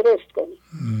خودت رو درست کنی؟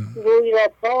 روی را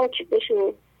پاک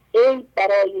بشو، عیب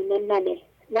بر آینه منه،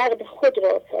 نقد خود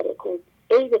را سر کن،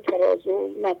 عیب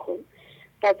ترازو نکن.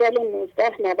 غزل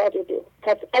 1992.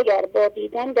 پس اگر با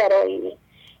دیدن در آینه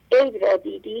عیب را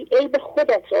دیدی، عیب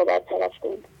خودت را برطرف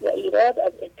کن و ایراد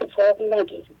از اتفاق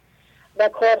نگیر و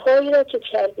کارهایی را که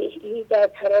کرده ای در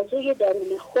ترازوی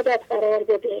درون خودت قرار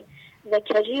بده و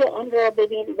کجی آن را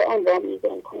ببین و آن را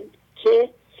میزان کن که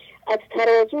از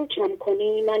ترازو کم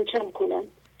کنی من کم کنم،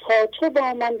 تا تو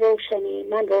با من روشنی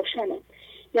من روشنم.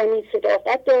 یعنی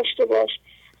صداقت داشته باش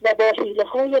و با حیله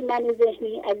های من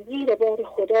ذهنی از زیر بار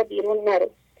خدا بیرون نرو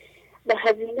و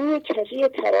هزینه کجی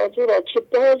ترازو را که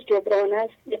باز جبران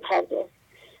است بپرداز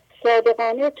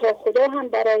صادقانه تا خدا هم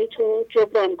برای تو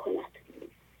جبران کند.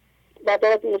 و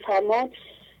بعد میفرماد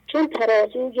چون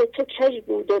ترازوی تو کج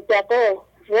بود و دقا،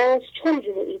 راست چون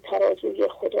جویی ترازوی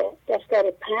خدا.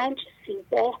 دفتر 5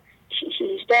 13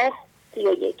 16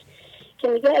 31 که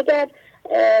میگه اگر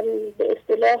به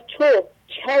اصطلاح تو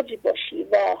کج باشی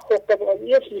و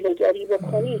حقه‌بازی و حیله‌گری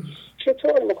بکنی،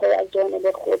 چطور میخوای از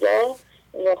جانب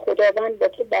خداوند با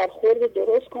تو برخورد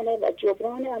درست کنه و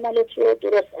جبران عملت رو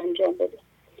درست انجام بده؟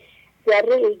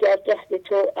 ذره ایگر جهد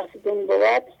تو افزون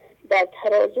بود، در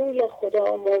ترازوی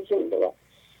خدا موزون بود.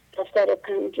 دفتر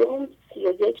 5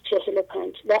 31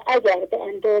 45 و اگر به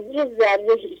اندازه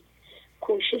ذره‌ای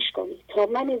کوشش کنی تا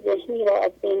من ذهنی را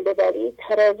از بین ببری،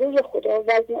 ترازوی خدا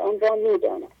وزن آن را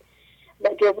میداند و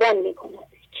جبران میکند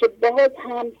که باز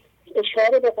هم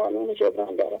اشاره به قانون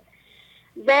جبران دارد.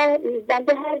 و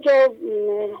بنده هر جا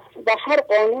و هر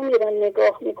قانونی را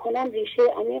نگاه میکنم ریشه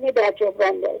عمیقی در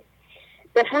جبران دارد.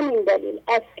 به همین دلیل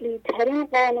اصلی ترین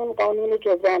قانون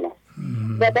جبران است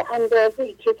و به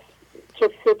اندازه‌ای که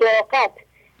صداقت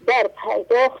در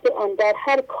پرداخت آن در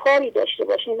هر کاری داشته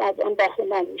باشیم از آن بهره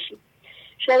مند میشیم.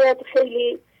 شاید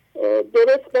خیلی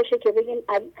درست باشه که بگیم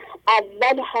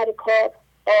اول هر کار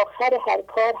آخر هر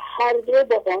کار هر دو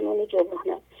با قانون جبران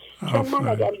است. چون من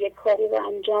اگر یک کاری رو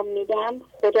انجام میدم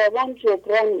خداوند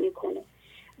جبران میکنه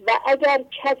و اگر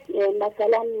کسی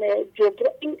مثلا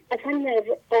این اصلا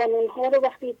قانون ها رو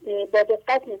وقتی با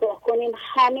دقت نگاه کنیم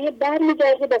همه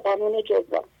برمیگرده به قانون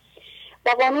جبران. و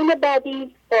قانون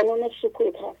بعدی قانون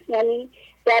سکوت هست، یعنی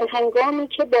در هنگامی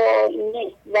که با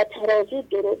آینه و ترازو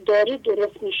داری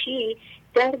درست میشی،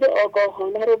 درد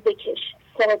آگاهانه رو بکش،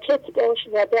 ساکت باش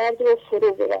و درد رو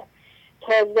فرو ببر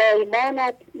تا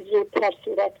زایمانت زودتر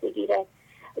صورت بگیرد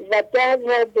و درد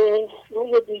را به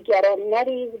روی دیگران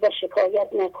نریز و شکایت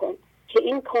نکن که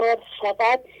این کار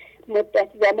فقط مدت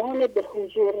زمان به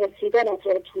حضور رسیدنت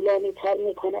را طولانی تر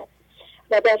می کند.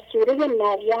 و در سوره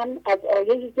مریم از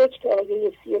آیه 1 تا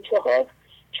آیه 34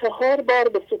 4 بار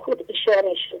به سکوت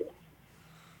اشاره شده.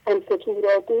 انصتو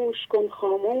را گوش کن،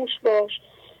 خاموش باش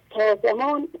تا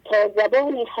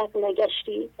زبان حق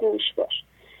نگشتی گوش باش.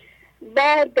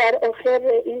 و در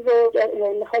آخر این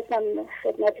رو میخواستم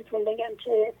خدمتتون بگم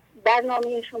که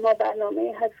برنامه شما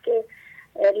برنامه هست که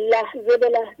لحظه به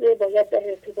لحظه باید در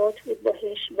ارتباط بود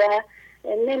باش و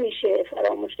نمیشه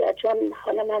فراموش کرد. چون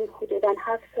حالا من حدوداً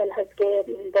 7 سال هست که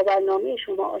با برنامه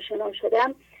شما آشنا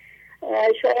شدم.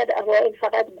 شاید اوایل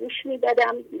فقط گوش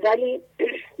میدادم ولی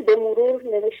به مرور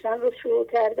نوشتن رو شروع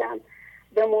کردم،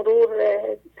 به مرور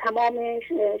تمام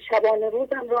شبانه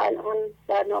روزم رو الان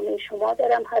برنامه شما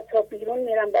دارم، حتی بیرون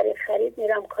میرم برای خرید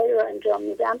میرم کاری رو انجام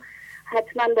میدم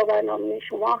حتما با برنامه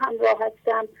شما همراه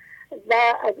هستم و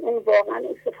از اون واقعا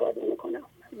استفاده میکنم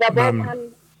و باز هم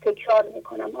تکرار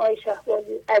میکنم آقای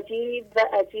شهبازی عجیب و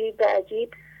عجیب و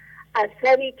عجیب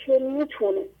اثری که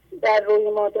میتونه در روی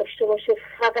ما داشته باشه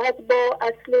فقط با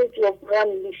اصل جبران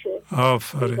میشه.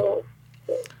 آفرین.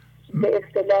 به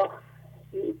اصطلاح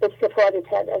استفاده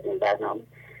کرد از این برنامه.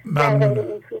 در غیر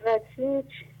این صورت هیچ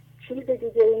چیز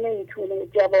دیگه نمیتونه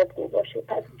جوابگو باشه.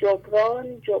 پس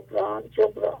جبران جبران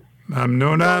جبران.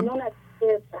 ممنونم.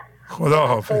 خدا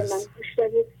حافظ.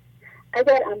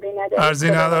 اگر امری ندارید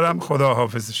عرضی ندارم. خدا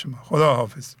حافظ شما. خدا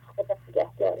حافظ.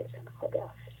 خدا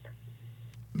حافظ.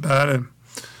 بله،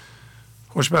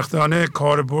 خوشبختانه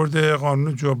کاربرد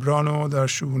قانون جبران رو در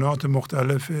شؤونات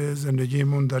مختلف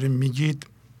زندگیمون داریم میگید.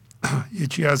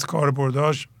 یکی از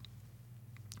کاربرداش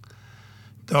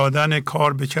دادن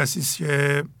کار به کسی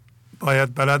که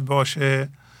باید بلد باشه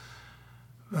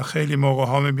و خیلی موقع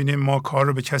ها میبینیم ما کار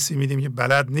رو به کسی میدیم که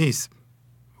بلد نیست،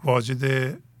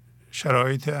 واجد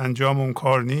شرایط انجام اون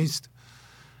کار نیست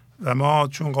و ما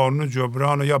چون قانون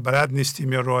جبران رو یا بلد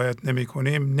نیستیم یا رعایت نمی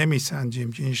کنیم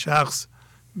نمیسنجیم که این شخص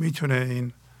میتونه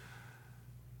این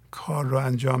کار رو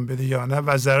انجام بده یا نه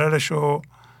و ضررش رو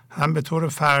هم به طور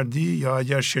فردی یا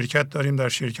اگر شرکت داریم در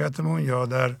شرکتمون یا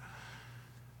در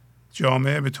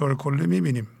جامعه به طور کلی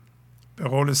میبینیم. به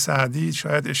قول سعدی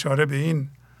شاید اشاره به این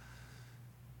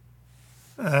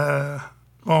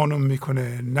قانون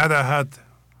میکنه: ندهد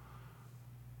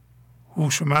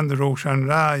هوشمند روشن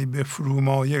رأی به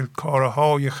فرومایه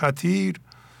کارهای خطیر،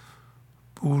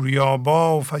 بوریا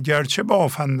باف اگرچه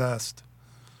بافنده است،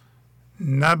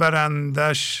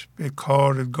 نبرندش به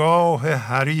کارگاه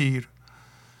حریر.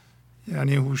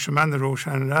 یعنی هوشمند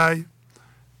روشن رأی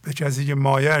به کسی که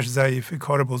مایه‌اش ضعیفه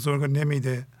کار بزرگ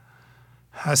نمیده.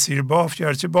 حسیر باف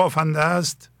گرچه بافنده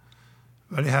است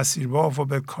ولی حسیر باف رو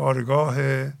به کارگاه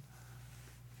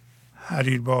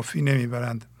حریر بافی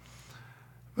نمیبرند.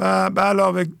 و به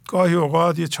علاوه گاهی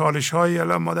اوقات یه چالش هایی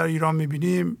الان ما در ایران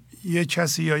میبینیم، یه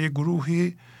کسی یا یه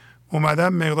گروهی اومدن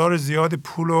مقدار زیاد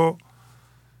پول رو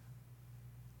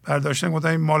برداشتن گفتن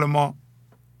این مال ما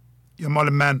یا مال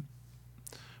من.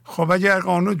 خب اگر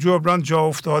قانون جبران جا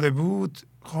افتاده بود،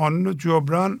 قانون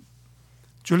جبران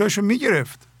جلوشو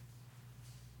میگرفت،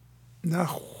 نه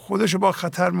خودشو با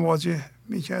خطر مواجه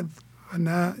میکرد و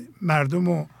نه مردم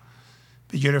رو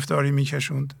به گرفتاری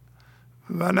میکشوند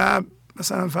و نه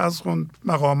مثلا فرض کن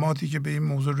مقاماتی که به این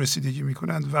موضوع رسیدگی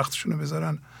میکنند وقتشون رو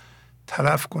بذارن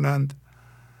تلف کنند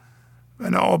و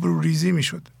نه آبروریزی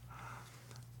میشد.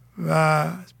 و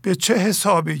به چه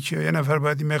حسابی که یه نفر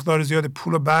باید این مقدار زیاد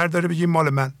پول رو برداره بگه مال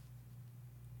من؟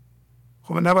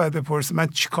 خب نباید بپرسه من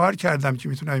چی کار کردم که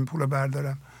میتونم این پول رو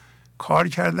بردارم؟ کار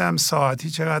کردم، ساعتی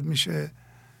چقدر میشه،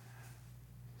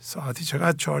 ساعتی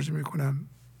چقدر چارج میکنم،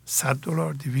 $100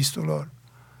 $200.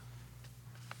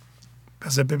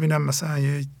 پس ببینم مثلا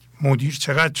یه مدیر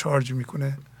چقدر چارج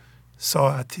میکنه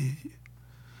ساعتی.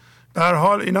 به هر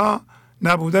حال اینا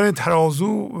نبودن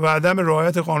ترازو و عدم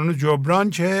رعایت قانون جبران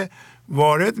که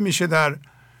وارد میشه در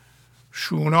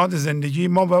شؤونات زندگی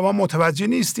ما و ما متوجه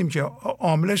نیستیم که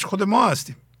عاملش خود ما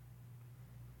هستیم.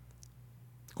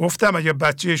 گفتم اگه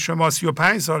بچه شما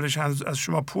 35 سالش از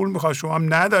شما پول میخواد، شما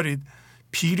هم ندارید،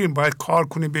 پیرین، باید کار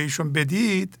کنید به ایشون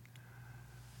بدید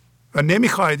و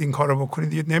نمیخواید این کار رو بکنید،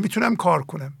 دیگه نمیتونم کار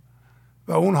کنم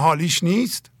و اون حالیش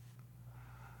نیست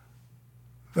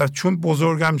و چون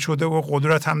بزرگم شده و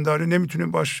قدرت هم داره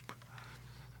نمیتونیم باش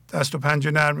دست و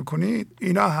پنجه نرم کنید.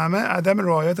 اینا همه عدم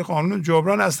رعایت قانون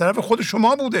جبران از طرف خود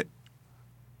شما بوده.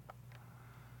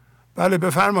 بله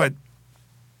بفرمایید.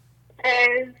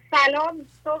 سلام،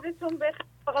 صبحتون بخیر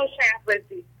آقای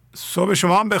شهبازی. صبح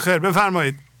شما هم بخیر،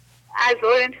 بفرمایید. از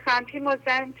اورنج کانتی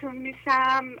مزاحمتون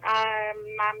میشم.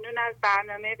 ممنون از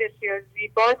برنامه بسیار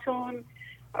زیباتون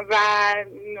و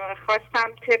خواستم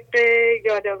طبق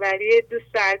یادآوری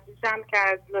دوست عزیزم که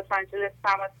از لس آنجلس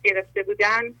تماس گرفته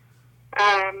بودن،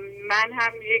 من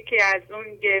هم یکی از اون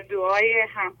گردوهای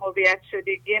هم هویت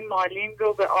شدگی مالیم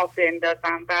رو به آب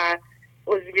بندازم و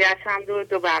عضویتم رو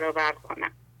 2 برابر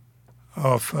کنم.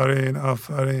 آفرین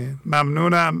آفرین،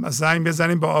 ممنونم. زنگ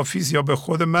بزنیم به آفیس یا به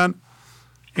خود من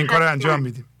این کار انجام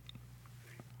میدیم،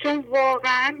 چون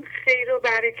واقعا خیر و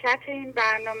برکت این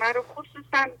برنامه رو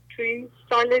خصوصا تو این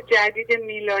سال جدید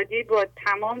میلادی با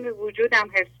تمام وجودم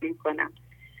حس میکنم.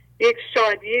 یک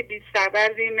شادی بی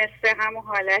سببی مثل همون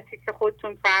حالتی که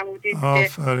خودتون فرمودید که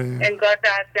انگار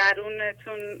در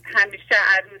درونتون همیشه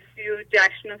عروسی و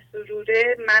جشن و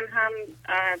سروره. من هم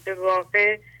به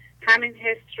واقع همین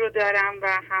حس رو دارم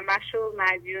و همشو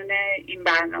مدیون این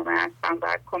برنامه هستم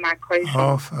و کمک های شما.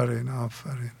 آفرین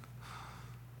آفرین،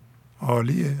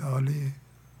 عالیه عالیه.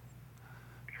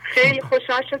 خیلی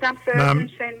خوشحال شدم سرتون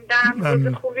شنیدم.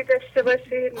 روز خوبی داشته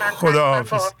باشید. من خدا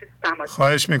حافظ.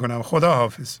 خواهش میکنم. خدا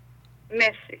حافظ.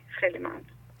 مرسی، خیلی ممنون.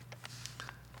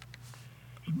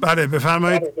 بله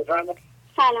بفرمایید.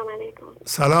 سلام علیکم.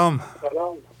 سلام.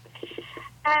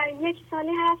 یک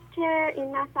سالی هست که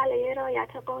این مسئله رعایت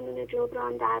قانون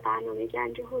جبران در برنامه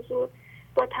گنج حضور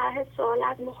با طرح سوال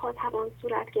از مخاطبان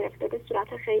صورت گرفته به صورت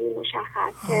خیلی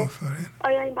مشخص که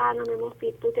آیا این برنامه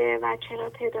مفید بوده و چرا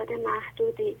تعداد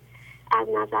محدودی از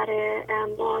نظر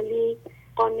مالی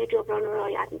قانون جبران رو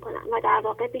رعایت میکنن و در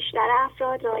واقع بیشتر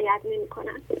افراد رعایت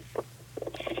نمیکنن.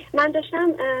 من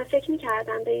داشتم فکر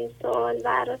میکردم به این سوال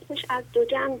و راستش از دو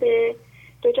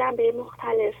جنبه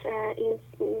مختلف این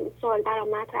سوال برام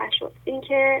مطرح شد.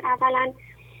 اینکه اولا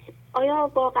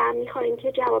آیا واقعا میخوایم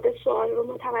که جواب سوال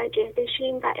رو متوجه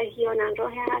بشیم و احیانا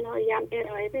راه حل‌هایی هم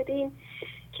ارائه بدیم؟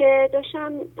 که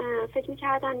داشتم فکر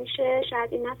میکردم میشه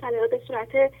شاید این مسئله رو به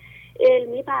صورت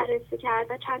علمی بررسی کرد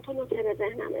و چند تا نکته به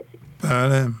ذهنم رسید.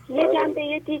 بله. یه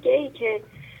جنبه دیگه ای که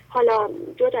حالا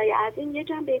جدای از این یه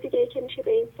جنبه دیگه ای که میشه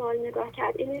به این سوال نگاه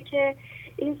کرد اینه که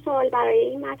این سوال برای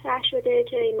این مطرح شده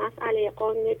که این مسئله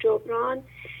قانون جبران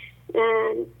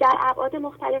در ابعاد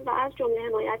مختلف و از جمله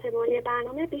حمایت مالی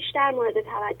برنامه بیشتر مورد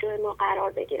توجه ما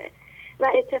قرار بگیره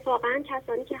و اتفاقا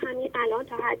کسانی که همین الان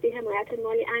تا حدی حمایت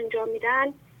مالی انجام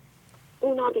میدن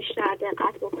اونا بیشتر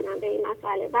دقت بکنن به این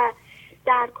مسئله و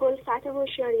در کل سطح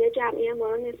هوشیاری جمعی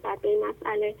ما رو نسبت به این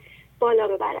مسئله بالا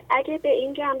ببره. اگه به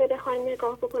این جنبه بخوایم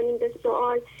نگاه بکنیم به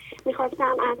سوال،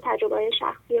 میخواستم از تجربه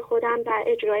شخصی خودم در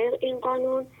اجرای این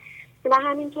قانون و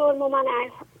همینطور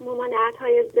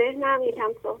ممانعت‌های ذهنم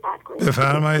یکم صحبت کنم.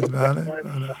 بفرمایید.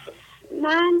 بله.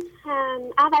 من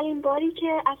اولین باری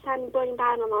که اصلا با این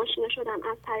برنامه آشنا شدم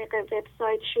از طریق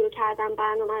وبسایت شروع کردم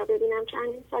برنامه رو ببینم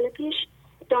چندین سال پیش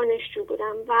دانشجو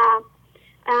بودم و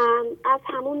از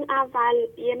همون اول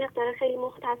یه مقدار خیلی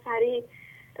مختصری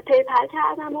پیپل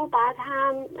کردم و بعد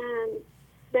هم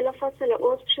بلافاصله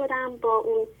عضو شدم با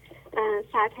اون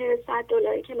سطح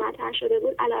 $100 که مطرح شده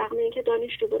بود علیرغم اینکه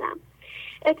دانشجو بودم.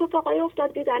 اتفاقای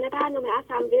افتاد دیدن برنامه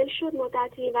اصلا ول شد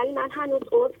مدتی، ولی من هنوز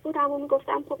عضو بودم و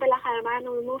میگفتم خب بالاخره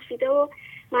برنامه مفیده و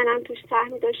منم توش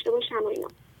سهمی داشته باشم و اینا.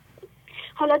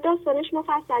 حالا داستانش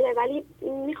مفصله ولی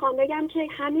میخوام بگم که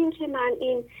همین که من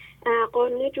این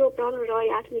قانون جبران رو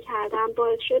رعایت میکردم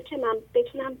باعث شد که من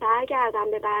بتونم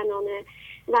برگردم به برنامه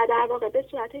و در واقع به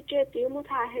صورت جدی و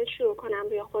متعهد شروع کنم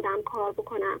روی خودم کار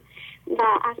بکنم و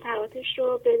اثراتش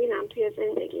رو ببینم توی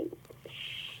زندگیم.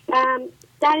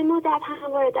 در این مدت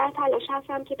همواره در تلاش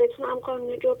هستم که بتونم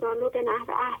قانون جبران رو به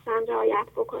نحو احسن رعایت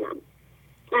بکنم.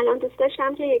 الان دوست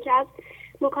داشتم که یکی از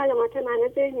مکالمات من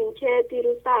ذهنی که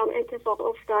دیروز برام اتفاق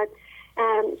افتاد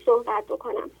صحبت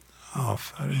بکنم.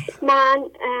 آفرین. من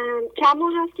چند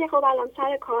ماه هست که خب الان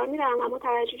سر کار میرم و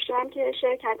متوجه شدم که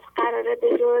شرکت قراره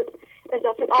به جز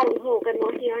اضافه بر اون حقوق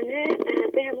ماهیانه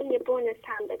بهمون یه بونس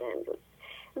هم بده امروز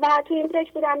و تو این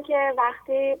فکر بودم که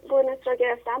وقتی بونس رو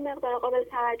گرفتم مقدار قابل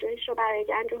توجهش رو برای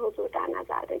گنج حضور در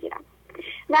نظر بگیرم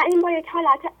و این با یک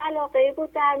حالت علاقه‌ای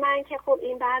بود در من که خب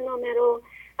این برنامه رو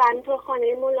و همینطور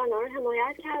خانه مولانا رو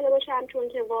حمایت کرده باشم چون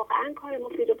که واقعا کار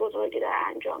مفید و بزرگی داره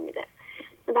انجام میده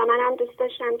و منم دوست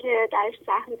داشتم که درش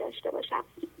سهمی داشته باشم.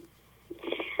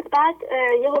 بعد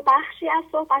یه بخشی از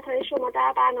صحبت‌های شما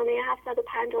در برنامه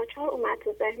 754 اومد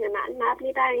تو ذهن من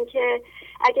مبنی بر اینکه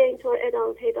اگه اینطور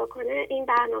ادامه پیدا کنه این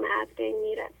برنامه از بین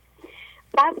میره.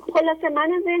 بعد خلاصه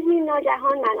من ذهنی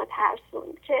ناگهان منو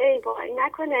ترسوند که ای وای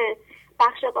نکنه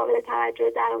بخش قابل توجه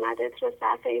درآمدت رو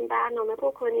صرف این برنامه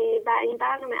بکنی و این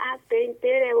برنامه از بین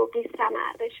بره و بی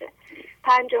ثمر بشه.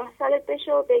 50 سالت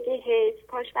بشه و بگی حیف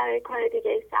کاش برای کار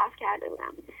دیگه صرف کرده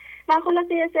بودم. و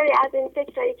خلاصه یه سری از این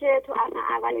فکرایی که تو اصلا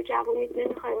اولی جوونیت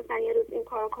نمیخوای مثلا یه روز این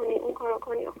کارو کنی اون کارو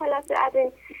کنی و خلاصه از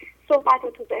این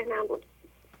صحبت تو ذهنم بود.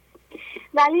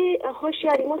 ولی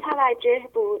هوشیاری متوجه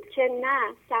بود که نه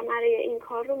ثمره این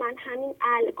کار رو من همین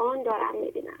الان دارم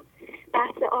میبینم.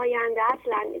 بحث آینده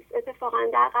اصلا نیست. اتفاقا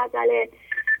در غزل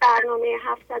برنامه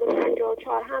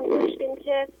 754 هم داشتیم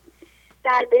که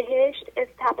در بهشت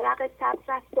استبرق سبز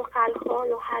است و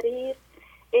خلخال و حریر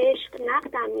عشق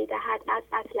نقدم میدهد از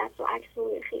اطلس و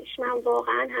اکسون خویش. من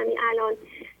واقعا همین الان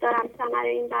دارم ثمره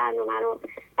این برنامه رو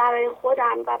برای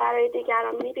خودم و برای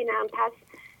دیگران میبینم. پس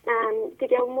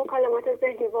دیگه اون مکالمات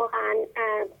ذهنی واقعا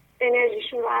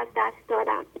انرژیشون رو از دست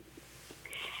دادم.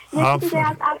 یکی دیگه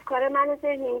از افکار من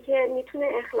ذهنی که میتونه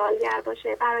اخلالگر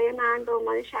باشه برای من به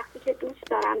عنوان شخصی که دوست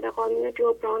دارم به قانون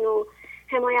جبران و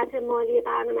حمایت مالی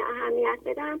برنامه اهمیت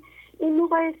بدم این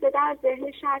مقایسه در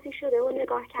ذهن شرطی شده و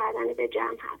نگاه کردن به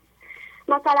جمع هست.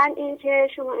 مثلا این که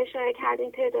شما اشاره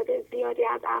کردین تعداد زیادی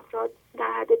از افراد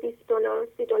در حد $20 و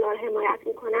 $30 حمایت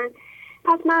میکنن،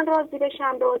 پس من راضی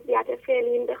بشم به عضویت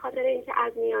فعلیم به خاطر اینکه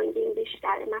از میانگین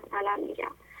بیشتره مثلا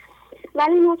میگم.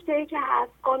 ولی نکته‌ای که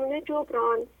هست قانون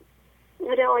جبران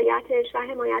رعایتش و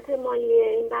حمایت مالی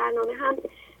این برنامه هم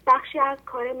بخشی از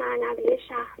کار معنوی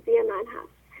شخصی من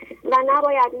هست و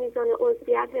نباید میزان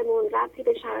عضویتمون ربطی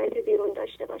به شرایط بیرون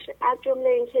داشته باشه، از جمله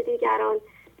اینکه دیگران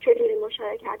چجوری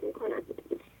مشارکت میکنن.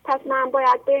 پس من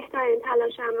باید بهترین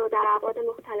تلاشم رو در ابعاد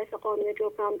مختلف قانون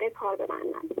جبران به کار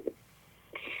ببندم.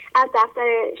 از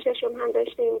دفتر ششم هم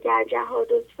داشتیم گر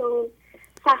جهاد و صوم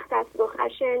سخت است و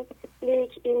خشن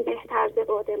لیک این بهتر ز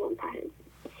باد ممتحن.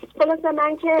 خلاصه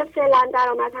من که فعلا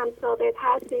درآمدم ثابت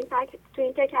هست تو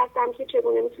این فکر هستم که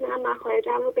چگونه میتونم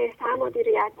مخارجم رو بهتر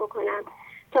مدیریت بکنم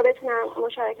تا بتونم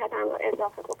مشارکتم رو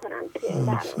اضافه بکنم توی این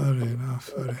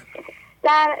برنامه.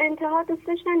 در انتها دوست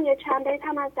داشتم یه چند بیت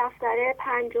هم از دفتر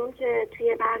پنجم که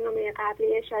توی برنامه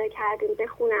قبلی اشاره کردیم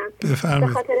بخونم به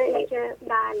خاطر اینکه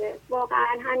بله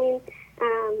واقعا همین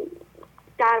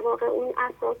در واقع اون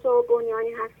اساس و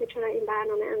بنیانی هست که چرا این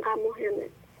برنامه انقدر مهمه.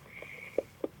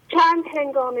 چند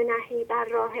هنگام نهی بر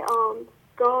راه عام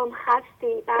گام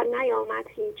خستی بر نیامد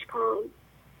هیچ کام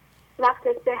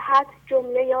وقت صحت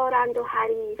جمله یارند و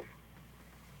حریف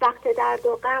وقت درد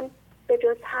و غم به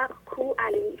جز حق کو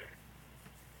الیف.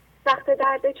 وقت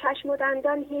درد چشم و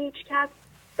دندان هیچ کس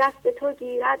دست تو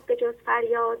گیرد به جز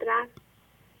فریاد رس.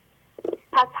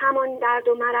 پس همان درد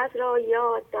و مرض را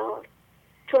یاد دار،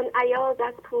 چون عیاذ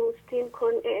از پوستین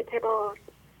کن اعتبار.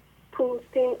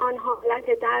 پوستین آن حالت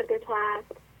درد تو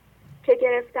است، که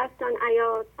گرفتست آن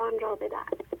عیاذ آن را به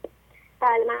دست.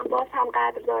 بله، من باز هم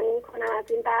قدردانی میکنم از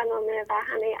این برنامه و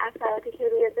همه اثراتی که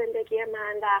روی زندگی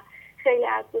من و خیلی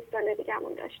از دوستان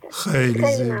دیگمون داشته.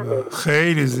 خیلی زیبا،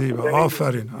 خیلی زیبا.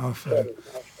 آفرین، آفرین.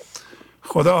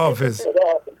 خدا حافظ.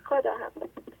 خدا حافظ.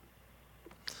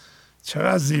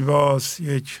 چقدر زیباست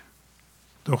یک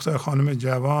دختر خانم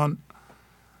جوان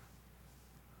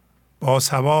با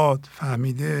سواد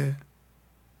فهمیده،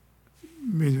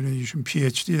 میدونه ایشون پی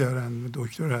اچ دی دارن،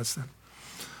 دکتر هستن.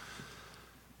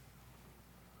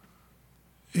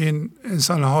 این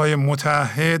انسان‌های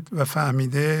متعهد و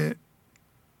فهمیده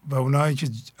و اونایی که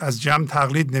از جمع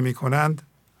تقلید نمی کنند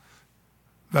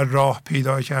و راه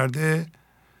پیدا کرده،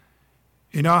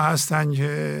 اینا هستن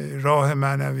که راه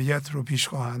معنویت رو پیش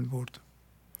خواهند برد.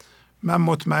 من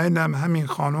مطمئنم همین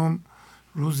خانم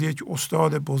روز یک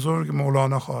استاد بزرگ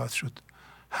مولانا خواهد شد،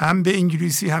 هم به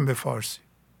انگلیسی هم به فارسی.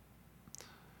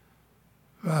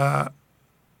 و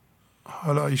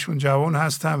حالا ایشون جوان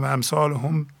هستن و امثال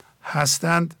هم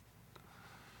هستند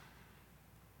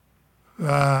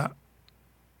و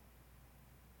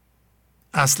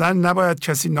اصلا نباید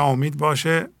کسی ناامید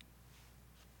باشه.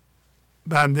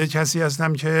 بنده کسی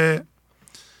هستم که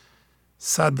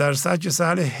 100% که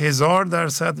سهل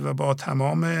 1000% و با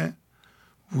تمام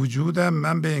وجودم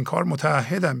من به این کار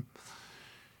متعهدم.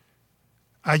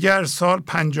 اگر سال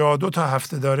 52 تا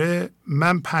هفته داره،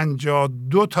 من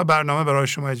 52 تا برنامه برای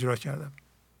شما اجرا کردم.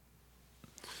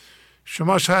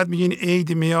 شما شاید میگین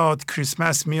عید میاد،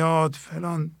 کریسمس میاد،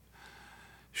 فلان،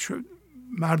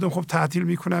 مردم خب تعطیل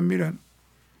میکنن میرن.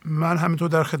 من همینطور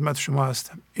در خدمت شما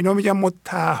هستم. اینا میگم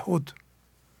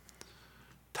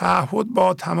تعهد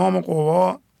با تمام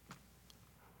قوا،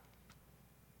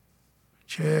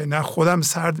 که نه خودم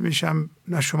سرد میشم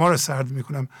نه شما رو سرد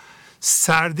میکنم.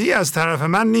 سردی از طرف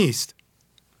من نیست.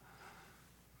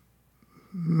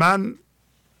 من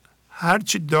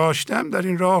هرچی داشتم در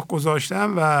این راه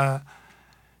گذاشتم و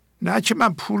نه که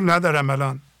من پول ندارم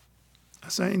الان،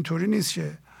 اصلا اینطوری نیست.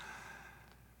 که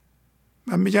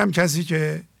من میگم کسی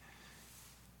که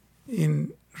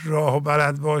این راهو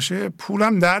بلد باشه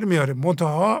پولم در میاره.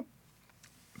 منتها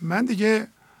من دیگه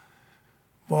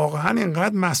واقعا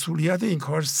اینقدر مسئولیت این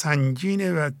کار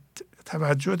سنگینه و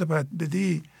توجه باید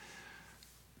بدی.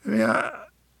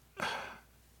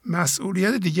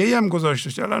 مسئولیت دیگه هم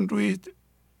گذاشته. الان روی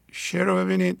شعر رو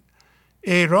ببینید،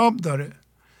 اعراب داره.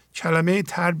 کلمه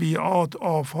تربیعات،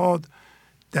 آفات،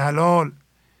 دلال،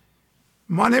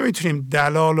 ما نمیتونیم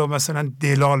دلال و مثلا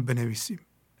دلال بنویسیم.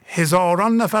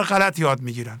 هزاران نفر غلط یاد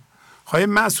میگیرن. خواهی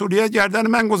مسئولیت گردن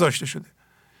من گذاشته شده.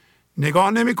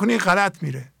 نگاه نمی کنی غلط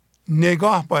میره.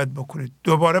 نگاه باید بکنید،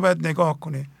 دوباره باید نگاه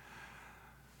کنید،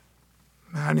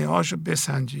 معنی هاشو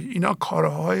بسنجی. اینا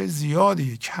کارهای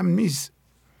زیادیه، کم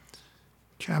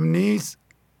نیست.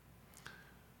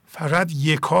 فقط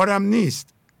یک کارم نیست.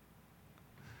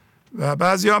 و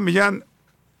بعضی ها میگن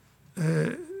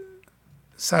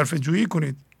صرفه جویی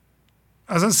کنید.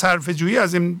 اصلا صرفه جویی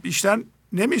از این بیشتر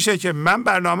نمیشه که من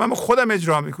برنامه‌مو خودم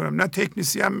اجرا میکنم، نه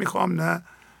تکنیسی هم میخوام، نه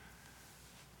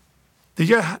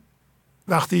دیگه.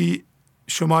 وقتی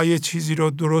شما یه چیزی رو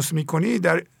درست میکنی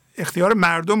در اختیار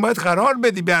مردم باید قرار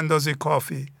بدی به اندازه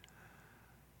کافی.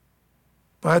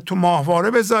 باید تو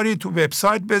ماهواره بذاری، تو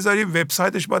وبسایت بذاری،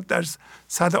 وبسایتش باید در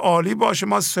سطح عالی باشه.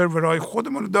 ما سرورهای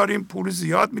خودمون رو داریم، پول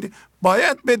زیاد میدیم،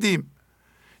 باید بدیم.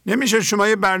 نمیشه شما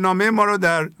یه برنامه ما رو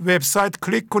در وبسایت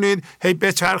کلیک کنید، هی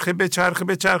بچرخه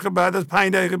بعد از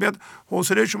 5 دقیقه بیاد،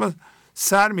 حوصله شما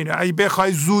سر میره. اگه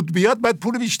بخوای زود بیاد باید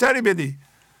پول بیشتری بدی.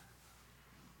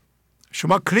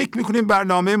 شما کلیک میکنید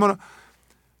برنامه ما رو،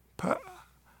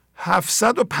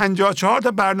 754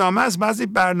 تا برنامه است. بعضی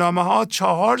برنامه ها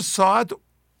 4 ساعت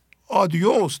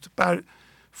آدیو است، بر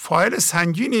فایل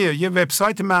سنگینیه. یه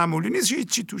وبسایت معمولی نیست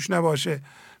هیچی توش نباشه.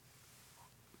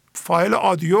 فایل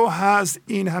آدیو هست،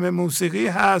 این همه موسیقی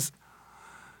هست.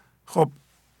 خب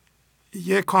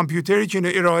یه کامپیوتری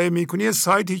که ارائه میکنه، یه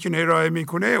سایتی که ارائه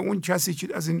میکنه، اون کسی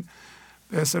که از این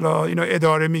به اصطلاح اینو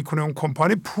اداره میکنه، اون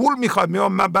کمپانی پول میخواد.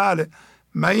 من بله،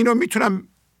 من اینو میتونم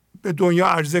به دنیا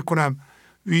عرضه کنم،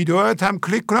 ویدیوهات هم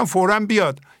کلیک کنم فوراً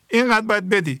بیاد. اینقدر باید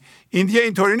بدی. این دیگه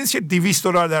اینطوری نیست که $200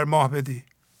 در ماه بدی.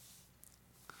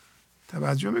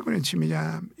 توجه میکنید چی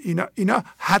میگم؟ اینا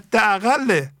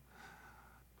حداقله.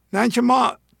 نه اینکه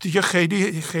ما دیگه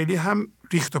خیلی هم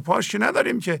ریخت و پاش که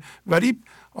نداریم که، ولی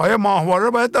آیا ماهواره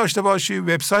رو باید داشته باشی،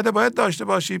 وبسایت باید داشته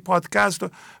باشی، پادکست رو.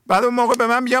 بعد اون موقع به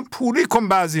من میگن پولی کن.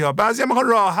 بعضیا میخوان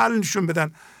راه حل نشون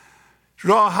بدن.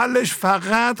 راه حلش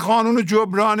فقط قانون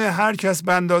جبران، هر کس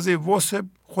به اندازه وسع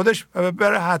خودش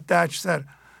بره حد اکثر.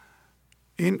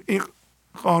 این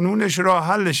قانونش، راه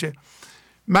حلشه.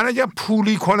 من اگر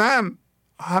پولی کنم،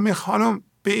 همین خانم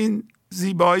به این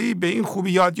زیبایی، به این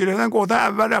خوبی یاد گرفتن، گفتن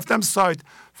اول رفتم سایت،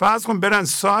 فرض کن برن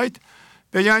سایت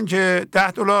بگن که $10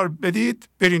 بدید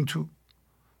برین تو.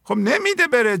 خب نمیده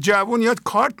بره، جوون یاد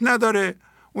کارت نداره.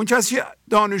 اون کسی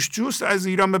دانشجوست از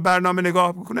ایران به برنامه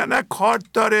نگاه بکنه، نه کارت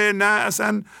داره نه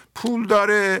اصلا پول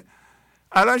داره.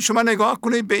 الان شما نگاه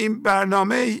کنید به این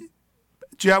برنامه،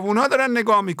 جوونا دارن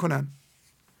نگاه میکنن،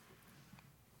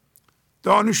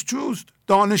 دانشجوست،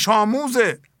 دانش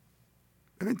آموزه.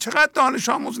 ببین چقدر دانش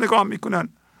آموز نگاه میکنن.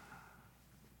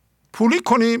 پولی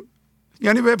کنیم،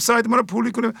 یعنی وبسایت ما رو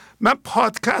پولی کنیم. من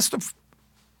پادکست رو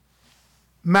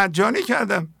مجانی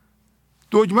کردم،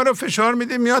 دکمه رو فشار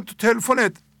میدیم میاد تو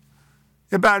تلفنت.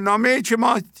 یه برنامه‌ای که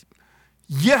ما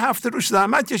 1 هفته روش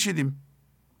زحمت کشیدیم.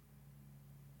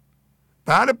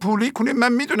 بله پولی کنیم،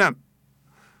 من میدونم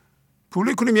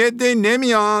پولی کنیم. یه عده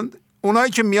نمیان،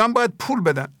 اونایی که میان باید پول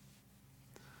بدن.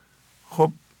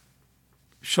 خب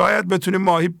شاید بتونیم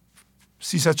ماهی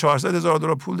 300-400 هزار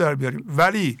دلار پول در بیاریم،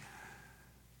 ولی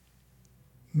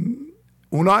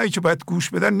اونایی که باید گوش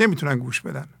بدن نمیتونن گوش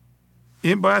بدن.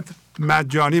 این باید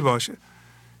مجانی باشه.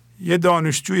 یه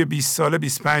دانشجوی 20 ساله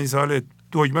 25 ساله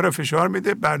دکمه رو فشار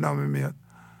میده، برنامه میاد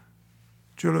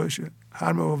جلوشه،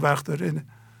 هر موقع وقت داره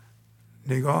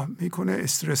نگاه میکنه،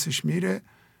 استرسش میره.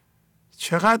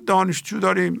 چقدر دانشجو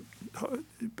داریم.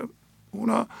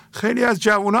 اونا خیلی از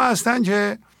جوونا هستن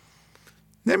که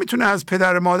نمیتونه از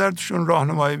پدر مادرشون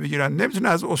راهنمایی بگیرن، نمیتونه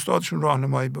از استادشون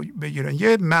راهنمایی بگیرن.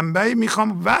 یه منبعی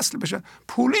میخوام وصل بشن.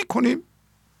 پولی کنیم.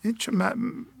 این چه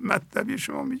مطلبی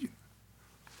شما میگین؟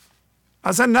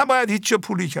 اصلا نباید هیچ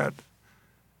پولی کرد.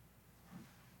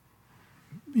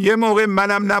 یه موقع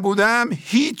منم نبودم،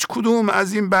 هیچ کدوم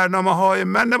از این برنامه های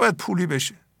من نباید پولی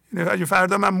بشه. اگه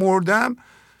فردا من مردم،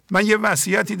 من یه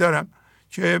وصیتی دارم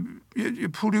که یه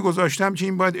پولی گذاشتم که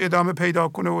این باید ادامه پیدا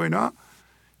کنه و اینا.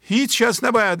 هیچ کس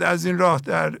نباید از این راه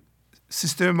در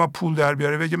سیستم ما پول در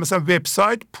بیاره. بگه مثلا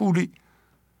وبسایت پولی،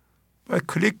 باید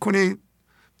کلیک کنی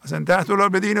مثلا $10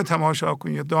 بده اینو تماشا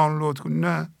کنی یا دانلود کنی.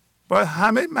 نه، باید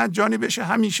همه مجانی بشه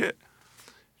همیشه.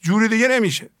 جوری دیگه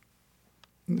نمیشه.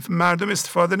 مردم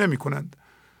استفاده نمی کنند.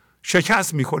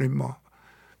 شکست میخوریم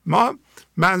ما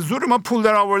منظور ما پول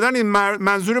در آوردن، این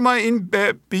منظور ما این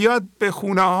بیاد به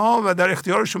خونه ها و در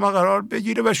اختیار شما قرار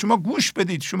بگیره و شما گوش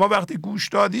بدید. شما وقتی گوش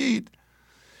دادید،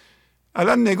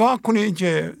 الان نگاه کنید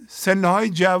که سنهای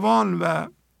جوان و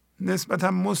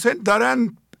نسبتا مسن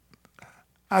دارن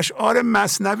اشعار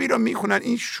مثنوی رو میخونن.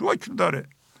 این شکل داره.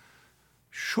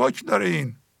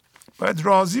 این باید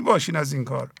راضی باشین از این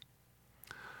کار.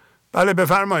 بله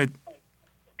بفرمایید.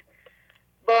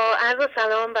 با عرض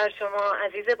سلام بر شما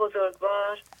عزیز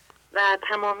بزرگوار و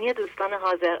تمامی دوستان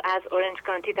حاضر، از اورنج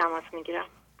کانتی تماس میگیرم.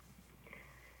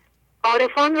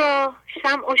 عارفان را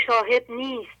شمع و شاهد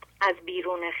نیست از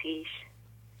بیرون خیش،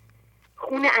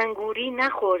 خون انگوری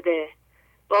نخورده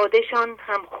بادشان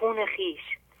هم خون خیش.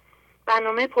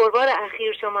 برنامه پربار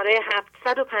اخیر شماره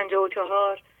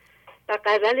 754 و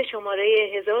غزل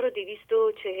شماره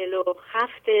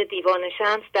 1247 دیوان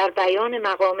شمس در بیان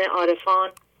مقام عارفان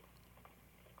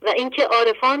و اینکه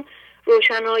عارفان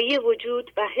روشنایی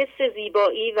وجود و حس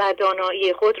زیبایی و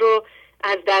دانایی خود رو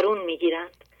از درون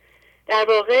میگیرند. در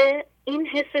واقع این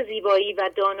حس زیبایی و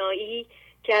دانایی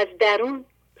که از درون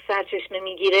سرچشمه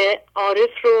میگیره، عارف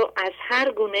رو از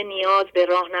هر گونه نیاز به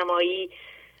راهنمایی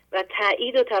و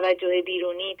تایید و توجه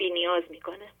بیرونی بی نیاز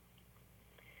میکنه.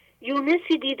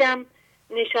 یونسی دیدم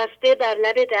نشسته بر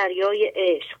لب دریای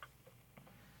عشق،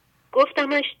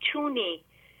 گفتمش چونی؟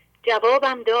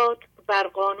 جوابم داد بر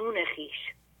قانون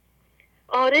خیش.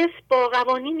 عارف با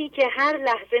قوانینی که هر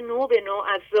لحظه نو به نو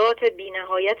از ذات بی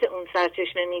نهایت اون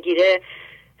سرچشمه میگیره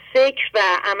فکر و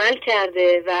عمل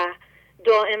کرده و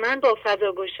دائما با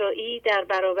فضاگشایی در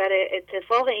برابر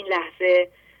اتفاق این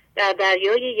لحظه در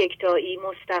دریای یکتایی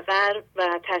مستقر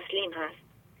و تسلیم هست.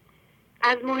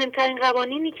 از مهمترین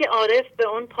قوانینی که عارف به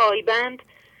اون پایبند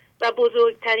و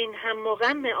بزرگترین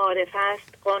هم‌مغم عارف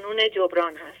است، قانون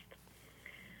جبران هست.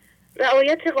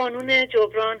 رعایت قانون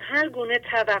جبران هر گونه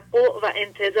توقع و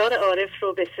انتظار عارف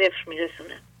رو به صفر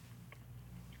میرسونه.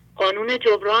 قانون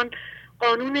جبران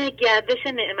قانون گردش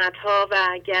نعمتها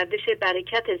و گردش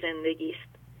برکت زندگی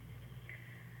است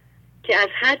که از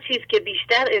هر چیز که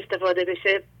بیشتر استفاده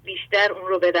بشه بیشتر اون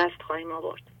رو به دست خواهیم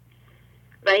آورد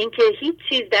و اینکه هیچ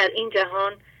چیز در این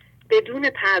جهان بدون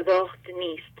پرداخت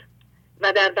نیست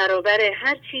و در برابر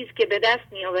هر چیز که به دست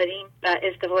میآوریم و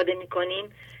استفاده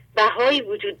میکنیم بهایی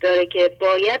وجود داره که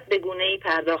باید به گونه‌ای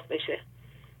پرداخت بشه.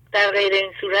 در غیر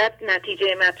این صورت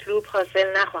نتیجه مطلوب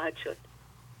حاصل نخواهد شد.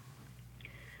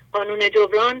 قانون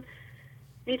جبران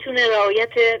میتونه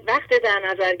رعایت وقت در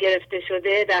نظر گرفته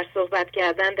شده در صحبت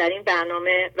کردن در این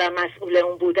برنامه و مسئول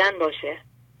اون بودن باشه.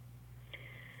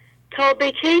 تا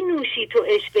به کی نوشی تو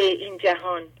عشق این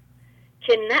جهان،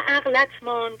 که نه عقلت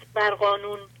ماند بر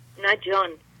قانون نه جان.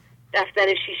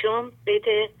 دفتر ششم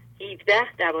بیت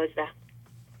 17-12.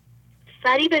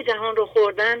 فریب جهان رو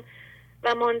خوردن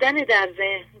و ماندن در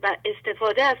ذهن و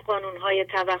استفاده از قانونهای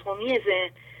توهمی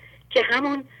ذهن که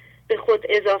همون به خود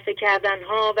اضافه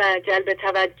کردنها و جلب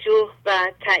توجه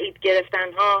و تایید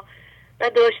گرفتنها و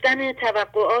داشتن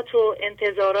توقعات و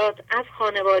انتظارات از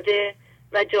خانواده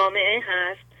و جامعه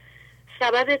هست،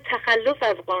 سبب تخلف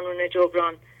از قانون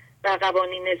جبران و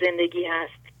قوانین زندگی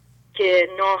هست که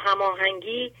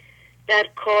ناهماهنگی در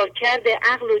کارکرد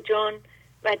عقل و جان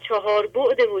و 4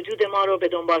 بعد وجود ما رو به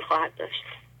دنبال خواهد داشت.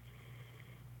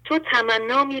 تو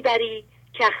تمنا میبری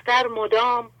که اختر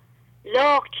مدام،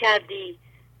 لاغ کردی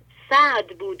سعد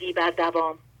بودی بر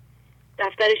دوام.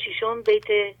 دفتر ششم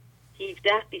بیت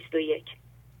 17-21.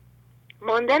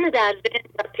 ماندن در ذهن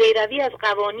و پیروی از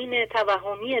قوانین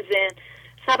توهمی ذهن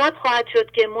سبب خواهد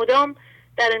شد که مدام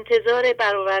در انتظار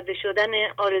برآورده شدن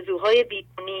آرزوهای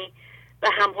بیرونی و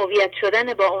هم‌هویت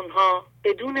شدن با اونها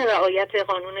بدون رعایت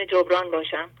قانون جبران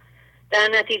باشم. در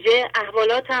نتیجه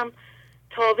احوالاتم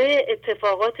تابع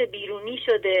اتفاقات بیرونی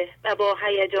شده و با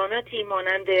هیجاناتی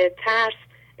مانند ترس،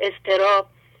 اضطراب،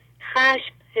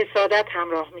 خشم، حسادت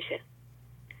همراه میشه.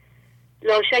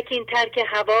 لاشک این ترک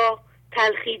هوا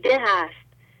تلخیده هست،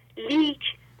 لیک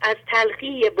از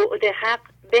تلخی بعد حق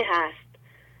به هست.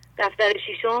 دفتر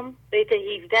ششم بیت 17-68.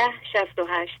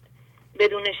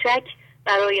 بدون شک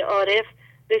برای عارف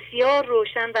بسیار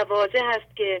روشن و واضح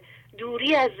است که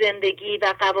دوری از زندگی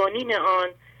و قوانین آن،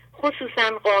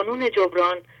 خصوصا قانون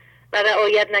جبران و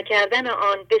رعایت نکردن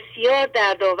آن بسیار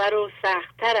دردآور و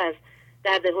سخت‌تر از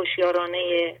درد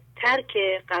هوشیارانه ترک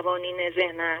قوانین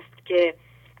ذهن است که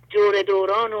جور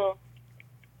دوران و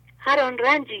هر آن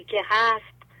رنجی که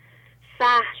هست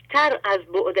سهل‌تر از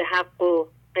بعد حق و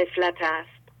غفلت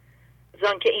است.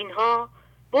 زان که اینها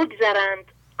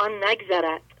بگذرند آن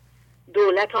نگذرد،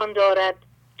 دولت آن دارد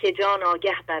که جان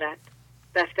آگه برد.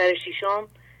 دفتر ششم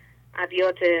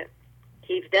ابیات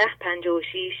 17-56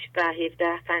 و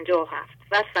 17-57.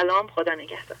 و سلام، خدا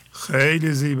نگهدار. خیلی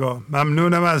زیبا،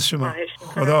 ممنونم از شما.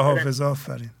 خدا حافظ.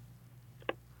 آفرین.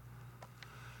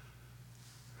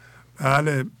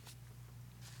 بله،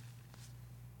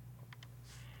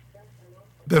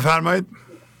 بفرمایید.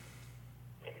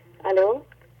 الو،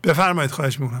 بفرمایید،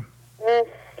 خواهش میکنم.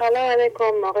 سلام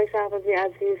علیکم آقای شهبازی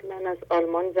عزیز، من از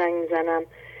آلمان زنگ میزنم.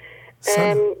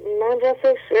 من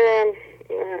راستش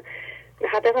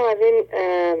هدفم از این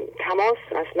تماس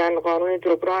اصلا قانون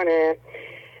جبرانه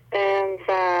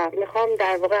و میخوام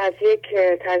در واقع از یک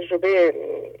تجربه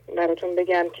براتون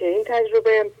بگم که این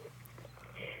تجربه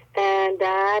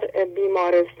در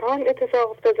بیمارستان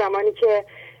اتفاق افتاد زمانی که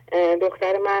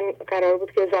دختر من قرار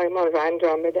بود که زایمان رو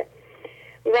انجام بده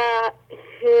و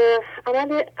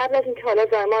قبل از اینکه حالا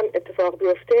زایمان اتفاق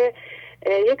بیفته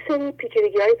یک سری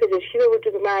پیچیدگی‌های پزشکی به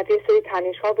وجود اومد، یک سری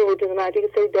تنش‌ها به وجود اومد،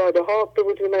 یک سری داده‌ها به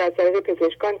وجود اومد از طریق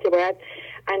پزشکان که باید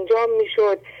انجام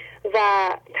میشد و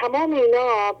تمام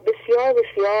اینا بسیار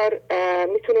بسیار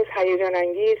میتونست هیجان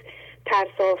انگیز،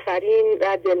 ترس‌آفرین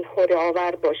و دلخوره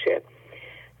آور باشه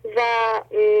و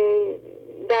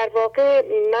در واقع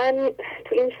من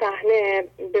تو این صحنه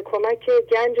به کمک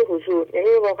گنج حضور، یعنی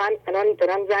واقعا الان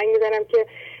دارم زنگ میزنم که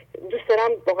دوست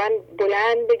دارم واقعا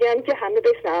بلند بگم که همه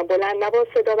بشنون، بلند نه با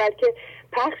صدا بلکه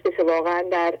پخش بشه واقعا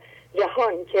در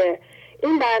جهان، که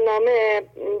این برنامه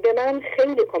به من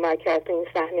خیلی کمک کرد تو این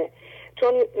صحنه،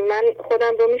 چون من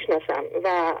خودم رو میشناسم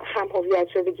و هم هویت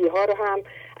شدگی ها رو هم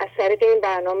از طریق این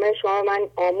برنامه شما من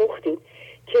آموختید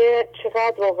که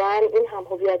چقدر واقعا این هم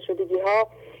هویت شدگی ها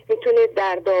میتونه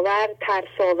دردآور،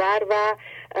 ترساور و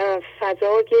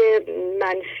فضای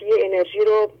منفی انرژی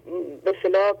رو به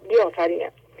اصطلاح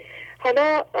بیافرینه.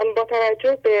 حالا با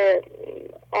توجه به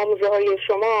آموزه های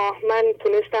شما من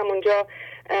تونستم اونجا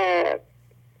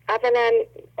اولا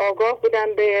آگاه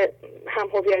بودم به هم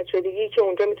هویت شدگی که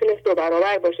اونجا میتونست 2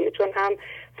 برابر باشه، چون هم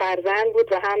فرزند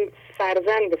بود و هم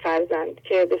فرزند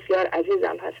که بسیار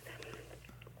عزیزم هست.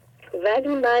 ولی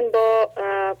من با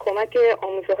کمک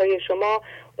آموزه های شما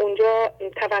اونجا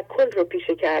توکل رو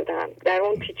پیشه کردم در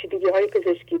اون پیچیدگی های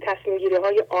پزشکی، تصمیم گیری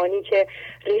های آنی که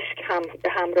ریسک هم به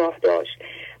همراه داشت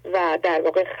و در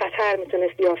واقع خطر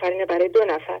میتونست بیافرینه برای 2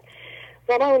 نفر.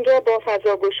 و من اونجا با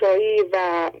فضاگشایی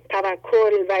و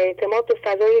توکل و اعتماد به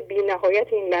فضای بی نهایت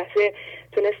این لحظه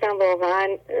تونستم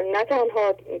واقعا نه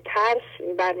تنها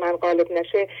ترس بر من غالب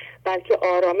نشه بلکه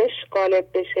آرامش غالب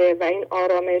بشه و این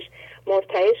آرامش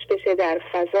مرتعش بشه در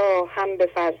فضا، هم به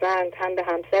فرزند، هم به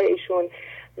همسر ایشون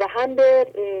و هم به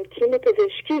تیم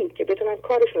پزشکی که بتونن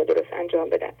کارشون رو درست انجام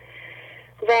بدن.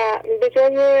 و به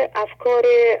جای افکار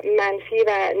منفی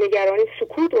و نگرانی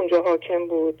سکوت اونجا حاکم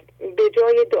بود. به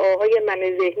جای دعاهای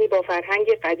من ذهنی با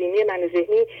فرهنگ قدیمی من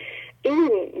ذهنی این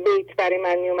بیت برای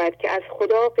من می اومد که از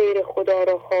خدا غیر خدا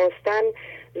را خواستن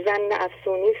ظن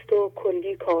افسونیست و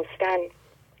کلی کاستن.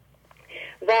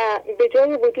 و به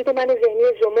جای وجود من ذهنی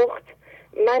زمخت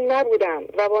من نبودم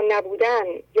و با نبودن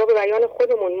یا به بیان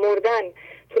خودمون مردن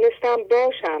تونستم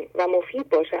باشم و مفید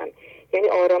باشم، یعنی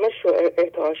آرامش رو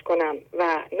ارتعاش کنم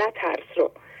و نه ترس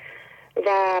رو.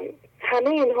 و همه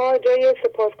اینها جای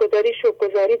سپاسگزاری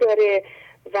شکرگزاری داره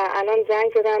و الان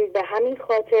زنگ زدم به همین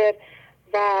خاطر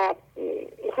و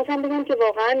میخواستم بگم که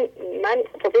واقعا من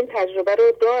خب این تجربه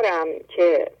رو دارم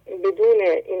که بدون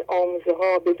این آموزه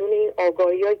ها، بدون این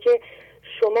آگاهی ها که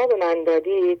شما به من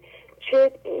دادید،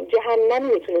 چه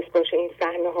جهنمی میتونست باشه این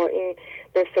صحنه ها، این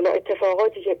به اصطلاح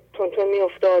اتفاقاتی که تونتون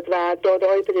میافتاد و داده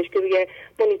های پزشکی روی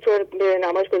مانیتور به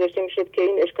نمایش گذاشته میشد که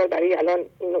این اشکال برای الان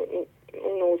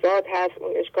اون نوزاد هست،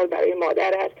 اون اشکال برای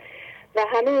مادر هست و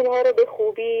همه اینها رو به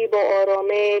خوبی با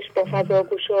آرامش، با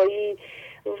فضاگشایی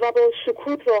و با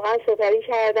سکوت واقعا سپری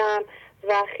کردم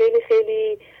و خیلی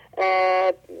خیلی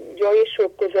جای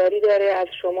شکرگزاری داره از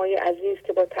شمای عزیز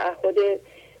که با تعهد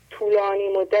طولانی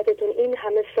مدتتون این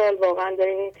همه سال واقعا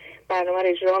دارین این برنامه رو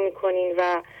اجرا میکنین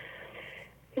و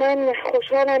من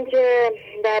خوشحالم که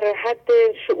در حد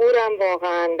شعورم،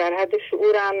 واقعا در حد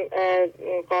شعورم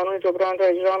قانون جبران رو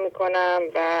اجرا میکنم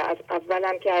و از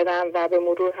اولم کردم و به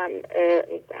مرور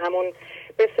همون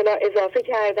به اصطلاح اضافه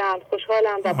کردم.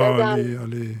 خوشحالم و بازم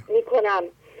میکنم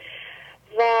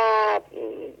و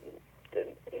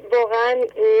واقعا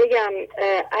میگم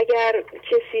اگر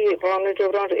کسی قانون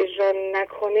جبران رو اجرا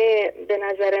نکنه به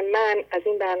نظر من از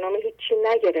این برنامه هیچی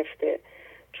نگرفته،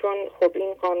 چون خب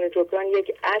این قانون جبران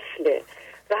یک اصله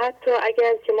و حتی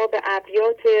اگر که ما به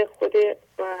ابیات خود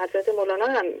حضرت مولانا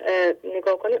هم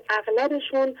نگاه کنیم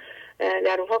اغلبشون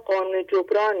در اونها قانون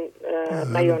جبران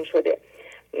بیان شده.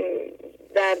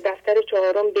 در دفتر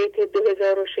 4 بیت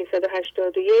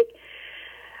 2681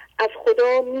 از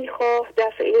خدا میخواه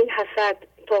دفع این حسد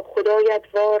تا خدایت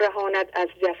وارهاند از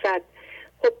جسد.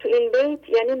 خب تو این بیت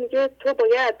یعنی میگه تو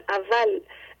باید اول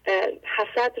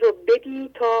حسد رو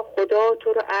بدی تا خدا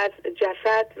تو رو از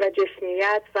جسد و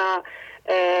جسمیت و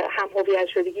هم‌هویت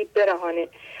شدگی برهانه.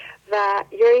 و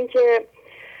یا اینکه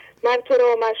من تو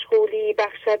را مشغولی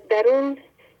بخشد درون،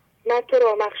 من تو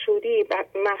را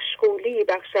مشغولی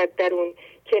بخشد درون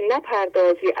که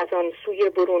نپردازی از آن سوی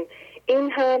برون.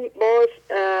 این هم باز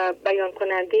بیان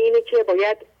کننده اینه که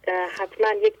باید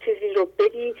حتما یک چیزی رو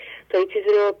بدی تا یک چیزی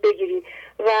رو بگیری.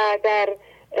 و در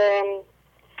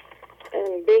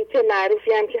بیت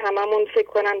معروفی هم که هممون فکر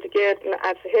کنم دیگه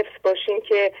از حفظ باشیم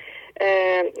که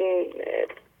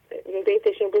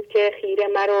بیتش این بود که خیره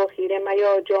مرو خیره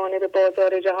میا جانب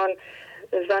بازار جهان،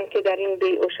 زن که در این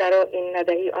بیع و شرا این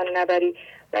ندهی آن نبری.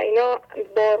 و اینا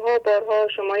بارها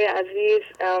شمای عزیز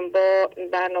با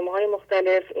برنامه‌های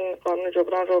مختلف این قانون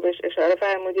جبران رو بهش اشاره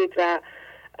فرمودید و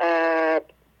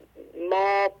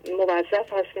ما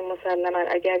موظف هستیم مسلماً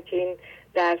اگر که این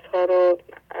درس‌ها رو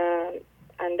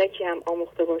اندکی هم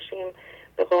آموخته باشیم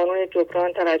به قانون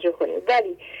جبران توجه کنیم.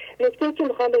 ولی نکته‌ای که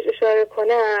میخوام بهش اشاره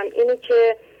کنم اینه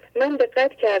که من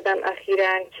دقت کردم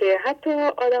اخیراً که حتی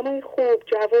آدمای خوب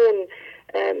جوان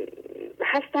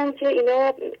هستن که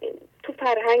اینا تو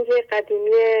فرهنگ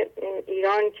قدیمی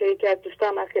ایران که یکی از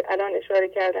دوستان الان اشاره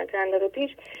کردن چند دقیقه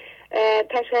پیش،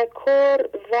 تشکر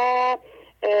و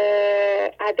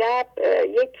ادب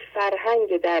یک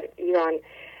فرهنگ در ایران،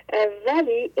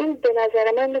 ولی این به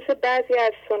نظر من مثل بعضی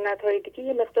از سنت‌های دیگه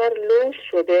یه مقدار لوش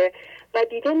شده و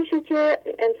دیده میشه که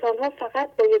انسان‌ها فقط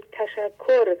با یک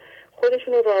تشکر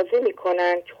خودشون رو راضی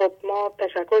میکنن که خب ما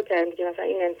تشکر کردیم که مثلا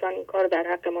این انسان این کار در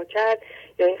حق ما کرد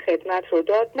یا این خدمت رو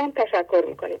داد، ما تشکر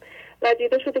میکنیم. و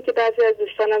دیده شده که بعضی از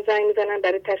دوستانم زنگ میزنن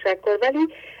برای تشکر، ولی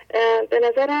به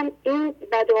نظرم این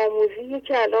بدآموزی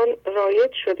که الان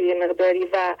رایج شده یه مقداری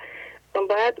و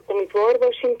باید امیدوار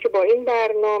باشیم که با این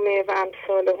برنامه و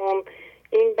امثال هم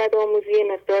این بدآموزی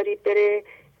مقداری بره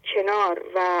کنار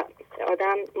و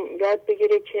آدم یاد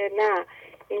بگیره که نه،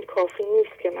 این کافی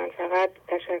نیست که من فقط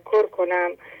تشکر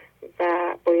کنم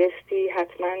و بایستی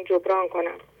حتما جبران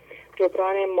کنم،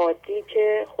 جبران مادی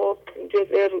که خب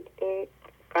جزء این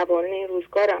قوانین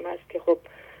روزگار هم هست که خب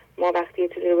ما وقتی یه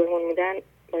چیزی رو بهمون میدن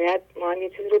باید ما هم یه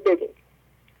چیزی رو بدیم.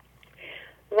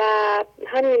 و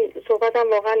همین صحبتم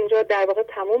واقعا اینجا در واقع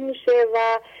تموم میشه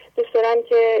و دوست دارم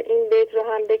که این بیت رو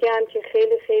هم بگم که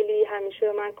خیلی خیلی همیشه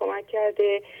به من کمک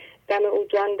کرده. دم او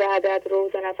جان دهدد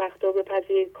روزن از اختا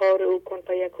بپذیر، کار او کن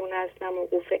فیکون است، نه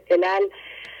موقوف علل.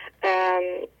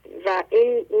 و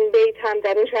این بیت هم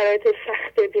در اون شرایط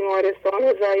سخت بیمارستان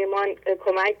و زایمان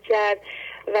کمک کرد.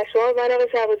 و شما من آقای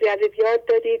شهبازی عزیز یاد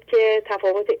دادید که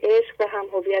تفاوت عشق و هم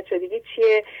هویت شدگی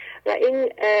چیه و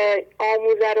این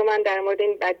آموزه رو من در مورد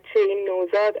این بچه، این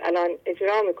نوزاد الان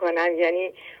اجرا میکنم.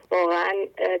 یعنی واقعا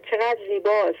چقدر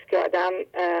زیباست که آدم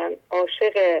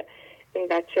عاشق این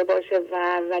بچه باشه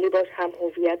و ولی باش هم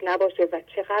هویت نباشه و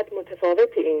چقدر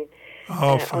متفاوت این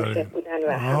عاشق بودن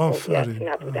و هم هویت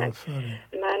نبودن.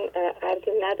 من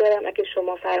عرضی ندارم، اگه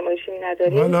شما فرمایشی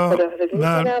ندارید خداحافظی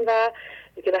میکنم و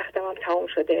دیگه وقتم هم تمام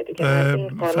شده دیگه.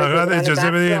 فقط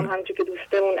اجازه بدین همونجور که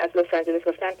دوستمون از لس آنجلس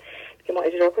گفتن که ما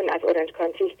اجرا کنیم از اورنج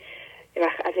کانتی،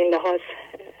 وقت از این لحاظ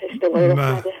اشتباهی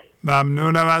رفته.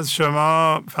 ممنونم از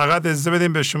شما. فقط اجازه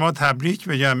بدین به شما تبریک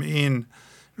بگم. این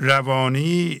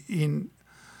روانی، این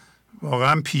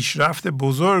واقعا پیشرفت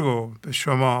بزرگو به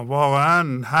شما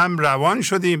واقعا هم روان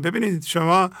شدیم. ببینید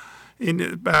شما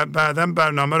این بعدا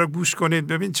برنامه رو گوش کنید،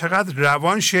 ببین چقدر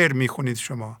روان شعر میخونید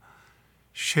شما.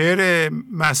 شعر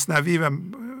مثنوی و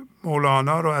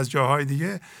مولانا رو از جاهای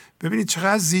دیگه ببینید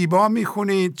چقدر زیبا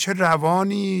میخونید، چه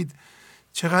روانید،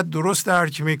 چقدر درست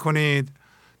درک میکنید.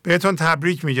 بهتون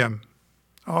تبریک میگم.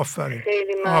 آفرین.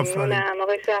 خیلی ممنونم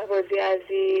آقای شهبازی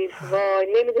عزیز. وای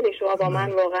نمیدونی شما با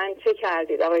من واقعا چه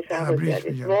کردید آقای شهبازی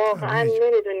عزیز. واقعا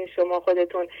نمیدونی شما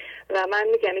خودتون. و من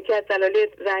میگم یکی از دلایل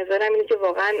زنگ زدنم اینه که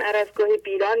واقعا هر از گاهی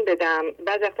بیران بدم.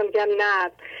 بعضی وقتا میگم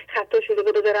نه خطا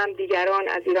شده بذارم دیگران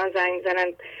از ایران زنگ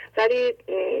میزنن، ولی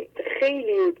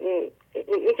خیلی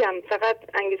میگم فقط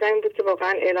انگیزه این بود که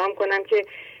واقعا اعلام کنم که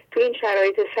تو این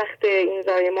شرایط سخت این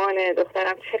زایمان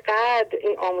دخترم چقدر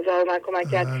این آموزه رو من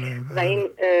کمک کرد و این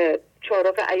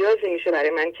چارق عیازی میشه برای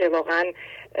من که واقعا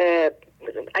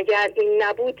اگر این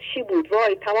نبود چی بود.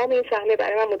 وای تمام این صحنه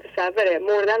برای من متصوره،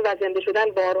 مردن و زنده شدن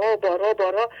بارها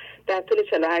در طول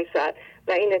 48 ساعت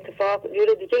و این اتفاق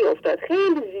جور دیگه افتاد.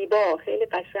 خیلی زیبا، خیلی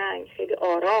قشنگ، خیلی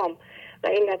آرام و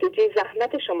این نتیجه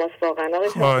زحمت شماست واقعا.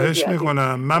 خواهش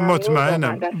میکنم. من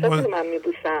مطمئنم من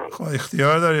میبوسم.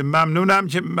 اختیار داریم. ممنونم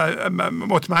که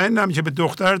مطمئنم که به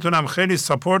دخترتونم خیلی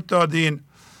ساپورت دادین.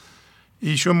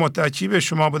 ایشون متکی به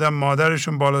شما بودن،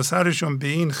 مادرشون بالا سرشون به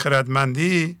این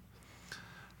خردمندی.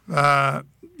 و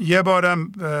یه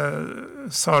بارم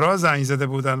سارا زنگ زده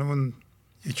بودن، اون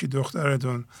یکی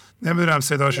دخترتون، نمیدونم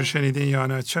صداشو شنیدین یا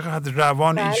نه. چقدر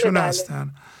روان ایشون هستن،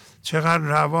 چقدر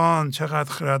روان، چقدر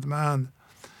خردمند.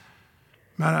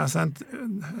 من اصلا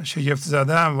شگفت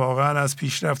زدم واقعا از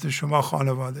پیشرفت شما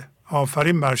خانواده.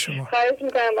 آفرین بر شما. خواهش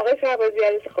میکنم آقای شهبازی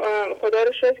عزیز، خدا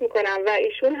رو شکر میکنم. و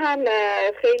ایشون هم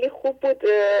خیلی خوب بود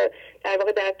در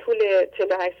واقع در طول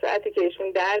 48 ساعتی که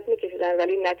ایشون درد میکشیدن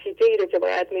ولی نتیجه ای رو که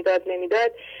باید میداد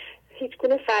نمیداد، هیچ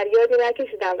گونه فریادی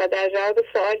نکشیدن. و در جواب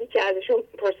سوالی که ازشون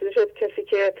پرسیده شد کسی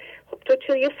که خب تو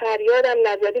چرا یه فریادم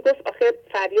نزدی، گفت آخه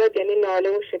فریاد یعنی ناله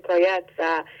و شکایت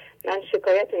و من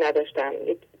شکایتی نداشتم.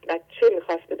 یک بچه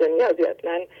میخواست به دنیا بیاد،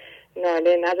 من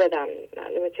ناله نزدم.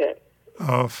 معلومه که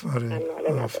آفرین.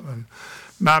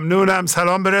 ممنونم.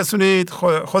 سلام برسونید.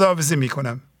 خداحافظی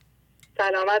میکنم.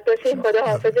 سلامت باشید. خدا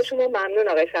حافظ شما. ممنون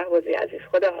آقای شهبازی عزیز.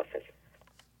 خدا حافظ.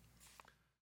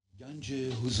 گنج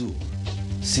حضور،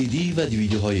 CD و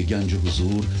دیویدیوهای گنج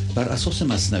حضور بر اساس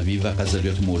مثنوی و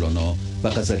غزلیات مولانا و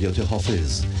غزلیات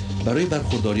حافظ برای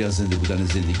برخورداری از زنده بودن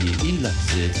زندگی این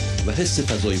لحظه و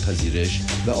حس فضای پذیرش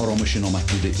و آرامش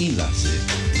نامحدود این لحظه،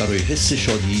 برای حس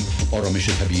شادی، آرامش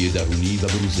طبیعی درونی و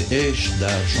بروز عشق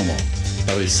در شما،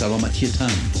 برای سلامتی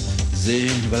تن،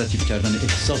 ذهن و لطیف کردن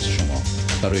احساس شما،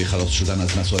 برای خلاص شدن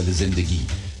از مسائل زندگی،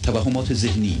 توهمات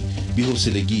ذهنی،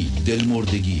 بی‌حوصلگی،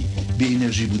 دلمردگی، بی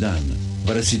انرژی بودن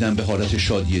و رسیدن به حالت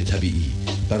شادی طبیعی،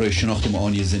 برای شناخت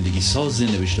معانی زندگی ساز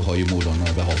نوشته های مولانا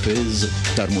و حافظ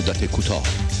در مدت کوتاه.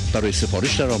 برای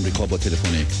سفارش در آمریکا با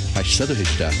تلفن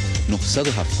 818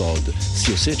 970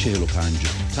 3345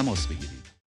 تماس بگیرید.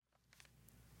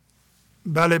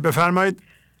 بله بفرمایید.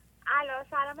 الو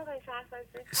سلام آقای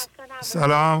شهبازی.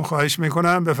 سلام، خواهش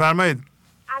میکنم بفرمایید.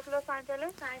 از لس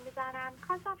آنجلس زنگ میزنم.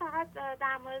 خواستم فقط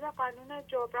در مورد قانون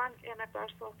جبران یه مقدار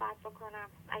صحبت بکنم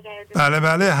اگر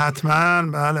بله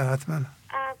حتما. بله حتما.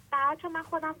 بچه من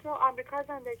خودم تو آمریکا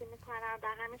زندگی میکنم،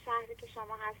 در همین شهری که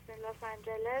شما هستین لس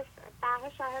آنجلس.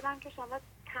 بقیه شاهدم که شما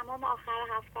تمام آخر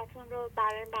هفته‌تون رو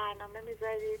برای برنامه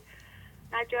میذارید،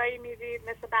 نه جایی میرید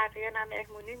مثل بقیه، نه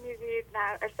مهمونی میرید، نه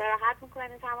استراحت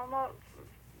میکنید، تمام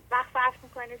وقت صرف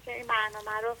میکنید که این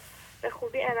برنامه رو به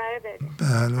خوبی ارائه بدیم.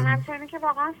 بله. همچنین که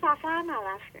واقعا سفر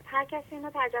نرفتیم. هر کسی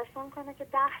اینو تجسم کنه که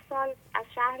 10 سال از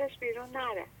شهرش بیرون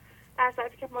نره، در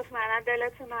صورتی که مطمئنا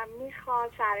دلتون هم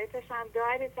میخواد، شرایطش هم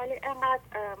دارید، ولی اینقدر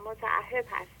متعهد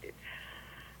هستید.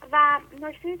 و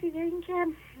نکته دیگه این که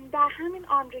در همین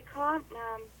آمریکا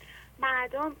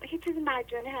مردم هیچ چیزی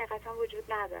مجانی حقیقتا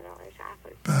وجود نداره آقای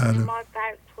شهبازی. ما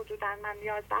در حدودا من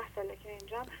 11 ساله که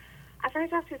اینجا اصلا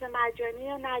هیچ چیز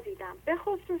مجانی رو ندیدم، به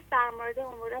خصوص در مورد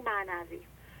امور معنوی.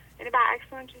 یعنی برعکس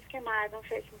اون چیزی که مردم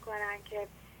فکر میکنن که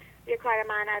یه کار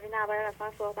معنوی نباید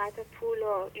اصلا صحبت پول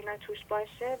و اینا توش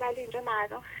باشه، ولی اینجا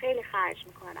مردم خیلی خرج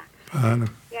میکنن.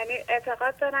 یعنی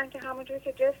اعتقاد دارن که همونجوری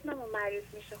که جسممون مریض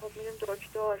میشه خب میریم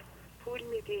دکتر، پول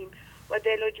میدیم و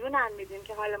دل و جونم میدیم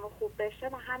که حالمون خوب بشه،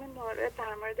 و همین مورد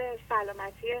در مورد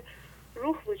سلامتی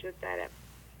روح وجود داره.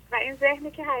 و این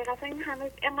ذهنی که حقیقتا این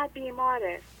همه اینقدر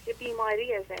بیماره، یه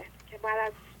بیماری ذهن که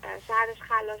باید از شهرش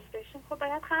خلاص بشیم، خب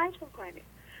باید خرج بکنیم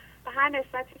و هر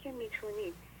نسبتی که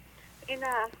میتونیم. این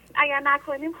اگر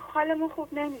نکنیم حالمون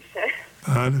خوب نمیشه.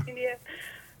 این یه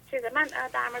چیزه. من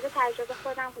در مورد تجربه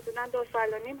خودم حدودا 2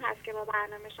 سال و نیم هست که با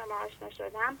برنامه شما آشنا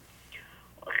شدم.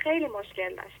 خیلی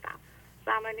مشکل داشتم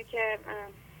زمانی که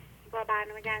با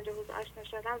برنامه گنج حضور آشنا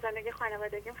شدم. زندگی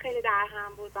خانوادگیم خیلی در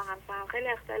هم بود، با همسرم خیلی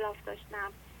اختلاف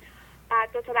داشتم.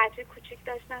 بعد 2 تا بچه کوچیک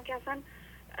داشتم که اصلا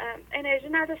انرژی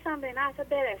نداشتم به اینا حتی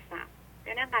برسم.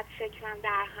 یعنی انقدر فکرم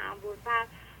در هم بود. و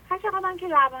هر چقدر که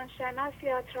روانشناس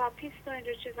یا تراپیست و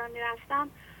اینجور چیزا میرفتم،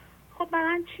 خب به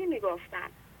من چی میگفتن؟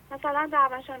 مثلا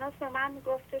روانشناس به من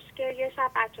میگفتش که یه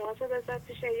شب بچه‌هاشو بذار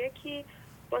پیش یکی،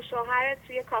 با شوهرت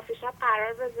توی کافی شاپ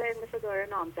قرار بذارید مثل دوره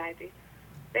نامزدی،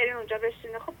 برین اونجا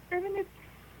بشینه. خب ببینید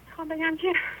میخوام بگم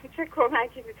که چه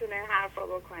کمکی میتونه این حرفا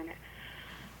بکنه.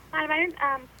 بنابراین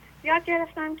یاد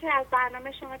گرفتم که از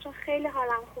برنامه شما، چون خیلی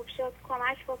حالم خوب شد،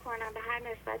 کمک بکنم به هر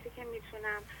نسبتی که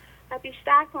میتونم و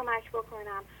بیشتر کمک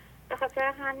بکنم. به خاطر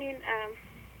همین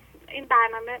این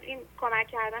برنامه، این کمک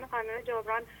کردن قانون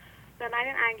جبران به من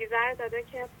این انگیزه رو داده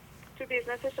که تو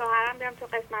بیزنس شوهرم بیام تو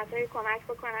قسمت‌هایی کمک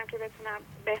بکنم که بتونم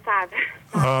بهتر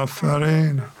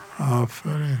آفرین.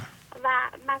 و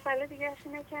مسئله دیگه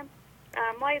اینه که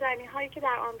ما ایرانی هایی که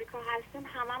در آمریکا هستیم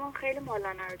هممون خیلی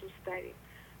مولانا رو دوست داریم،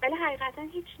 ولی حقیقتا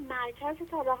هیچ مرکزی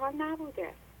تا به حال نبوده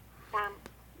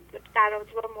در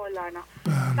رابطه با مولانا.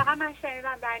 فقط من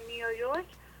شنیدم در نیویورک،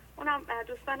 اونم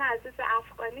دوستان عزیز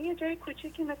افغانی، یه جای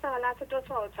کوچیکی مثل حالت 2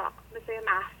 تا اتاق، مثل یه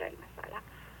محفل مثلا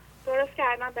درست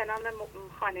کردن به نام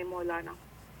خانه مولانا.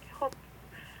 خب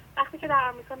وقتی که در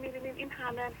آمریکا میبینیم این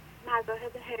همه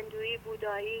مذاهب هندویی،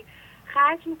 بودایی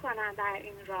خرج میکنن در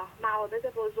این راه،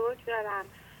 معابد بزرگ دارن،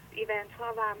 ایونت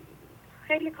ها و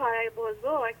خیلی کارهای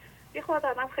بزرگ، یه خود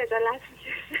آدم خجالت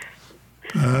میکشه.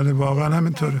 بله واقعا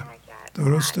همینطوره.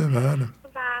 درسته. بله.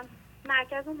 و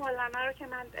مرکز مولانا رو که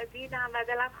من دیدم و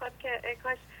دلم خواست که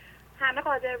کاش همه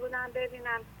قادر بودن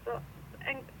ببینن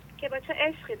که با چه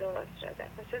عشقی درست شده،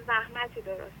 با چه زحمتی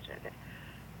درست شده.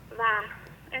 و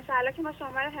انشاءالله که ما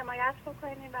شما رو حمایت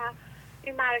بکنیم و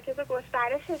این مراکز رو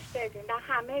گسترشش بدیم در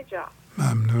همه جا.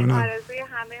 ممنونم. آرزوی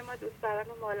همه ما دوستداران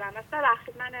مولانا است.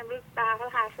 ببخشید من امروز به هر حال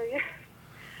حرفای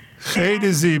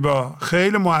خیلی زیبا،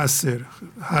 خیلی مؤثر.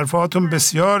 حرفاتون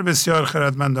بسیار بسیار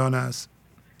خردمندانه است.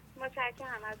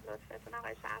 متشکرم از لطفتون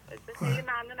آقای شهبازی. خیلی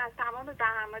ممنون از تمام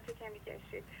زحماتی که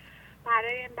میکشید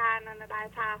برای این برنامه، برای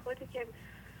تعهدی که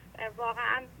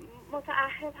واقعا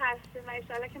متعهد هستیم و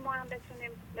انشاءالله که ما هم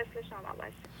بتونیم مثل شما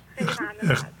باشیم. خیلی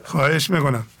ممنون. خواهش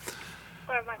میکنم.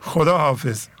 خدا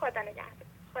حافظ. خدا نگهدار.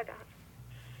 خدا حافظ.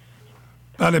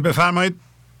 بله بفرمایید.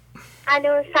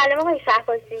 الو سلام آقای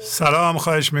شهبازی. سلام،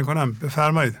 خواهش میکنم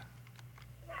بفرمایید.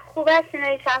 خوب هستین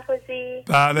آقای شهبازی؟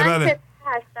 بله من بله.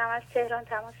 هستم از تهران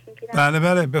تماس میگیرم. بله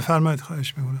بله بفرمایید،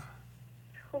 خواهش میکنم.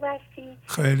 خوب هستین؟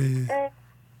 خیلی.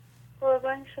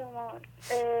 قربان شما.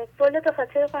 والا به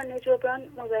خاطر قانون جبران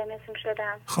مزاحمتون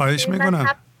شدم. خواهش میکنم.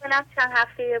 من چند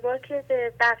هفته یه بار که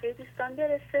به بقیه دوستان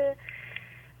برسه،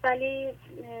 ولی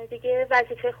دیگه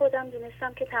وظیفه خودم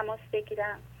دونستم که تماس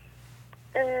بگیرم.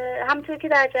 همونطور که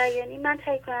در جریانی من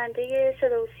تهیه کننده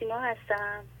صدا و سیما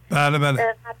هستم. بله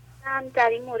بله. هم در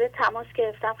این مورد تماس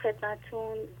گرفتم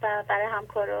خدمتتون و برای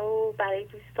همکارا و برای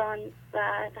دوستان و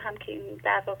هم که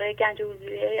در واقع گنج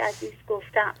حضوری عزیز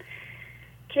گفتم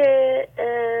که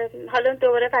حالا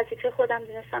دوباره وظیفه خودم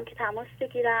دونستم که تماس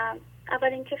بگیرم. اول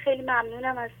اینکه خیلی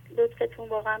ممنونم از لطفتون،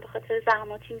 واقعا به خاطر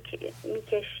زحماتی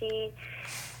میکشین.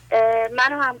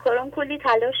 من و همکاران کلی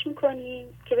تلاش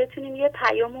میکنیم که بتونیم یه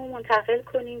پیام رو منتقل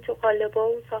کنیم تو قالب‌ها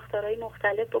و ساختارهای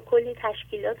مختلف با کلی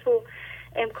تشکیلات و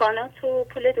امکانات و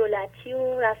پول دولتی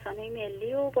و رسانه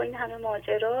ملی و با این همه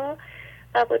ماجرا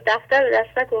و با دفتر و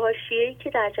دستک و حاشیه‌ای که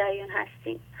در جریان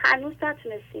هستیم هنوز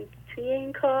نتونستیم توی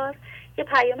این کار یه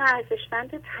پیام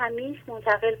ارزشمند تمیز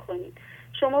منتقل کنید.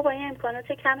 شما با این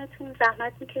امکانات کمتون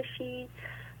زحمت میکشید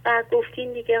و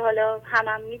گفتین دیگه، حالا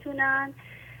هم میدونن.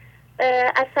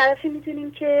 از طرفی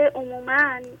میدونیم که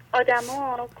عموما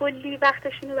آدما کلی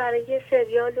وقتشون رو برای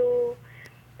سریال و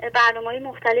برنامه‌های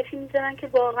مختلفی میذارن که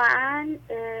واقعا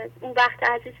اون وقت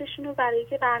عزیزشون رو برای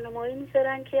که برنامه‌ای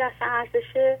میذارن که اصلا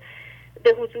ارزش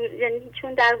به حضور، یعنی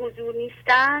چون در حضور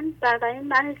نیستن برای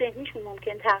من ذهنیشون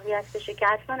ممکن تقویت بشه که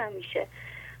اصلا نمیشه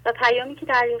و پیامی که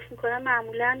دریافت میکنن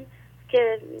معمولا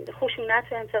که خشونت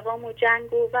و انتقام و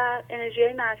جنگ و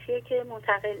انرژی‌های منفیه که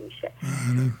منتقل میشه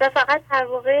و فقط در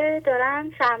واقع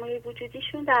دارن سرمایه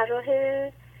وجودیشون در راه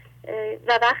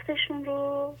و وقتشون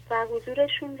رو و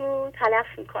حضورشون رو تلف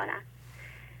میکنن.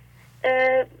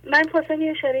 من خواستم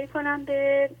یه اشاره کنم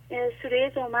به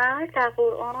سوره زمر در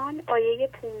قرآن آیه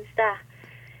 15.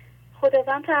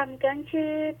 خداوند فرمودن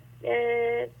که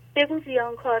بگو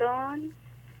زیانکاران،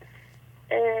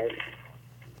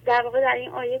 در واقع در این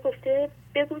آیه گفته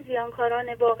بگو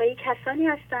زیانکاران واقعی کسانی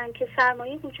هستند که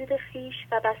سرمایه وجود خیش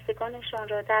و بستگانشان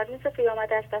را در روز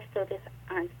قیامت از دست داده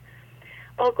اند.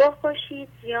 آگاه باشید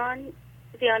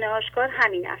زیان آشکار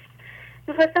همین است.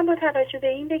 میخواستم با توجه به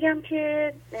این بگم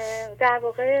که در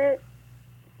واقع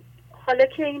حالا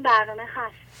که این برنامه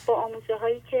هست با آموزه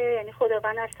هایی که یعنی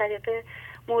خداوند از طریق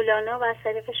مولانا و از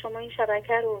طریق شما این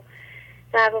شبکه رو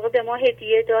در واقع به ما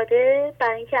هدیه داده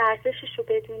برای اینکه ارزشش رو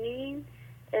بدونیم،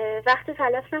 وقت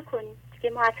تلف نکنیم دیگه،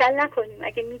 معطل نکنیم.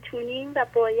 اگه میتونیم و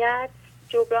باید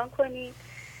جبران کنیم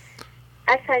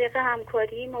از طریق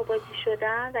همکاری، موازی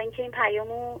شدن و اینکه این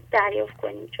پیامو دریافت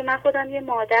کنیم. چون من خودم یه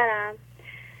مادرم،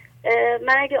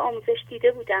 من اگه آموزش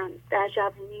دیده بودم در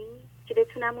جوونی که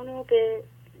بتونم اونو به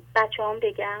بچه‌هام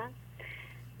بگم،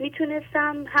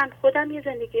 میتونستم هم خودم یه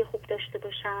زندگی خوب داشته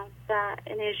باشم و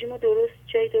انرژیمو درست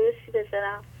جای درستی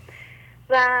بذارم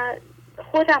و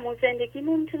خودم و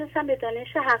زندگیمو میتونستم به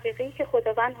دانش حقیقی که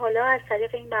خداوند حالا از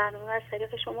طریق این برنامه از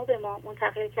طریق شما به ما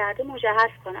منتقل کرده مجهز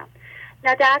کنم.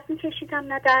 نه درد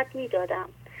میکشیدم نه درد میدادم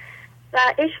و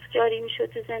عشق جاری میشد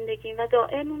تو زندگیم و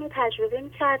دائم اونو تجربه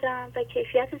میکردم و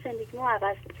کیفیت زندگیمو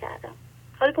عوض میکردم.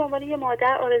 حالا به عنوان یه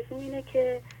مادر آرزوم اینه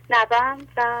که نوام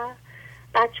و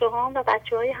بچه‌هام و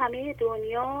بچه‌های همه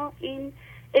دنیا این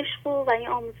عشق و این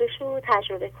آموزش رو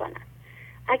تجربه کنن.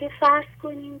 اگه فرض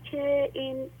کنیم که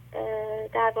این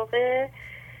در واقع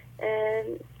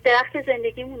درخت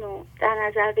زندگیمون رو در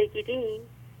نظر بگیریم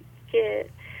که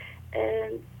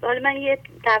حالا من یه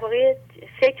در واقع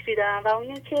فکری دارم و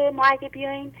اون که ما اگه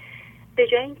بیایم به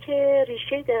جای اینکه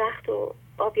ریشه درخت رو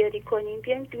آبیاری کنیم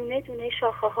بیایم دونه دونه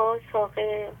شاخه ها،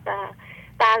 ساقه و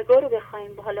برگا رو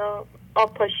بخوایم حالا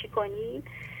آب پاشی کنیم،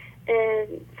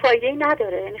 فایده‌ای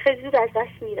نداره، یعنی خیلی زود از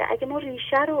دست میره. اگه ما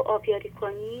ریشه رو آبیاری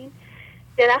کنیم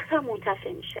درخت هم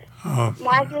منتفع میشه.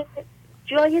 ما اگه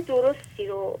جای درستی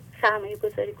رو سرمایه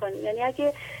گذاری کنیم، یعنی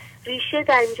اگه ریشه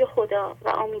در اینجا خدا و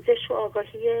آموزش و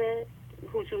آگاهی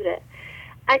حضوره،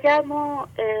 اگر ما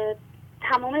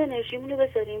تمام انرژیمون رو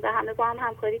بذاریم و همه با هم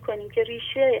همکاری کنیم که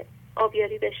ریشه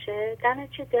آبیاری بشه، در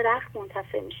نتیجه درخت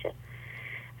منتفع میشه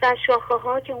و شاخه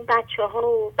ها که اون بچه ها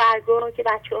و برگا که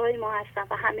بچه های ما هستن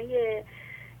و همه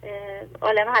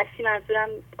عالم هستی، منظورم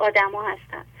آدم ها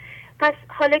هستن. پس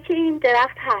حالا که این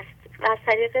درخت هست و از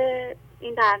طریق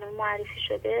این برنامه معرفی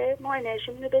شده، ما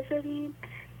انرژیمون رو بذاریم،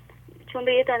 چون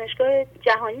به یه دانشگاه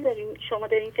جهانی داریم شما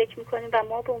دارین فکر میکنیم و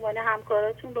ما به عنوان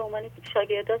همکاراتون، به عنوان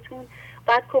شاگرداتون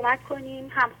باید کمک کنیم،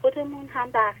 هم خودمون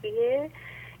هم بقیه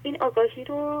این آگاهی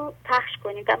رو پخش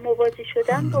کنیم و موازی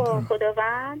شدن با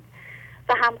خداوند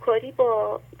و همکاری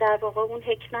با در واقع اون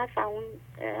حکمت و اون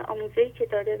آموزه‌ای که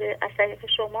داده به از طریق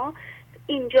شما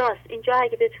اینجاست. اینجا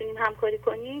اگه بتونیم همکاری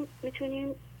کنیم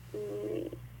میتونیم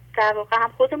در واقع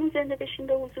هم خودمون زنده بشیم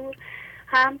به حضور،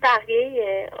 هم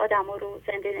بقیه آدما رو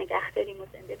زنده نگه داریم و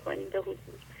زنده کنیم به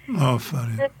حضور.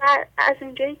 آفرین. از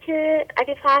اونجایی که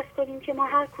اگه فرض کنیم که ما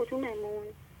هر کدوممون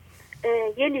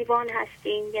یه لیوان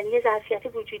هستیم، یعنی یه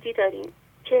ظرفیت وجودی داریم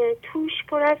که توش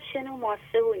پر از شن و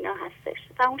ماسه و اینا هستش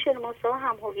و اون شن و ماسه ها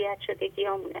هم هویت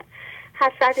شدگیامونه،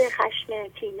 حسد، خشم،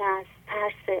 کینه است،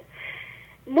 ترس.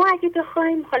 ما اگه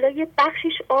بخوایم حالا یه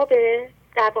بخشش آبه،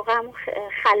 در واقع همون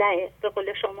خلاه به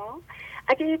قول شما،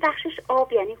 اگه یه بخشش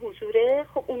آب یعنی حضوره،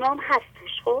 خب اونا هم هست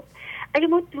توش. خب اگه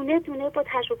ما دونه دونه با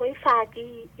تجربه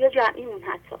فردی یا جمعیمون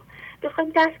حتی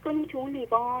بخوایم دست کنیم تو اون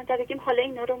لیوان و بگیم حالا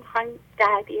اینا رو میخوایم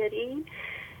در بیاریم،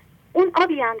 اون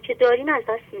آبی هم که داریم از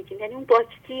دست میدیم، یعنی اون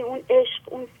باکتی، اون عشق،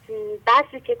 اون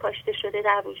بذری که کاشته شده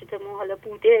در وجود ما، حالا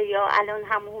بوده یا الان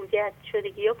هم هویت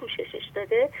شدگی یا پوششش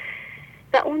داده،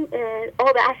 و اون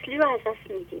آب اصلی رو از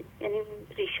دست میدیم، یعنی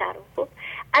ریشه رو. خب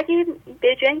اگه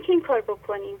به جای اینکه این کار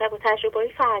بکنیم و با تجربه‌های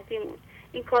فردیمون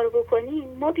این کار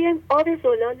بکنیم، ما بیایم آب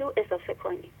زلال رو اضافه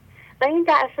کنیم و این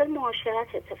در اصل معاشرت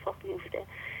اتفاق میفته.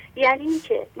 یعنی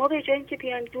اینکه ما به جای اینکه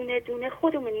بیایم دونه دونه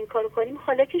خودمون این کارو کنیم،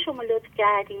 حالا که شما لطف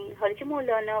کردین، حالا که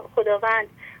خداوند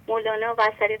مولانا و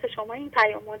از طریق شما این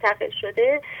پیام منتقل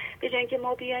شده، به جای اینکه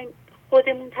ما بیایم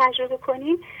خودمون تجربه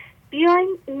کنیم، بیایم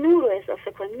نور رو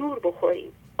اضافه کنیم، نور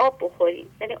بخوریم، آب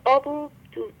بخوریم. یعنی آب رو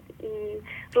تو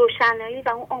روشنایی و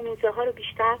اون آموزه ها رو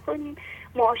بیشتر کنیم،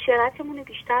 معاشرتمون رو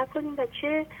بیشتر کنیم و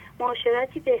چه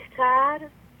معاشرتی بهتر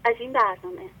از این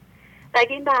برنامه. و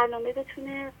اگه این برنامه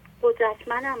بتونه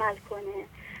قدرتمند عمل کنه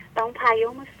و اون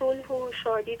پیام صلح و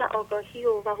شادی و آگاهی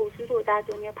و حضور رو در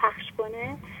دنیا پخش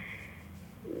کنه،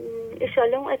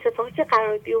 انشالله اون اتفاقی که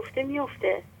قرار بیفته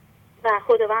میفته و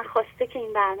خداوند خواسته که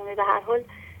این برنامه به هر حال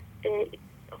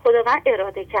خداوند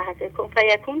اراده کرده، کن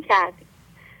فیکون کردی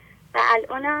و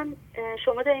الانم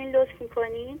شما دارین لطف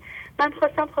میکنین. من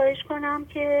خواستم خواهش کنم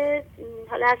که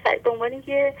حالا از به عنوان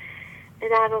که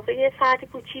در واقع فرد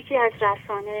کوچیکی از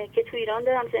رسانه که تو ایران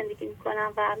دارم زندگی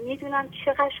میکنم و میدونم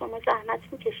چقدر شما زحمت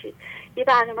میکشید، یه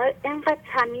برنامه رو اینقدر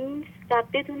تمیز و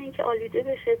بدون اینکه آلوده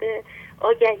بشه به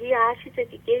آگهی یا هر چیز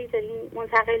دیگه‌ای دارین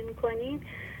منتقل میکنین،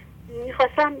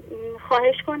 میخواستم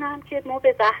خواهش کنم که ما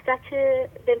به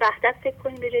وحدت فکر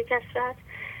کنیم به جای کثرت.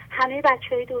 همه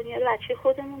بچه‌های دنیا رو بچه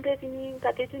خودمون ببینیم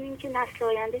و بدونیم که نسل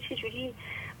آینده چجوری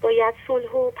باید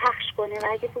صلح رو پخش کنه و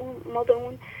اگه ما به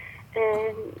اون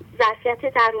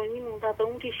ظرفیت درونیمون و به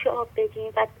اون ریشه آب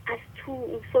بدیم و از تو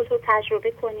اون صلح رو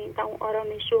تجربه کنیم و اون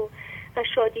آرامش و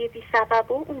شادی بی سبب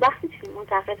رو اون وقت میتونیم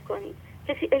منتقل کنیم.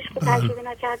 کسی عشق رو تجربه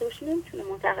نکرده باشه نمیتونه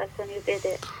منتقل کنه و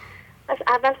بده. از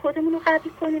اول خودمون رو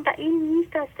قوی کنیم و این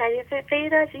نیست از طریق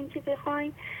غیر از این که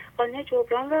بخوایم قانون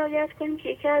جبران رو رعایت کنیم که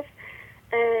یکی از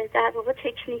در واقع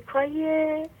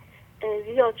تکنیک‌های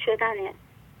زیاد شدنه.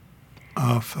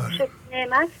 آفرین.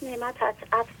 نعمت هست،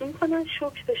 افزون کنن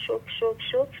شکر به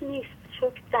شکر نیست،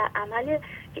 شکر در عمل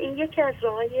که این یکی از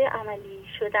راه‌های عملی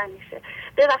شدن میشه.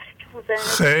 ببخشید که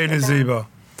خیلی زیبا،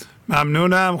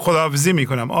 ممنونم، خداحافظی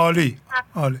میکنم. عالی.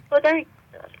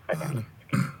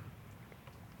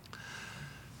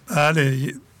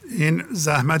 بله، این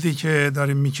زحمتی که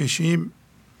داریم میکشیم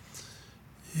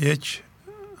یک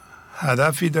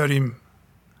هدفی داریم.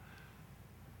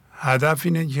 هدف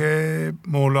اینه که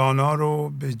مولانا رو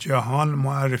به جهان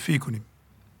معرفی کنیم.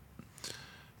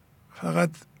 فقط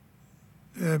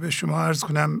به شما عرض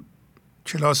کنم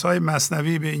کلاس‌های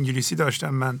مثنوی به انگلیسی داشتم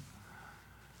من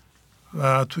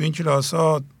و تو این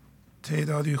کلاس‌ها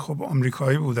تعدادی خب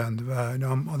آمریکایی بودند و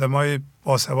اینا هم آدمای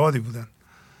باسوادی بودند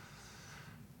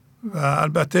و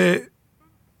البته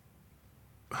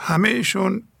همه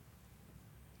ایشون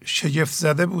شگفت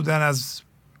زده بودن از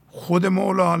خود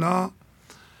مولانا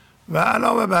و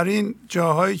علاوه بر این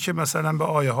جاهایی که مثلا به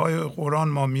آیه های قرآن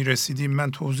ما میرسیدیم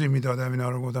من توضیح میدادم اینا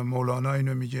رو، گفتم مولانا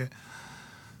اینو میگه،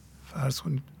 فرض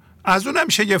کنید از اونم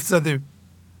شگفت زده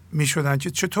میشدن که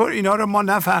چطور اینا رو ما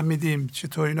نفهمیدیم،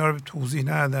 چطور اینا رو توضیح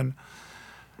ندادن.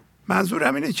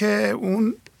 منظورم اینه که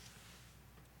اون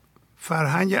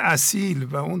فرهنگ اصیل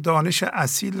و اون دانش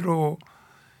اصیل رو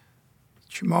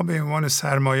که ما به عنوان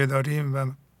سرمایه داریم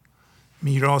و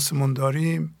میراثمون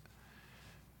داریم،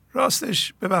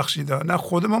 راستش ببخشید نه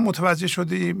خودمون متوجه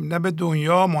شدیم نه به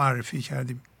دنیا معرفی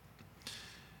کردیم.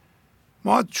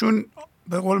 ما چون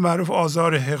به قول معروف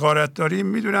آزار حقارت داریم،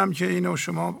 میدونم که اینو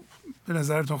شما به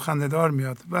نظرتون خنده‌دار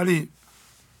میاد، ولی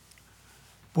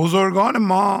بزرگان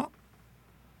ما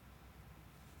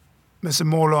مثل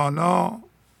مولانا،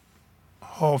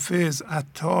 حافظ،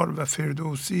 عطار و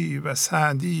فردوسی و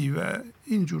سعدی و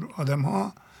اینجور آدم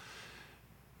ها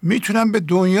میتونن به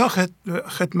دنیا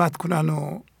خدمت کنن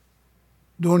و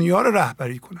دنیا رو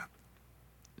رهبری کنن.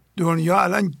 دنیا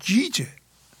الان گیجه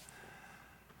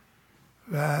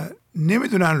و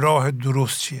نمیدونن راه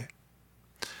درست چیه.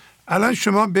 الان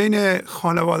شما بین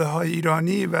خانواده های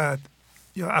ایرانی و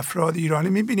یا افراد ایرانی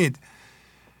میبینید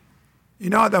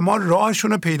اینا آدم ها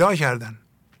راهشون رو پیدا کردن،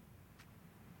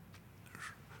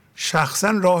 شخصا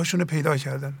راهشون رو پیدا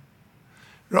کردن.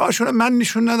 راهشون رو من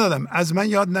نشون ندادم، از من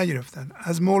یاد نگرفتن،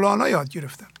 از مولانا یاد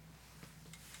گرفتن.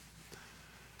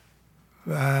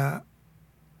 و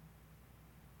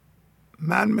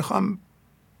من میخوام،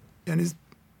 یعنی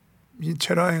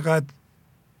چرا اینقدر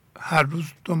هر روز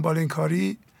دنبال این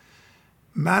کاری،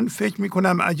 من فکر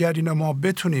میکنم اگر اینا ما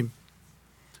بتونیم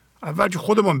اول که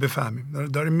خودمون بفهمیم،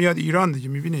 داریم میاد ایران دیگه،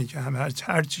 میبینید که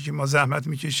هر چی که ما زحمت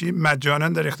میکشیم مجانا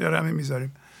در اختیار همه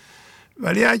میذاریم،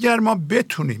 ولی اگر ما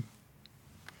بتونیم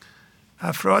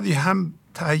افرادی هم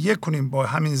تهیه کنیم با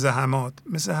همین زحمات،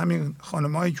 مثل همین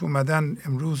خانمایی که اومدن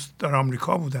امروز در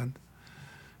آمریکا بودند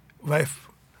و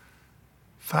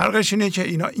فرقش اینه که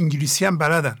اینا انگلیسی هم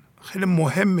بلدن. خیلی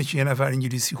مهمه که یه نفر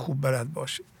انگلیسی خوب بلد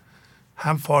باشه،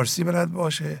 هم فارسی بلد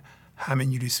باشه هم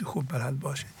انگلیسی خوب بلد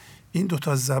باشه. این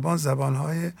دوتا زبان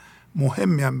زبانهای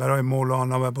مهمی هم برای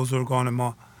مولانا و بزرگان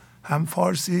ما، هم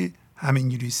فارسی هم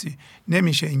انگلیسی.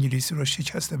 نمیشه انگلیسی رو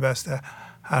شکسته بسته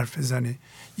حرف بزنی.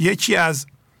 یکی از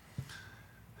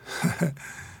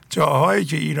جاهایی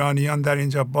که ایرانیان در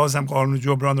اینجا بازم قانون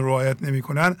جبران رو رعایت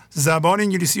نمیکنن، زبان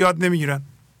انگلیسی یاد نمیگیرن.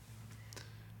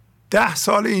 10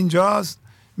 سال اینجاست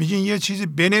میگین یه چیزی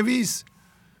بنویس،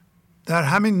 در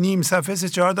همین نیم صفحه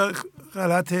 3-4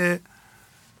 غلط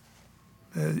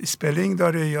اسپلینگ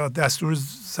داره یا دستور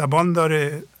زبان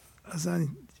داره، اصلا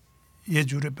یه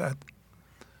جور بد.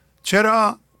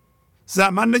 چرا؟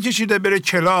 زمان نکشیده بره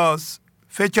کلاس،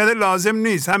 فکر کرده لازم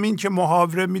نیست، همین که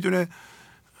محاوره میدونه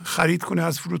خرید کنه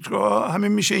از فرودگاه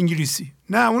همین میشه انگلیسی.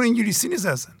 نه، اون انگلیسی نیست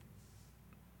اصلا.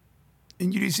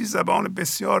 انگلیسی زبان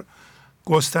بسیار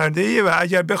گسترده‌ایه و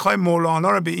اگر بخوای مولانا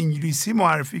رو به انگلیسی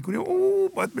معرفی کنی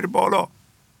باید بره بالا.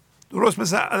 درست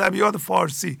مثل ادبیات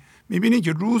فارسی، میبینی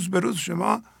که روز به روز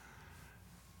شما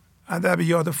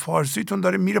ادبیات فارسیتون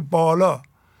داره میره بالا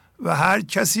و هر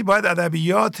کسی باید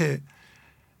ادبیات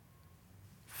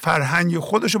فرهنگی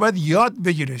خودش رو باید یاد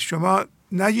بگیره. شما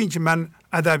نگین که من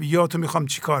ادبیات رو میخوام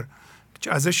چیکار،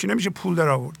 ازش نمیشه پول در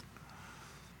آورد.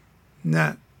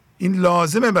 نه، این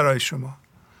لازمه برای شما.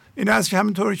 این است که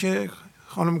همینطور که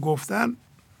خانم گفتن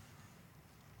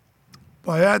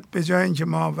باید به جای اینکه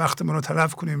ما وقتمون رو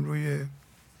تلف کنیم روی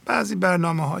بعضی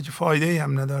برنامه ها که فایده ای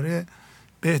هم نداره،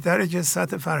 بهتره که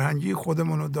سطح فرهنگی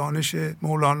خودمون و دانش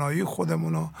مولانایی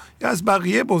خودمون رو یا از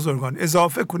بقیه بزرگان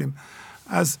اضافه کنیم،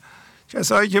 از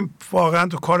کسایی که واقعا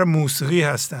تو کار موسیقی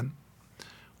هستن.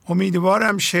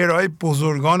 امیدوارم شعرهای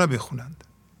بزرگان رو بخونند.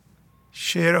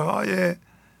 شعرهای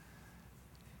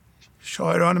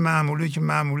شاعران معمولی که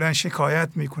معمولا شکایت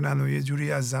میکنن و یه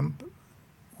جوری از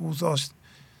اوضاع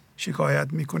شکایت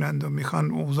میکنند و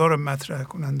میخوان اوضاع رو مطرح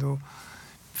کنند و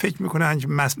فکر میکنن که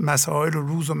مسائل رو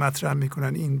روز رو مطرح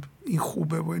میکنن، این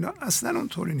خوبه و اینا. اصلا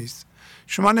اونطوری نیست.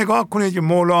 شما نگاه کنید که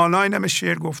مولانا این همه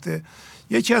شعر گفته،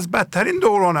 یکی از بدترین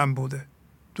دورانم بوده،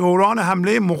 دوران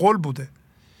حمله مغول بوده،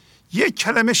 یک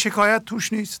کلمه شکایت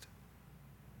توش نیست.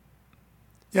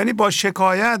 یعنی با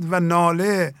شکایت و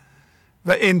ناله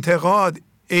و انتقاد،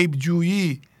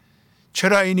 عیبجویی،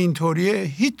 چرا این اینطوریه،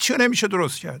 هیچ نمیشه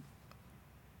درست کرد.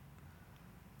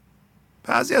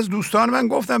 بعضی از دوستان من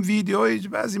گفتم ویدیوی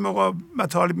بعضی موقع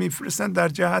مطالب میفرستن در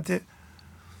جهت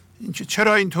اینکه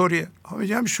چرا اینطوریه.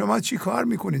 میگم شما چی کار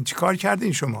میکنین؟ چی کار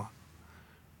کردین شما؟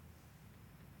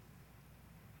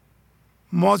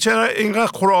 ما چرا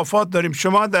اینقدر خرافات داریم؟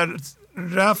 شما در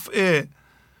رفع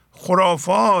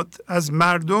خرافات از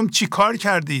مردم چی کار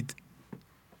کردید؟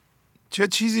 چه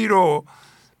چیزی رو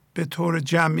به طور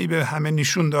جمعی به همه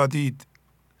نشون دادید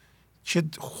که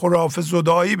خرافه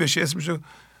زدایی بشه؟ اسمشو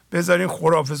بذارین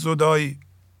خرافه زدایی.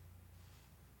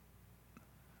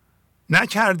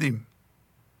 نکردیم.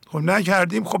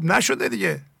 خب نشده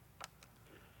دیگه.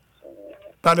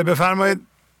 بله بفرمایید.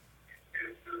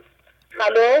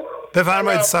 الو،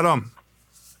 بفرمایید. سلام.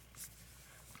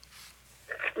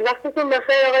 وقتتون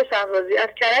بخیر آقای شهبازی، از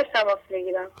کرج تماس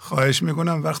میگیرم. خواهش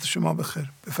میکنم، وقت شما بخیر.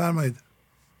 بفرمایید.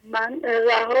 من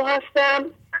رها هستم.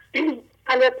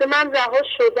 البته من رها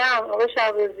شدم آقای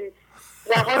شهبازی،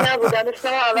 رها نبودم،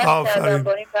 اسمم عوض کردم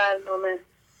با این برنامه.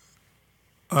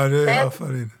 آره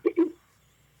آفرین.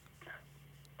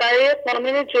 برای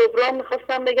قانون جبران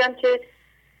میخواستم بگم که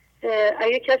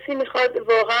اگه کسی میخواد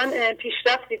واقعا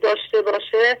پیشرفتی داشته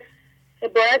باشه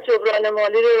باید جبران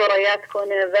مالی رو رعایت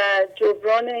کنه و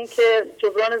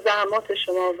جبران زحمات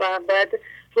شما و باید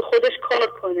رو خودش کار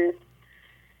کنه.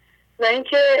 و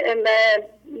اینکه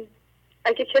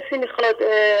اگه کسی میخواد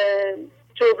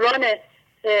جبران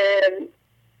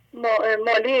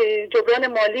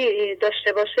مالی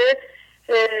داشته باشه،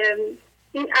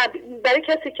 برای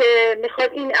کسی که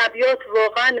میخواد این ابیات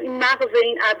واقعا این مغز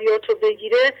این ابیات رو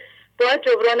بگیره باید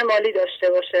جبران مالی داشته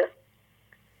باشه.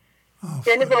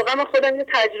 یعنی واقعا من خودم اینو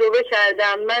تجربه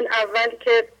کردم. من اول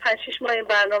که 5-6 ماه این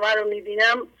برنامه رو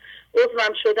میبینم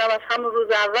عضوم شدم، از همون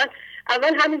روز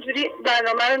اول همینجوری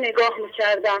برنامه رو نگاه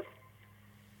میکردم.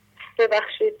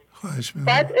 ببخشید.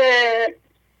 بعد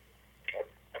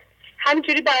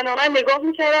همینجوری برنامه نگاه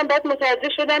میکردم، بعد متوجه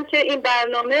شدم که این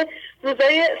برنامه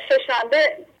روزای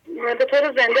سه‌شنبه به طور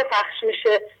زنده پخش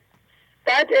میشه.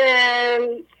 بعد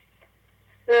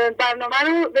برنامه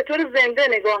رو به طور زنده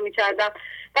نگاه میکردم.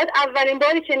 بعد اولین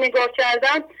باری که نگاه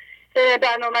کردم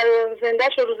برنامه رو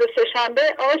زندهش روز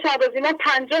سه‌شنبه. آقای شهبازی من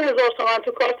 50,000 تومان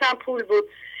تو کارتم پول بود.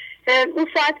 اون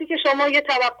ساعتی که شما یه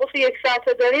توقف 1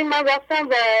 ساعت داریم من رفتم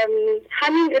و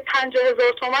همین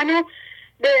 50,000 تومان رو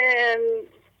به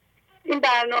این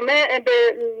برنامه به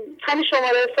همین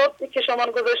شماره حسابی که شما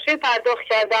گذاشتید پرداخت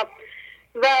کردم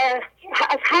و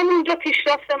از همونجا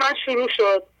پیشرفت من شروع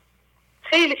شد.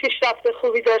 خیلی پیشرفت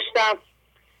خوبی داشتم.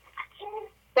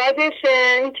 بعدش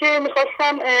اینکه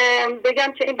میخواستم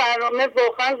بگم که این برنامه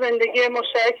واقعا زندگی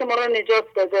مشترک ما رو نجات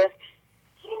داده.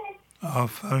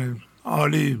 آفرین،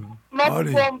 عالی. ما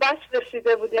بنبست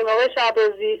رسیده بودیم آقای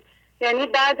شهبازی، یعنی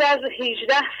بعد از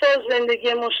 18 سال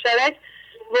زندگی مشترک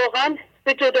واقعا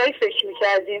به جدایی فکر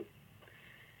میکردیم.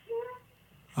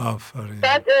 آفرین.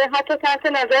 بعد حتی تحت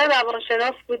نظر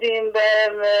روانشناس بودیم و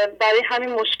برای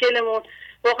همین مشکلمون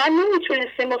واقعا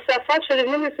نمیتونستیم، مستفاد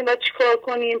شدیم، نمیتونستیم باید چیکار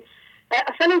کنیم،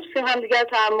 اصلا نمیتونستیم هم دیگر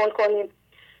تحمل کنیم.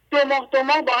 2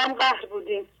 ماه با هم قهر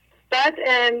بودیم. بعد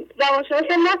روانشناس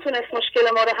نتونست مشکل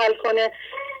ما رو حل کنه،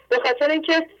 به خاطر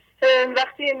اینکه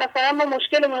وقتی مثلا ما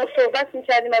مشکلمون رو صحبت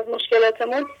میکردیم از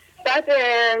مشکلاتمون، بعد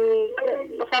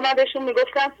مثلا من بهشون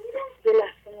میگفتم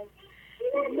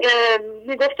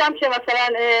که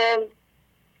مثلا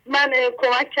من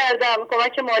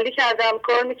کمک مالی کردم،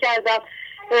 کار میکردم،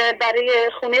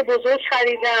 برای خونه بزرگ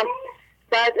خریدم،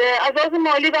 بعد از لحاظ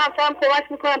مالی به همسرم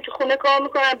کمک میکنم، تو خونه کار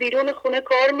میکنم، بیرون خونه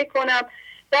کار میکنم.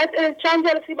 بعد چند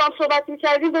جلسه با هم صحبت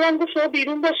میکردیم، بودن گفت شما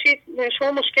بیرون باشید،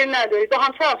 شما مشکل ندارید. با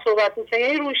همسرم صحبت میکرد،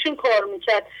 یعنی رویشون کار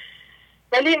میکرد.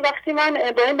 ولی وقتی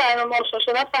من با این برنامه آشنا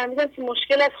شدم فهمیدم که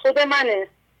مشکل از خود منه.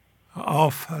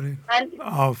 آفرین.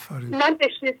 من به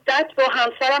شدت با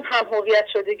همسرم هم هویت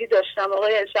شدگی داشتم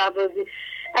آقای شهبازی.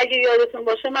 اگه یادتون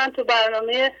باشه من تو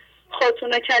برنامه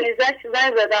خاتون کنیزک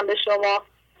زنگ زدم به شما،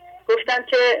 گفتم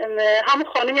که همون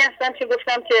خانمی هستم که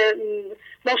گفتم که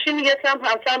ماشین میگرفتم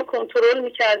همسرم کنترل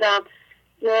میکردم.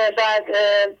 بعد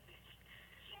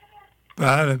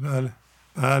بله.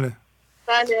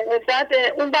 بعد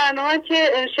اون برنامه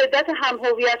که شدت هم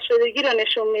هویت شدگی رو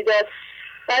نشون میداد.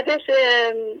 بعدش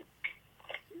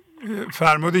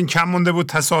فرمودین کم مونده بود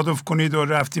تصادف کنید و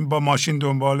رفتیم با ماشین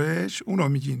دنبالش، اونو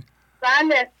میگین؟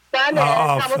 بله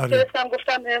تماس گرفتم،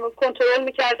 گفتم کنترل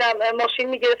میکردم، ماشین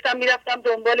میگرفتم میرفتم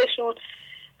دنبالشون،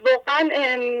 واقعا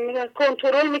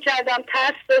کنترل میکردم،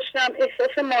 ترس داشتم،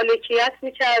 احساس مالکیت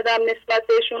میکردم نسبت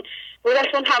بهشون،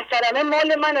 بودشون همسرمه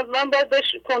مال من باید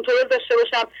بهش کنترل داشته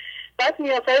باشم. بعد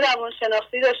نیازهای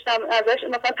روانشناختی داشتم ازش،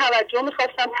 مثلا توجه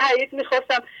میخواستم، تایید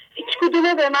میخواستم، هیچ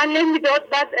کدومه به من نمیداد.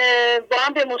 بعد با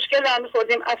هم به مشکل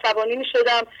برمیخوردیم، عصبانی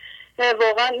میشدم،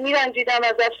 واقعا میرنجیدم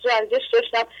ازش، رنجش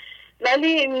داشتم.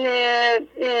 ولی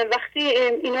وقتی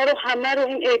اینا رو همه رو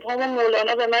این ابهام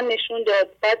مولانا به من نشون داد،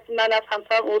 بعد من از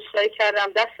همسرم عذرخواهی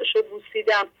کردم، دستشو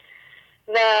بوسیدم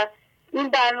و این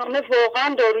برنامه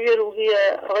واقعا داروی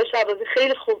روحیه. آقای شهبازی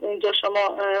خیلی خوب اینجا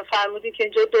شما فرمودید که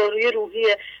اینجا داروی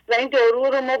روحیه و این دارو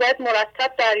رو ما باید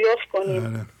مرتب دریافت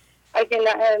کنیم. اگه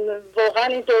واقعا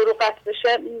این دارو قطع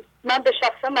بشه من به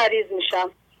شخصا مریض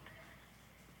میشم.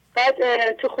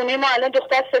 بعد تو خونه ما الان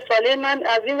دختر 3 ساله من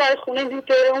از این ور خونه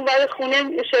اون ور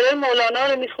خونه شعر مولانا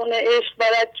رو میخونه، عشق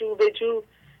برد جو به جو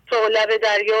تا لب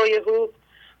دریای هو،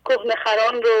 کهنه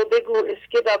خران رو بگو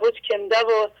اسکه ببوج کمده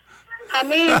و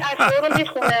همه این اشعار رو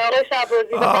میخونه آقای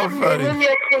شهبازی. بعد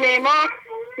میاد خونه ما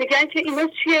میگن که اینا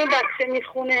چیه این بچه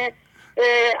میخونه،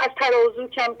 از ترازو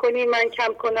کم کنی من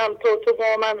کم کنم، تو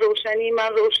با من روشنی من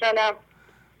روشنم،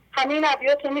 همه این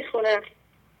ابیات رو میخونه.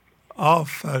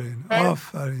 آفرین.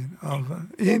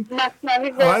 این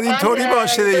اینطوری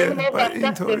باشه دیگه،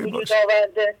 اینطوری باشه.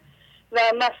 و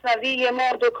مثنوی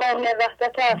ما دکان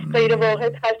وحدت است، غیر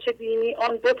واحد هرچه بینی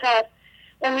آن دو است.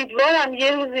 امیدوارم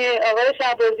یه روزی آقای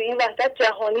شهبازی این وحدت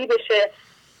جهانی بشه،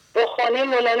 با خانه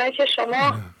مولانا که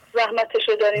شما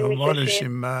زحمتشو داریم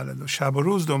میکشیم. بله، شب و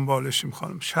روز دنبالشیم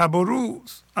خانم، شب و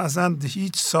روز. اصلا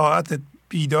هیچ ساعت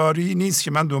بیداری نیست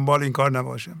که من دنبال این کار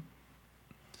نباشم.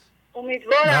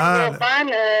 امیدوارم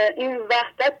واقعا این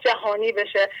وحدت جهانی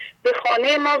بشه. به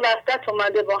خانه ما وحدت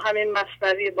اومده با همین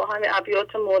مثنوی، با همین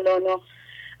ابیات مولانا.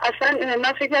 اصلا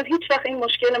من فکر کنم هیچ وقت این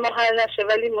مشکل ما حل نشه،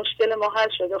 ولی مشکل ما حل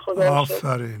شده. خدا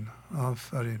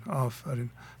آفرین.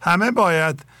 همه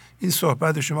باید این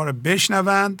صحبت شما رو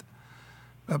بشنوند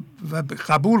و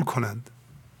قبول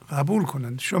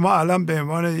کنند. شما الان به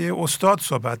عنوان یه استاد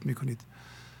صحبت میکنید،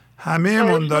 همه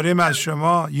من داریم از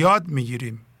شما یاد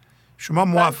میگیریم. شما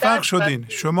موفق شدین،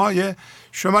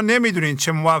 شما نمیدونین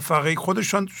چه موفقی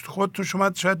خودتون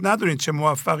شما شاید ندونین چه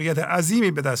موفقیت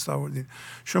عظیمی به دست آوردین.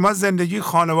 شما زندگی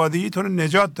خانوادگیتون رو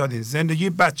نجات دادین، زندگی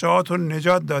بچه هاتون رو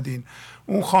نجات دادین،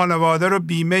 اون خانواده رو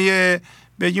بیمه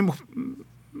بگیم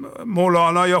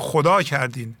مولانا یا خدا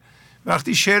کردین.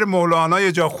 وقتی شعر مولانا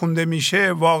یه جا خونده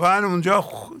میشه واقعا اونجا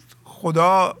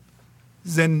خدا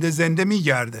زنده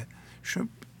میگرده،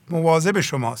 مواظب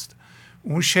شماست.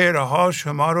 اون شعرها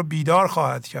شما رو بیدار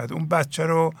خواهد کرد، اون بچه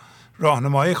رو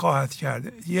راهنمایی خواهد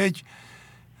کرد. یک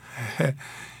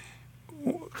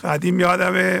قدیم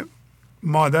یادم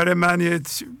مادر من یه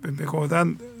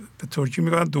بگودن به ترکی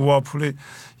میگن دواپولی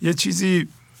یه چیزی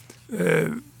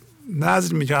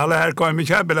نظر میکرد، حالا هر کار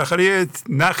میکرد بالاخره یه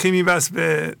نخی میبست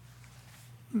به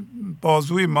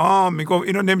بازوی ما، میگفت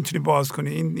اینو نمیتونی باز کنی،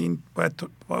 این باید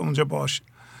اونجا باشه.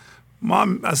 ما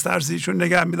هم از ترس ایشون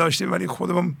نگه میداشتیم ولی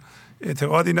خودمون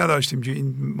اعتقادی نداشتیم که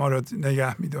این ما رو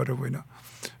نگه میداره و اینا،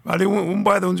 ولی اون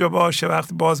باید اونجا باشه.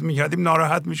 وقتی باز میکردیم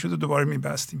ناراحت میشد و دوباره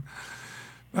میبستیم.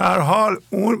 به هر حال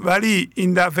اون، ولی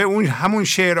این دفعه اون همون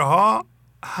شعرها،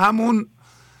 همون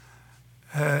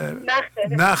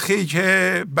نخی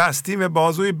که بستیم به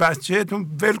بازوی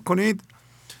بچه‌تون ول کنید،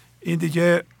 این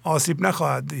دیگه آسیب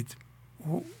نخواهد دید.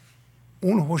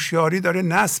 اون هوشیاری داره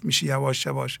نصب میشه یواش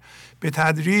یواش، به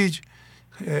تدریج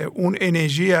اون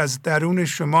انرژی از درون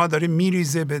شما داره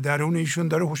میریزه به درون ایشون،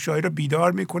 داره هوشیاری رو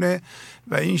بیدار میکنه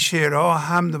و این شعرها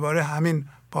هم دوباره همین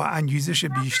با انگیزش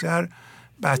بیشتر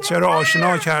بچه رو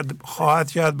آشنا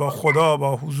خواهد کرد با خدا،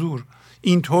 با حضور.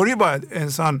 اینطوری باید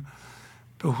انسان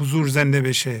به حضور زنده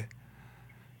بشه.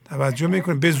 توجه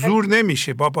میکنه، به زور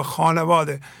نمیشه، با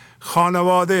خانواده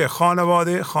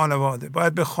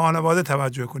باید به خانواده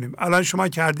توجه کنیم. الان شما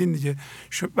کردین دیگه،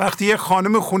 وقتی یه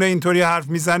خانم خونه اینطوری حرف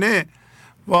میزنه،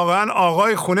 واقعا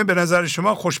آقای خونه به نظر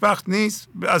شما خوشبخت نیست؟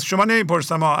 از شما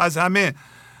نمیپرسم، از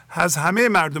همه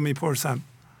مردم میپرسم.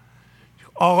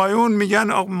 آقایون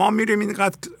میگن ما میریم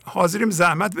اینقدر حاضریم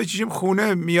زحمت بکشیم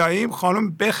خونه، میاییم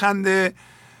خانم بخنده،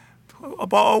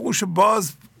 با آغوش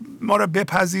باز ما رو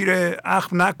بپذیره،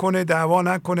 اخم نکنه، دعوا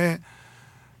نکنه.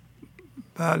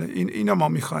 بله اینو ما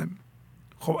میخوایم.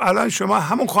 خب الان شما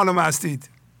همون خانم هستید،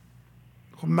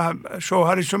 خب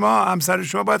شوهر شما، همسر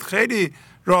شما باید خیلی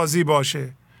راضی باشه،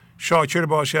 شاکر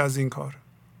باشه از این کار.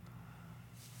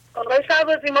 آقای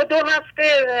شهبازی ما 2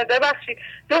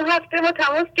 هفته ما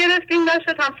تماس گرفتیم،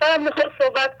 نشد. همسرم میخواد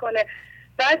صحبت کنه،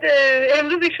 بعد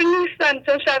امروز ایشون نیستن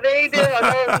چون شب عیده،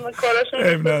 حالا کاراشون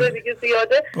دیگه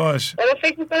زیاده. باشه. حالا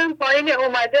فکر میکنم پایین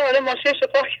اومده، حالا ماشینش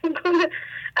پارک میکنه.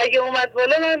 اگه اومد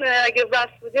بالا من اگه بس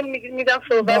بودیم میدم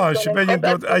صحبت باشه کنه.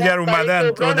 بگید اگر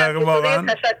اومدن 2 دقیقه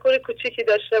واقعا تشکر کوچیکی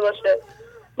داشته باشه.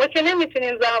 ما که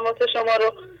نمیتونیم زحمات شما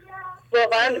رو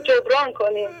واقعا جبران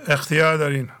کنیم. اختیار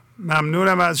دارین.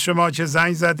 ممنونم از شما که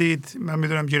زنگ زدید. من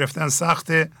میدونم گرفتن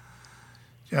سخته،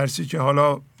 گرچه که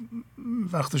حالا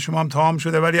وقت شما هم تمام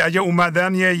شده، ولی اگه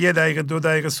اومدن 1 دقیقه 2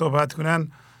 دقیقه صحبت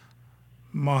کنن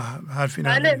ما حرفی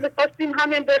نداریم. بله می‌خواستیم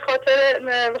همین به خاطر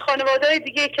خانواده‌های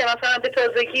دیگه که مثلا به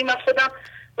تازگی من خودم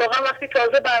واقعا وقتی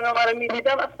تازه برنامه رو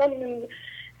می‌دیدم اصلا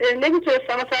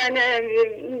نمیتونستم مثلا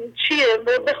چیه،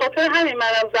 به خاطر همین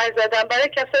منم زنگ زدم برای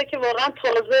کسایی که واقعا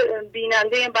تازه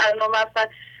بیننده این برنامه هستن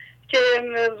که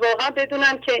واقعا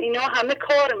بدونن که اینا همه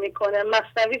کار میکنه،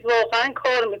 مثنوی واقعا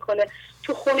کار میکنه،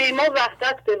 تو خونه ما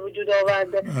وحدت به وجود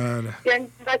آورده. یعنی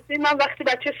وقتی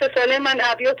بچه 3 ساله من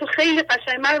ابیاتو خیلی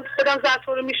قشنگ، من خودم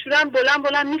ظرفا رو میشورم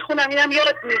بلند میخونم، اینم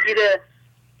یاد میگیره.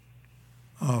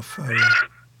 آفرین.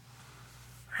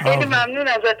 خیلی ممنون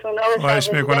ازتون. خواهش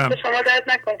میکنم. شما درد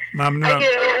نکنه. ممنونم. اگه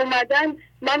اومدن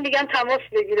من میگم تماس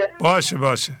بگیره.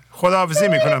 باشه. خداحافظی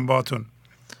میکنم باهاتون.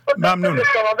 ممنون.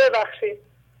 شما ببخشید.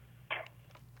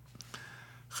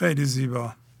 خیلی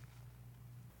زیبا.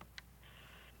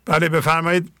 بله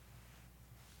بفرمایید.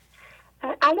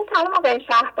 سلام آقای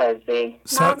شهبازی.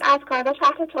 من از کانادا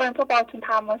شهر تورنتو باهاتون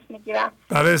تماس میگیرم.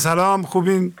 بله سلام،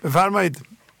 خوبین؟ بفرمایید.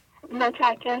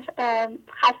 متشکرم.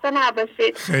 خسته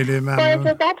نباشید. خیلی ممنون. با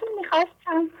اجازهتون میخواستم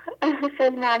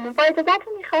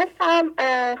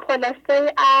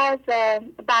خلاصه از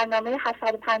برنامه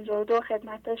 752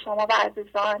 خدمت شما و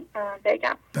عزیزان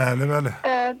بگم. بله.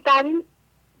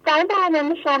 در این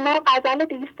برنامه شما غزل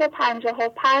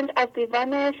 255 از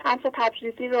دیوان شمس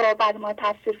تبریزی رو برای ما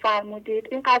تفسیر فرمودید.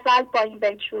 این غزل با این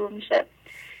بیت شروع میشه: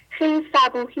 خیز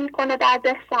صبوحی کنه در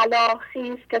ده صلاح،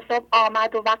 خیز که صبح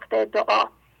آمد و وقت دعا.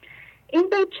 این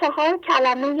بیت 4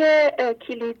 کلمه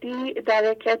کلیدی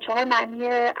داره که 4 معنی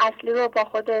اصلی رو با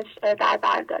خودش در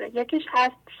بر داره. یکیش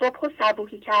هست صبح و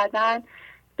صبوحی کردن،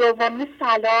 دومی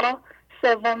صلاح،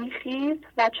 سومی خیز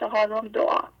و 4م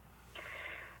دعا.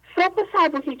 صبح و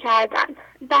صبوحی کردن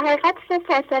در حقیقت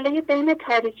فاصله بین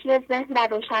تاریکی ذهن و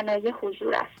روشنایی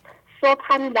حضور است. صبح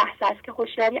همین لحظه است که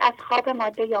هوشیاری از خواب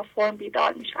ماده یا فرم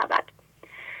بیدار می شود.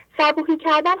 صبوحی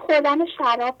کردن خوردن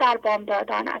شراب در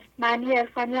بامدادان است. معنی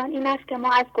عرفانیان این است که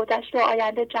ما از گذشته و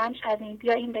آینده جمع شویم،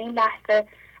 بیاییم به این لحظه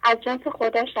از جنس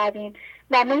خدا شویم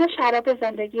و می شراب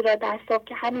زندگی را در صبح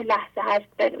که همین لحظه هست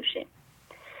بنوشیم.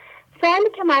 سوالی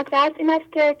که مطرح است این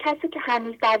است که کسی که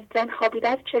هنوز در ذهن خوابیده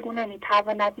است چگونه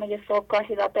میتواند می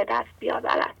صبحگاهی را به دست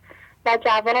بیاورد؟ و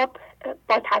جواب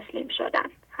با تسلیم شدن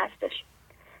هستش.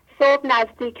 صبح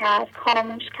نزدیک است،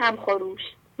 خاموش کم خروش،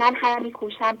 من همی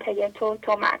کوشم پی تو،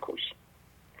 تو مکوش.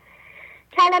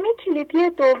 کلمه کلیدی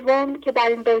دوم که در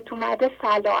این بیت اومده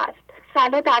صلا است.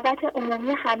 صلا دعوت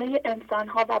عمومی همه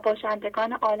انسان‌ها و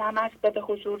باشندگان عالم است به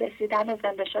حضور رسیدن و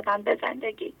زنده شدن به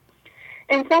زندگی.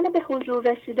 انسان به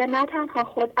حضور رسیده نه تنها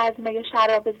خود از می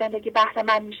شراب زندگی بهره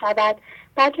مند می شود،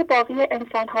 بلکه باقی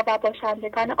انسان‌ها و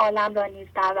باشندگان عالم را نیز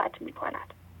دعوت می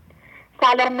کند.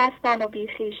 سلام مستان و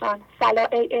بیخیشان، سلا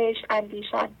ای عشق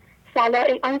اندیشان، سلا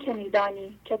ای آن که می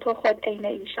دانی که تو خود عین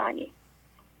ایشانی.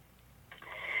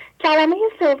 کلمه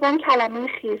سوم کلمه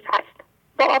خیز هست.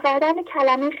 با آوردن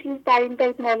کلمه خیز در این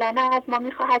بیت مولانا از ما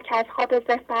می خواهد که از خواب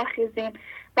ذهن برخیزیم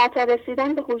و تا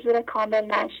رسیدن به حضور کامل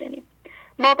ننشینیم.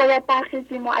 ما باید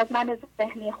برخیزیم و از من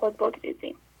ذهنی خود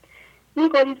بگریزیم. می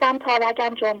گریزم تا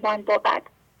رگم جنبان بود،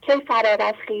 کی فرار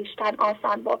از خویشتن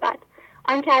آسان بود.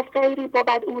 آنکه از غیری بود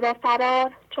او را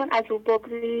فرار، چون از او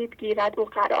بگرید گیرد او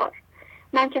قرار.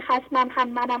 من که خصمم هم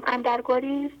منم اندر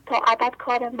گریز، تا ابد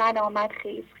کار من آمد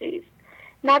خیز خیز.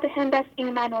 نه به هند است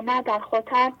ایمن و نه در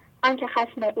خوتن، آنکه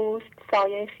خصم اوست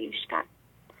سایه خویشتن.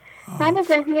 من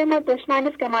ذهنی ما دشمن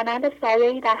است که مانند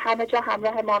سایه‌ای در همه جا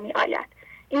همراه ما می آید.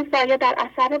 این سایه در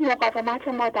اثر مقاومت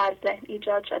ما در ذهن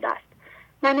ایجاد شده است.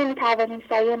 ما نمی‌توانیم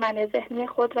سایه من ذهنی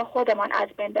خود را خودمان از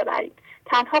بین ببریم.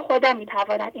 تنها خدا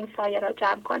می‌تواند این سایه را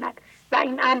جمع کند و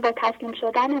این امر با تسلیم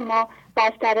شدن ما و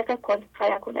از طریق کن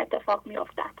فیکون اتفاق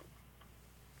می‌افتد.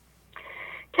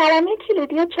 کلمه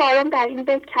کلیدی چهارم در این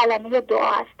بیت کلمه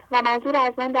دعا است و منظور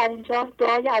از من در اینجا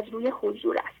دعای از روی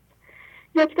حضور است.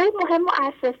 نکته مهم و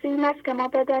اساسی این است که ما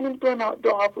بدانیم دو نوع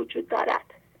دعا وجود دارد.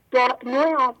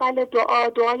 نوع اول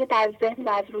دعای در ذهن و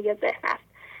از روی ذهن است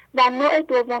و نوع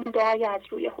دوم دعای از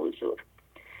روی حضور.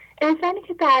 انسانی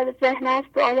که در ذهن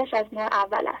است دعایش از نوع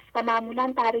اول است و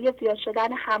معمولا برای زیاد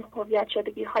شدن هم هویت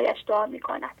شدگی‌هایش دعا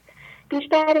می‌کند.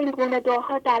 بیشتر این گونه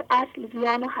دعاها در اصل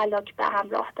زیان و هلاک به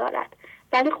همراه دارد،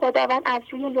 ولی خداوند از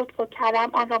روی لطف و کرم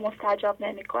آن را مستجاب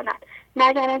نمی‌کند،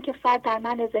 مگر آنکه فرد در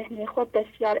من ذهنی خود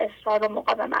بسیار اصرار و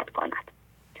مقاومت کند.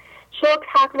 شکر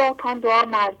حق را کان دعا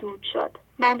مردود شد،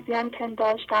 من زیان کن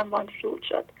داشتم وان سود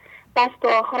شد. بس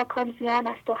دعاها کان زیان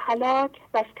است و هلاک،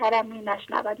 بس کرم می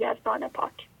نشنود یزدان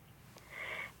پاک.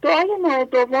 دعای نوع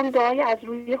دوم دعای از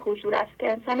روی حضور است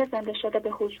که انسان زنده شده به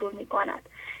حضور می کند.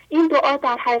 این دعا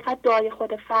در حقیقت دعای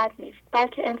خود فرد نیست،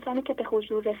 بلکه انسانی که به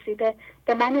حضور رسیده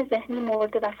به من ذهنی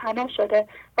مرده و فنا شده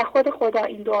و خود خدا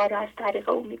این دعا را از طریق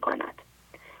او می کند.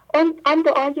 آن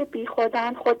دعای بی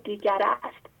خودن خود دیگر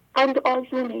است. آن دعا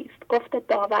زو نیست، گفت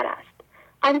داور است.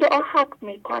 آن دعا حق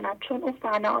می کند چون او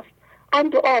فناست. آن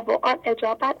دعا و آن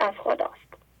اجابت از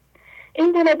خداست.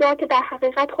 این گونه دعا که در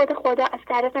حقیقت خود خدا از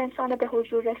طریق انسان به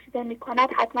حضور رسیده می کند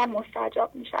حتما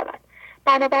مستجاب می شود.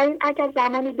 بنابراین اگر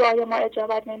زمانی دعای ما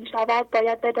اجابت نمی شود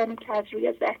باید بدانیم که از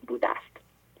روی ذهن بوده است.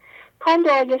 کان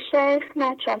دعای شیخ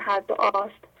نه چون هر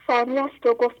دعاست، فانی است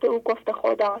و گفت او گفت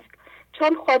خداست.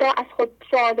 چون خدا از خود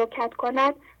سوال و کد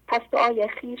کند، پس دعای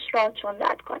خیش را چون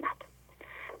رد کند.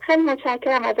 خیلی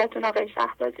متشکرم ازتون آقای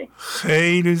شهبازی.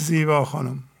 خیلی زیبا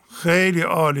خانم، خیلی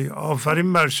عالی،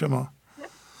 آفرین بر شما.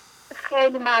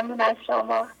 خیلی ممنون از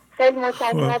شما، خیلی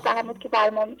متشکرم از زحمت که بر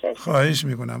ما میکشید. خواهش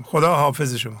میکنم، خدا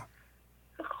حافظ شما.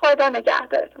 خدا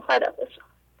نگهدارتون. خدا حافظ شما.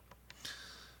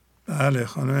 بله،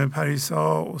 خانم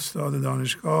پریسا استاد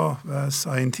دانشگاه و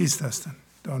ساینتیست هستن،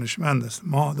 دانشمند هستن.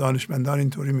 ما دانشمندان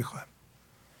اینطوری میخوایم،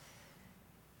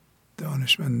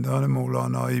 دانشمندان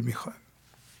مولانایی میخوایم.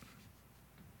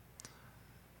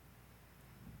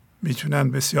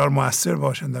 میتونن بسیار مؤثر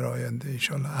باشن در آینده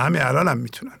انشالله. همین الان هم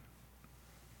میتونن،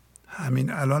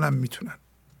 همین الان هم میتونن.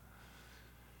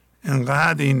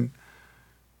 انقدر این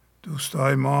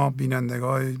دوستای ما،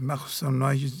 بینندگای مخصوصا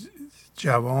اونایی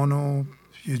جوان و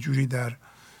یه جوری در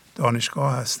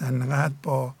دانشگاه هستن، انقدر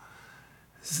با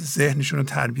ذهنشون رو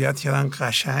تربیت کردن،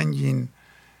 قشنگ این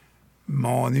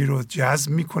معانی رو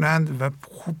جذب میکنند و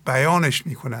خوب بیانش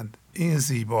میکنند. این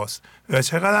زیباست و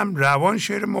چقدر روان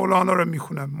شعر مولانا رو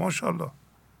میخونن، ماشاءالله.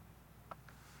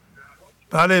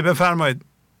 بله بفرمایید.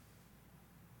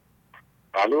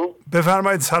 الو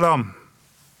بفرمایید. سلام.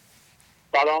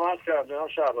 سلامت جناب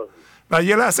شهبازی. و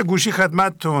یه لحظه گوشی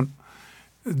خدمتتون.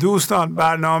 دوستان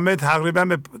برنامه تقریبا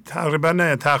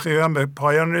به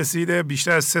پایان رسیده.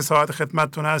 بیشتر از 3 ساعت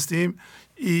خدمتتون هستیم.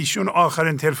 ایشون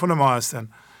آخرین تلفن ما هستن.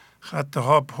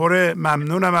 خطها پر.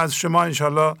 ممنونم از شما.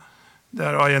 انشالله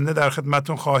در آینده در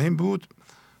خدمتتون خواهیم بود.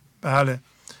 بله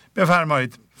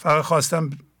بفرمایید. فقط خواستم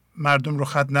مردم رو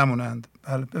خط نمونند.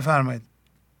 بله بفرمایید.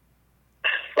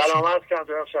 سلام عرض کنم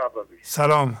جناب شهبازی.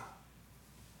 سلام.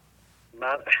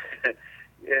 من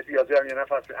احتیاج دارم یه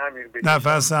نفس عمیق بکشم.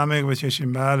 نفس عمیق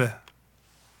بکشیم. بله.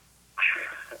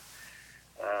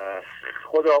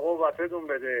 خدا قوتتون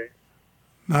بده.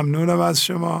 ممنونم از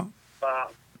شما. و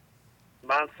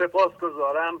من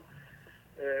سپاسگزارم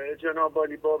جناب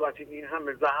عالی بابت این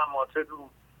همه زحماتتون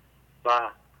و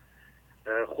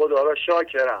خدا را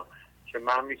شاکرم که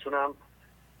من میتونم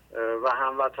و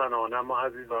هموطنانم و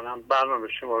عزیزانم برنامه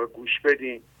شما رو گوش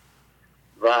بدین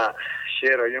و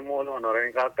شعرهای مولانا را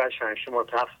اینقدر قشنگ شما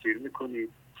تفسیر میکنید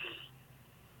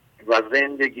و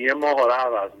زندگی ما رو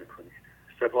عوض میکنید.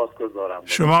 سپاسگزارم.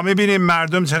 شما میبینید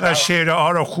مردم چقدر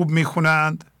شعرها رو خوب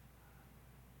میخونند؟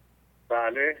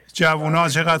 بله. جوونا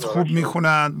چقدر خوب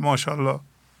میخونند ماشاءالله.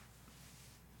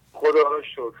 خدا را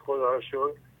شکر. خدا را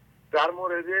شکر. در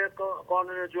مورد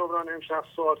قانون جبران امشب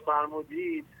سوال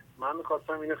فرمودید، من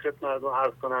میخواستم اینو خدمتتون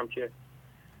عرض کنم که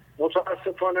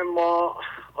متاسفانه ما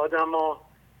آدما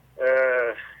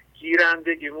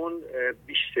گیرندگیمون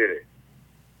بیشتره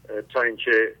تا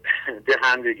اینکه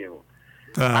دهندگیمون.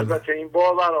 البته این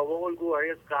باورها و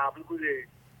الگوهای قبل بوده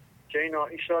که اینا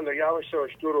انشالله یواش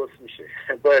یواش درست میشه،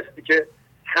 بایستی که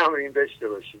تمرین داشته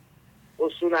باشیم.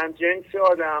 اصولا جنس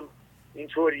آدم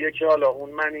اینطوریه که حالا اون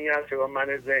منیت و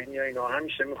من ذهنی اینا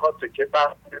همیشه میخواد که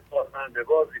برنده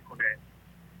بازی کنه،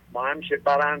 ما همیشه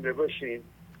برنده باشیم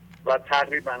و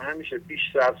تقریبا همیشه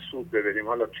بیشتر سود ببریم.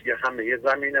 حالا توی همه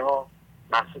زمینه ها،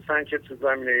 مخصوصا که تو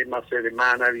زمینه مسائل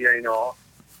معنوی اینا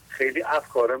خیلی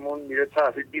افکارمون میره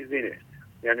طرف بیزینس.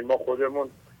 یعنی ما خودمون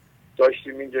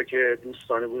داشتیم اینجا که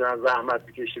دوستانی بودن زحمت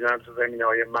میکشیدن تو زمینه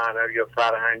های معنوی یا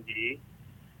فرهنگی،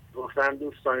 گفتن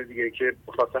دوستان دیگه که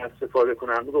بخواستن استفاده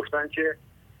کنن گفتن که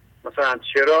مثلا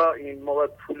چرا این ما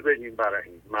باید پول بدیم برای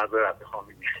این معذرت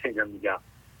میگم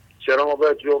چرا ما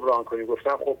باید جبران کنیم.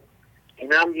 گفتن خب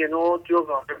اینم یه نوع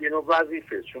جبران، یه نوع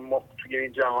وظیفه، چون ما توی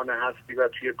این جهان هستی و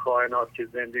توی کائنات که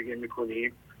زندگی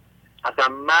میکنیم اصلا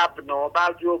مبنا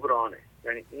بر جبرانه.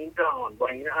 یعنی این جهان با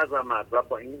این عظمت و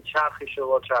با این چرخش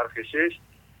و چرخشش،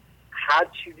 هر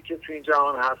چیزی که توی این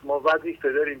جهان هست ما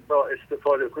وظیفه داریم با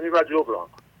استفاده کنیم و جبران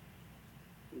کنیم.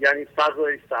 یعنی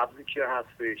فضای سبزی که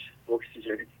هستش،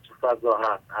 اکسیژنی که تو فضا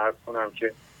هست، عرض کنم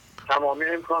که تمام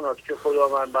امکانات که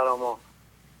خداوند برای ما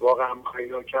واقعا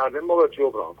پیدا کرده ما باید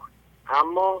جبران کنیم.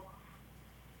 اما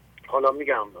حالا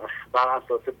میگم بر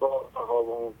اساس باورها و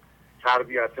اون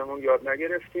تربیتمون یاد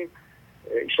نگرفتیم.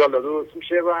 انشالله درست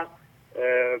میشه. و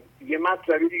یه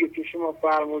مطلبی دیگه که شما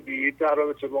فرمودید در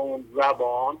رابطه با اون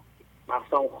زبان،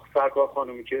 مثلا سرکار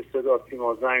خانومی که صدا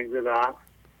سیما زنگ زدن،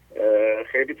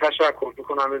 خیلی تشکر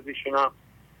میکنم از ایشونم،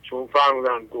 چون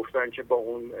فرمودن گفتن که با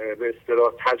اون به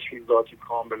اصطلاح تجهیزاتی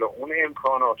کامل و اون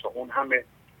امکانات و اون همه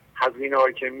هزینه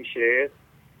هایی که میشه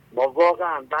ما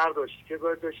واقعا برداشتی که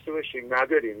باید داشته باشیم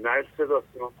نداریم. نه استعداد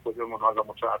خودمون حالا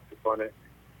متاسفانه،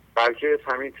 بلکه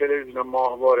همین تلویزیون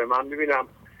ماهواره من میبینم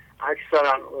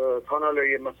اکثرا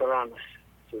کانالای مثلا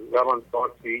زبان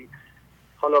فارسی،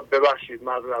 حالا ببخشید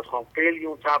معذرت خواهم، خیلی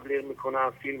اون تبلیغ میکنن،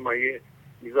 فیلم هایی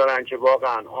میذارن که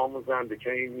واقعا آموزنده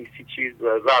که این نیستی چیز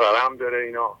ضرر هم داره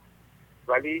اینا،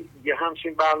 ولی یه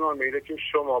همچین برنامه ایره که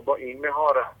شما با این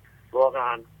مهارت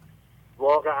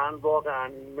واقعا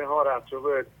این مهارت رو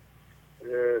به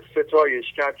ستایش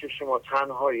کرد که شما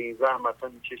تنهایی این زحمت ها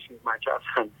میکشید. من که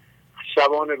اصلا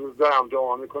شبانه روز دارم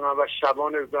دعا میکنم و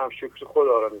شبانه روز دارم شکر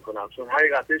خدا را میکنم، چون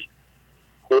حقیقتش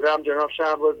خودم جناب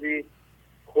شهبازی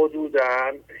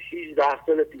حدوداً 18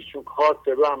 سال پیش چون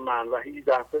کاسبم من و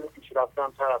 18 سال پیش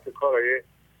رفتم طرف کارهای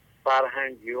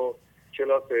فرهنگی و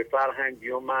کلاس فرهنگی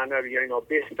و معنوی اینا،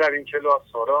 بهترین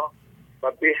کلاس ها را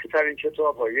و بهترین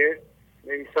کتاب های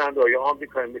نویسنده های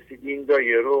آمریکایی مثل لیندا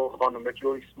یرو، خانم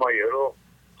جویس مایر،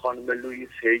 خانم لوئیس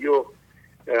هی و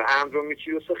اندرو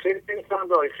میچیوس، خیلی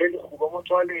نویسنده های خیلی خوب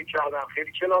مطالعه کردم،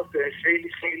 خیلی کلاس خیلی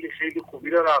خیلی خیلی خوبی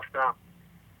را رفتم،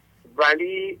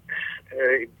 ولی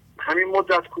همین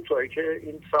مدت کوتاهی که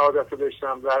این سعادت رو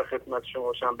داشتم در خدمت شما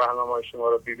باشم، برنامه شما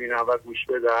رو ببینم و گوش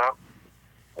بدم،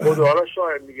 خدا را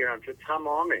شاهد میگیرم که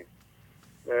تمام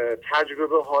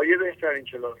تجربه های بهترین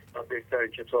کلاس و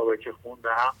بهترین کتابی که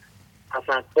خوندم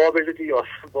اصلا قابل قیاس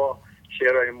با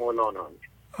شعرهای مولانا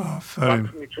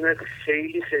میتونه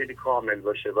خیلی خیلی کامل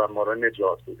باشه و ما رو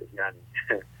نجات بده. یعنی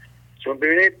چون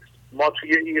ببینید ما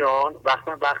توی ایران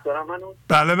وقت دارم منو؟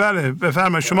 بله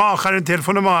بفرمایید. شما آخرین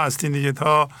تلفن ما هستین دیگه،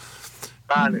 تا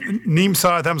نیم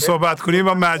ساعت هم صحبت کنیم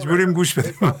و مجبوریم گوش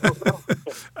بدیم.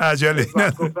 عجله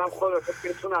ندارم. گفتم خدا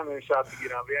بتونم این شب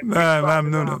بگیرم. نه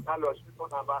ممنونم. تلاش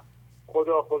میکنم و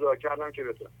خدا کردم که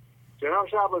بتونم. جناب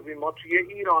شهبازی ما توی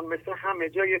ایران مثل همه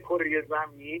جای کره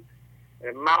زمین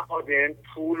معادن،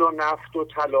 پول و نفت و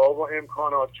طلا و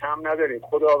امکانات کم نداریم.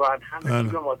 خداوند همه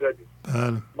چیز ما دادیم.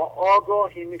 ما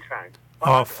آگاهی میخوایم.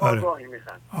 آگاهی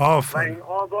میخوایم. و این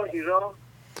آگاهی را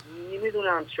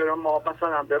نمیدونم چرا ما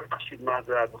مثلا ببخشید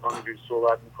معذرت میخوام اینجوری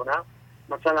صحبت میکنم،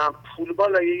 مثلا پول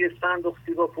بالای یه صندوق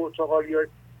سیب پرتقال یا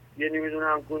یه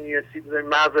نمیدونم گونی سیب،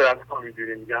 معذرت میخوام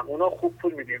اینجوری میگم، اونا خوب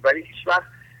پول میدیم ولی هیچ وقت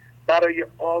برای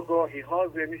آگاهی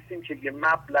حاضر نیستیم که یه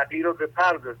مبلغی رو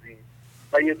بپردازیم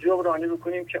و یه جبرانی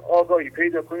بکنیم که آگاهی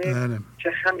پیدا کنیم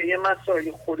که همه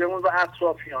مسائل خودمون و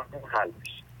اطرافیانمون حل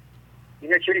بشه.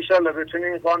 اینه که انشالله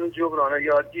بتونیم قانون جبران رو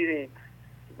یاد گیریم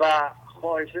و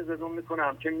خواهش زدون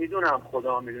میکنم که میدونم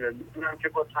خدا میدونه، میدونم که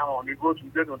با تمامی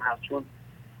وجودتون هست، چون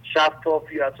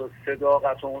شفافیت و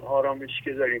صداقت و اون آرامش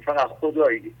که داریم فقط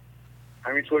خدایی.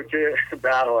 همینطور که به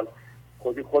هر حال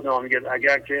خدا میگه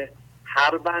اگر که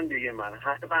هر بنده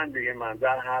من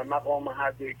در هر مقام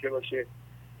هر جایی که باشه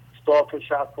صاف و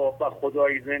شفاف و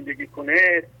خدایی زندگی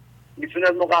کنه میتونه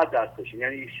مقدس بشه،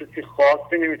 یعنی هیچ چیزی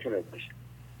خاصی نمیتونه بشه.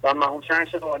 و من هم چند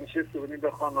شب نشسته بودیم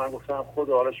بخوام، من گفتم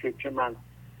خدا را شکر که من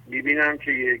میبینم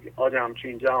که یک آدم تو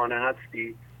این جهان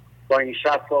هستی با این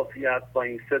شفافیت، با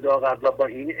این صداقت و با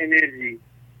این انرژی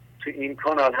تو این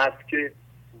کانال هست که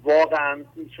واقعا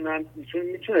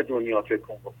میتونه دنیا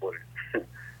تکون بخوره.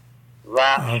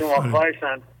 و شما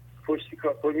خواهشن پشتی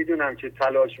کار میدونم که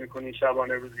تلاش میکنین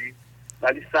شبانه روزی،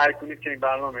 ولی سعی کنید که این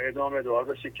برنامه ادامه دار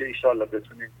باشه که ایشالله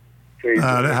بتونیم.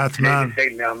 بله حتما.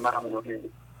 خیلی ممنونم.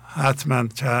 حتما.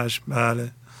 چشم.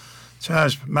 بله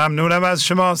چشم. ممنونم از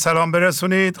شما. سلام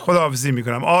برسونید. خداحافظی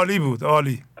میکنم. عالی بود.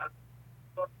 عالی.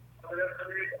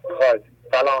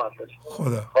 سلام.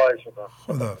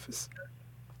 خداحافظ.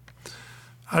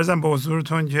 عرضم به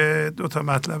حضورتون که 2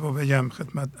 مطلب رو بگم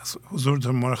خدمت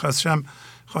حضورتون مرخص شم.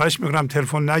 خواهش میکنم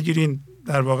تلفن نگیرین،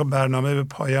 در واقع برنامه به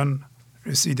پایان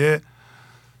رسیده.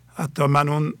 حتی من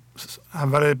اون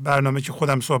اول برنامه که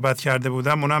خودم صحبت کرده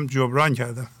بودم اونم جبران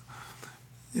کردم،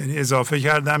 یعنی اضافه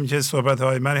کردم که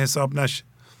صحبت‌های من حساب نشه.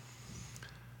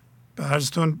 به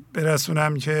عرضتون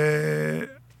برسونم که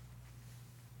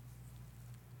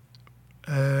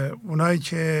اونایی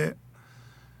که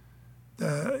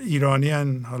ایرانی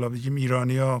هن، حالا بگیم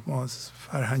ایرانی ها، ما از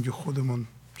فرهنگ خودمون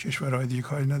کشورهای دیگه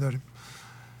کاری نداریم،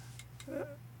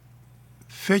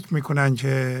 فکر میکنن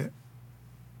که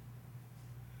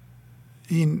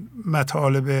این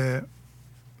مطالب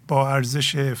با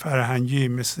ارزش فرهنگی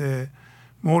مثل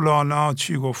مولانا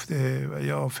چی گفته و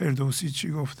یا فردوسی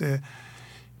چی گفته،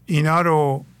 اینا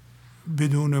رو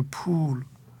بدون پول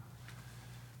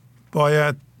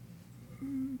باید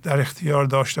در اختیار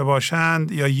داشته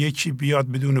باشند یا یکی بیاد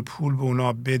بدون پول به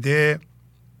اونا بده،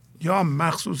 یا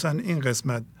مخصوصا این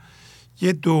قسمت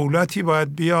یه دولتی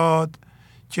باید بیاد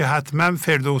که حتما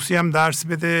فردوسی هم درس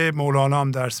بده، مولانا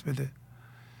هم درس بده.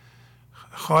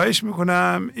 خواهش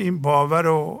میکنم این باور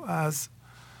رو از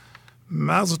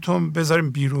مغزتون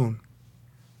بذاریم بیرون.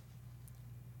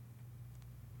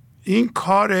 این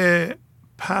کار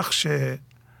پخش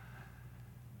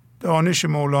دانش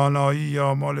مولانایی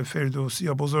یا مال فردوسی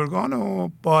یا بزرگان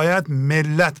رو باید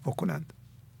ملت بکنند.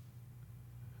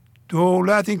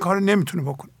 دولت این کار نمیتونه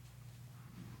بکنه.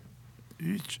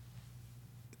 هیچ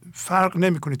فرق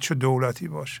نمیکنه چه دولتی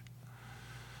باشه.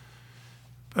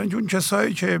 اون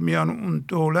کسایی که میان اون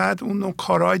دولت اون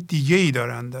کارهای دیگه ای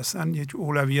دارند، اصلا یک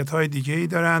اولویت های دیگه ای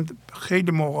دارند.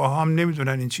 خیلی موقع هم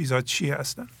نمیدونن این چیزها چی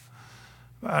هستن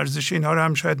و ارزش اینها رو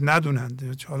هم شاید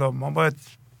ندونند. حالا ما باید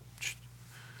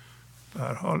به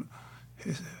هر حال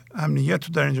امنیت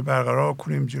رو در اینجا برقرار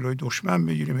کنیم، جلوی دشمن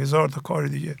بگیریم، 1000 تا کار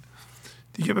دیگه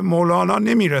به مولانا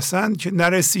نمیرسند که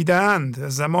نرسیدند.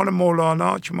 زمان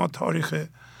مولانا که ما تاریخ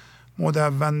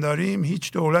مدون داریم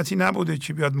هیچ دولتی نبوده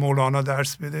که بیاد مولانا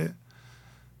درس بده.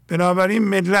 بنابراین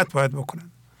ملت باید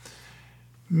بکنن.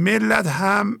 ملت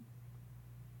هم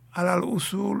علل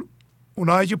اصول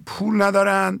اونایی که پول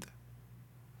ندارند،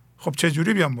 خب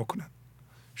چجوری بیان بکنن؟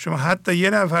 شما حتی یه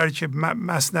نفر که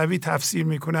مثنوی تفسیر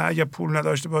میکنه اگه پول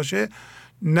نداشته باشه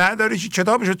نداره که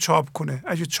کتابشو چاپ کنه.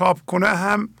 اگه چاپ کنه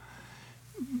هم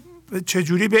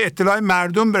چجوری به اطلاع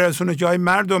مردم برسونه که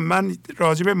مردم من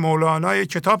راجع به مولانا یه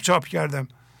کتاب چاپ کردم.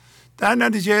 در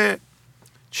نتیجه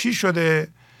چی شده؟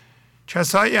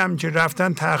 کسایی هم که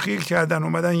رفتن تحقیق کردن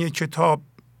اومدن یه کتاب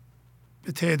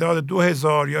به تعداد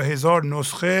 2000 یا 1000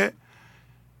 نسخه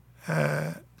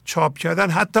چاپ کردن،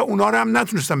 حتی اونا رو هم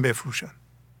نتونستن بفروشن.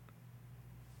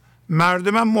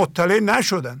 مردم هم مطلع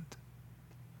نشدند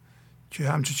که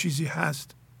همچه چیزی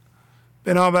هست.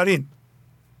 بنابراین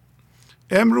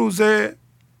امروز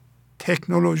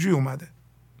تکنولوژی اومده.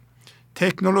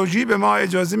 تکنولوژی به ما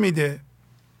اجازه میده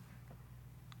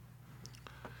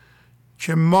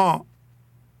که ما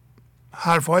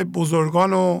حرفهای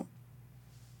بزرگان و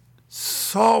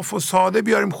صاف و ساده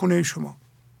بیاریم خونه شما،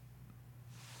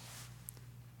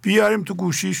 بیاریم تو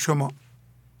گوشی شما.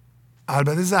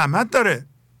 البته زحمت داره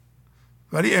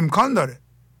ولی امکان داره.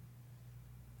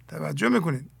 توجه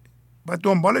میکنید؟ باید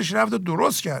دنبالش رفت و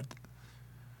درست کرد.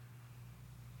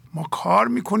 ما کار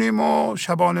میکنیم و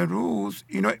شبانه روز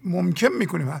اینو ممکن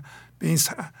میکنیم. به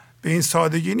این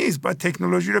سادگی نیست. باید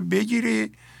تکنولوژی رو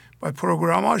بگیری، باید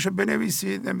پروگراماشو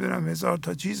بنویسید، نمیدونم 1000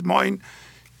 تا چیز. ما این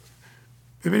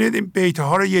ببینید این بیته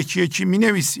ها رو یکی یکی می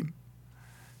نویسیم.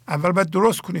 اول باید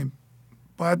درست کنیم،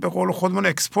 باید به قول خودمون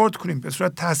اکسپورت کنیم، به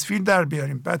صورت تصویر در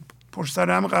بیاریم، بعد پشت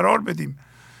سر هم قرار بدیم،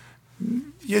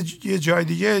 یه جای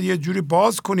دیگه یه جوری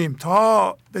باز کنیم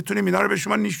تا بتونیم اینا رو به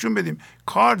شما نشون بدیم.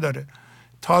 کار داره.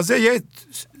 تازه یه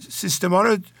سیستما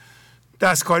رو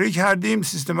دستکاری کردیم،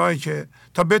 سیستمایی که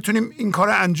تا بتونیم این کار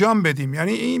رو انجام بدیم.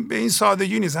 یعنی این به این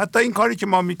سادگی نیست. حتی این کاری که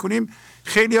ما میکنیم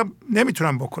خیلی ها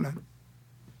نمیتونن بکنن.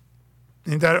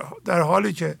 این در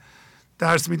حالی که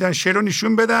درس میدن شعر رو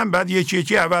نشون بدن، بعد یکی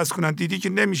یکی عوض کنن، دیدی که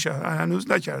نمیشه،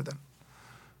 هنوز نکردن.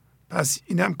 پس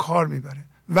اینم کار میبره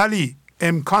ولی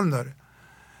امکان داره.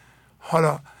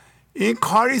 حالا این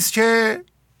کاریست که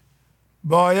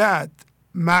باید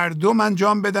مردم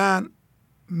انجام بدن.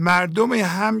 مردمی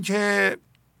هم که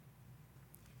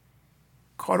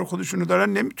کار خودشونو دارن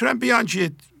نمیتونن بیان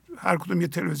چیه هر کدوم یه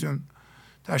تلویزیون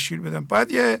تشکیل بدن.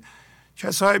 باید یه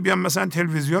کسایی بیان مثلا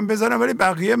تلویزیون بذارن ولی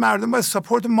بقیه مردم باید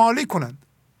ساپورت مالی کنن.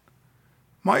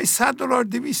 ما $100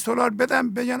 $200 بدن،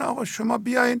 بگن آقا شما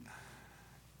بیاین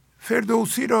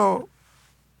فردوسی رو،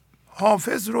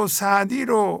 حافظ رو، سعدی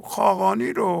رو،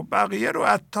 خاقانی رو، بقیه رو،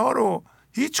 عطار رو،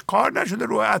 هیچ کار نشده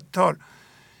رو عطار،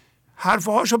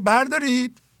 حرفهاشو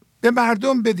بردارید به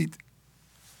مردم بدید.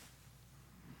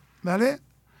 بله؟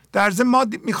 در ضمن ما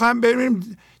میخوایم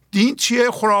ببینیم دین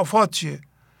چیه، خرافات چیه.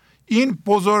 این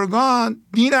بزرگان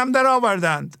دین هم در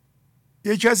آوردند.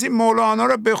 یک کسی مولانا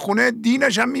رو بخونه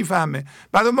دینش هم میفهمه،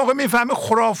 بعد اون موقع میفهمه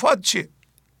خرافات چیه.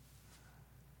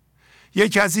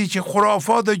 یک کسی که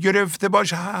خرافات رو گرفته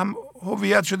باشه، هم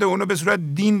هویت شده، اونو به صورت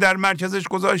دین در مرکزش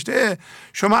گذاشته،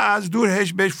 شما از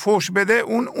دور بهش فحش بده،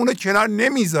 اونو کنار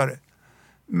نمیذاره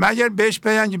مگر بهش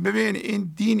بگن که ببین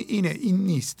این دین اینه، این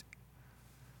نیست،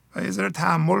 و یه ذره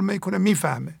تحمل میکنه،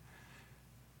 میفهمه.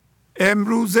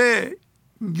 امروزه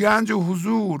گنج و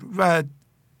حضور و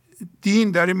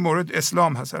دین در این مورد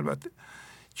اسلام هست البته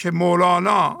که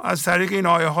مولانا از طریق این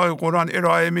آیه های قرآن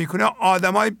ارائه میکنه،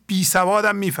 آدم های بی سواد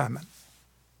هم میفهمن.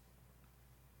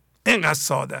 اینقدر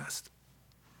ساده است.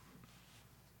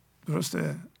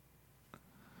 درسته؟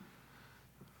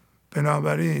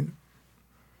 بنابراین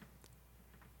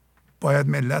باید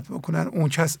ملت بکنن. اون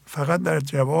کس فقط در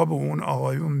جواب اون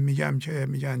آقایون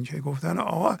میگن که گفتن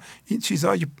آقا این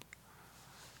چیزها که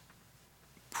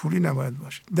پولی نباید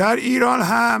باشه. در ایران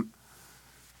هم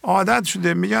عادت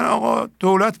شده میگن آقا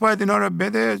دولت باید اینا رو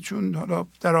بده، چون حالا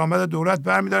درآمد دولت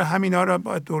برمیداره، همینا رو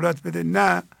باید دولت بده.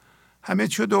 نه، همه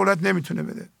چیو دولت نمیتونه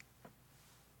بده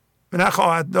و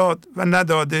نخواهد داد و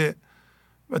نداده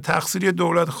و تقصیری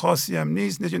دولت خاصی هم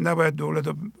نیست. نباید دولت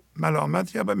رو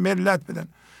ملامت یا ملت بدن.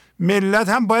 ملت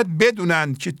هم باید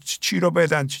بدونن که چی رو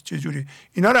بدن، چه جوری.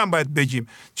 اینا رو هم باید بگیم.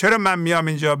 چرا من میام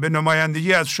اینجا به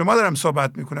نمایندگی از شما دارم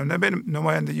صحبت میکنم، نه به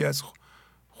نمایندگی از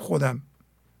خودم.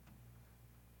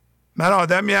 من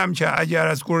آدمی هم که اگر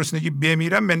از گرسنگی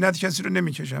بمیرم منت کسی رو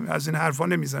نمیکشم، از این حرفا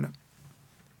نمیزنم،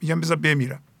 میگم بذار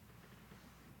بمیرم.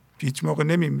 هیچ موقع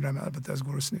نمیمیرم البته از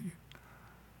گرسنگی،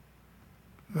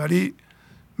 ولی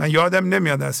من یادم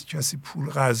نمیاد از کسی پول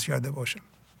قرض کرده باشم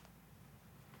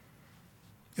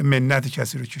یا منت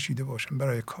کسی رو کشیده باشم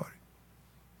برای کاری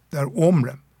در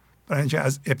عمرم. برای اینکه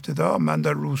از ابتدا من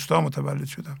در روستا متولد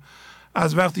شدم.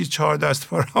 از وقتی 4 دست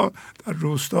پا در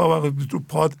روستا و تو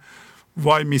پاد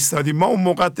وای میستادیم، ما اون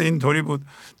موقع اینطوری بود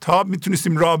تا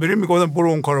میتونستیم راه بریم میگفتم برو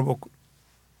اون کارو بکن.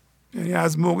 یعنی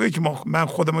از موقعی که من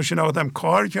خودم شناختم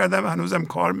کار کردم، هنوزم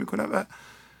کار میکنم و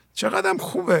چقدرم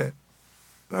خوبه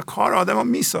و کار آدم رو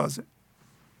میسازه.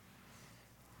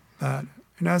 بله،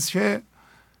 این است که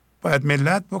باید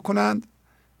ملت بکنند.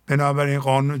 بنابراین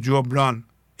قانون جبران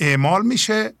اعمال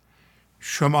میشه.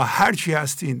 شما هر چی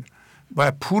هستین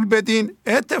باید پول بدین.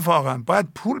 اتفاقا باید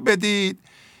پول بدید،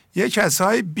 یک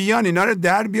کسایی بیان اینا رو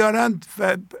در بیارند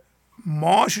و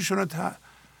معاششون رو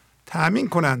تأمین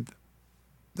کنند.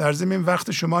 در ضمن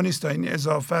وقت شما نیست، تا این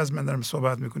اضافه از من دارم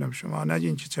صحبت میکنم. شما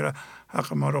نگین که چرا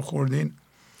حق ما رو خوردین،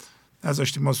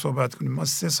 نذاشتیم ما صحبت کنیم. ما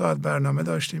 3 ساعت برنامه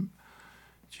داشتیم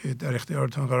که در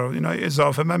اختیارتون قرار بود. اینا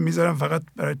اضافه من میذارم فقط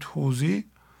برای توضیح.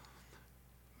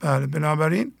 بله،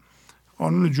 بنابراین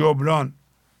قانون جبران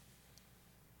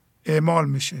اعمال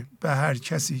میشه به هر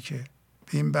کسی که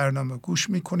به این برنامه گوش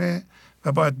میکنه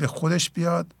و باید به خودش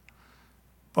بیاد،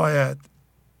 باید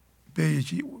به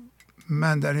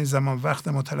من در این زمان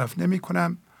وقتمو تلف نمی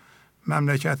کنم،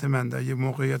 مملکت من در یه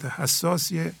موقعیت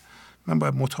حساسیه، من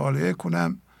باید مطالعه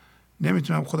کنم،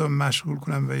 نمیتونم خودم مشغول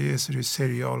کنم و یه سری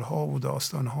سریال ها و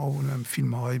داستان ها و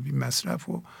فیلم های بی مصرف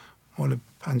و مال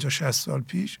 50-60 سال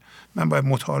پیش. من باید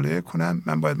مطالعه کنم،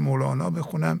 من باید مولانا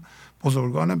بخونم،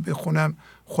 بزرگانم بخونم،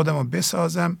 خودم رو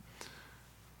بسازم،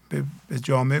 به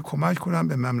جامعه کمک کنم،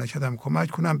 به مملکتم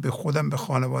کمک کنم، به خودم به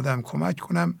خانواده‌ام کمک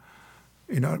کنم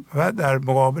اینا، و در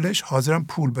مقابلش حاضرم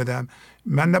پول بدم.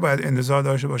 من نباید انتظار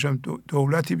داشته باشم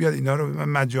دولتی بیاد اینا رو به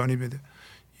من مجانی بده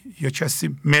یا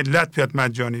کسی ملت بیاد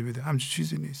مجانی بده، همچین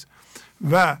چیزی نیست.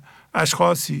 و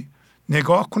اشخاصی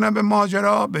نگاه کنم به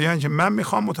ماجرا، بگن که من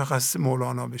میخوام متخصص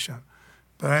مولانا بشم،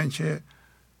 برای اینکه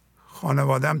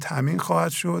خانواده‌ام تامین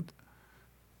خواهد شد،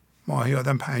 ماهی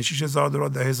آدم 5-6 هزار دلار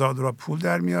 10 هزار دلار پول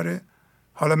در میاره.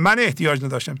 حالا من احتیاج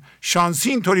نداشتم، شانسی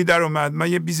اینطوری در اومد،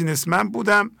 من یه بیزینسمن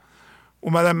بودم،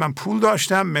 اومدم من پول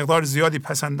داشتم، مقدار زیادی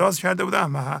پسنداز کرده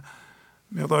بودم و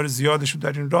مقدار زیادش رو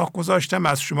در این راه گذاشتم،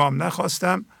 از شما هم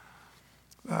نخواستم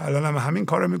و الان هم همین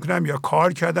کار رو میکنم، یا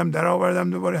کار کردم در آوردم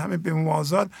دوباره، همه به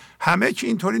موازات. همه که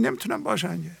اینطوری نمیتونن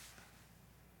باشن.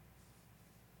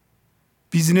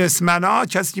 بیزینسمن ها،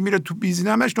 کسی که میره تو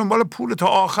بیزینسش دنبال پول، تا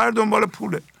آخر دنبال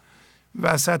پوله.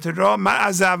 وسط راه من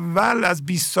از اول، از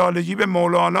 20 سالگی به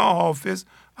مولانا، حافظ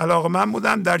علاقه‌مند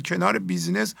بودم، در کنار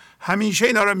بیزینس همیشه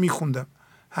اینا رو میخوندم،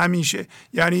 همیشه.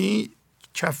 یعنی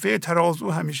کفه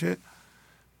ترازو همیشه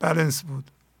بالانس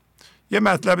بود. یه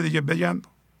مطلب دیگه بگم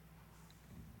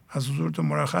از حضورتون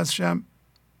مرخص شم.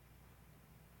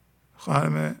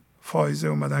 خانم فایزه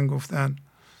اومدن گفتن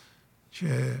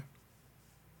که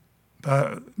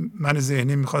من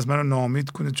ذهنی میخواست منو ناامید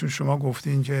کنه چون شما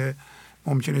گفتین که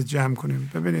ممکنه جمع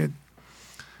کنیم. ببینید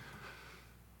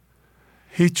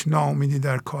هیچ ناامیدی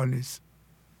در کار نیست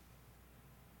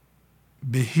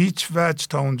به هیچ وجه،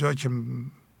 تا اونجا که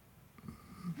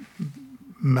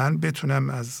من بتونم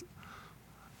از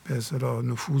به اصطلاح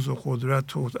نفوذ و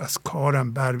قدرت و از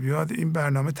کارم بر بیاد، این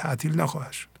برنامه تعطیل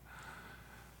نخواهد شد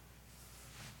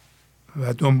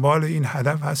و دنبال این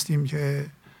هدف هستیم که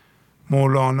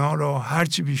مولانا را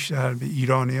هرچی بیشتر به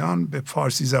ایرانیان، به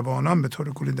فارسی زبانان به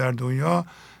طور کلی در دنیا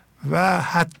و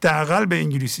حداقل به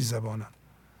انگلیسی زبانان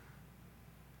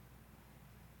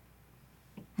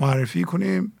معرفی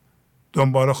کنیم.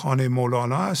 دنبال خانه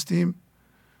مولانا هستیم.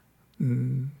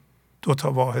 2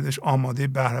 واحدش آماده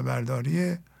بهره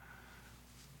برداریه.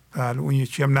 بله، اون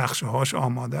یکی هم نقشه هاش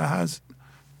آماده هست.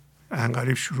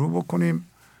 انقریب شروع بکنیم.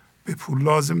 به پول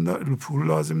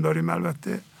لازم داریم.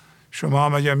 البته شما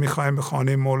هم اگر میخوایم به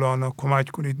خانه مولانا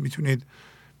کمک کنید، میتونید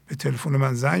به تلفن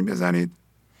من زنگ بزنید.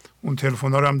 اون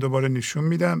تلفن ها رو هم دوباره نشون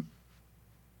میدم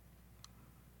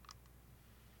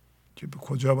که به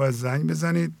کجا باید زنگ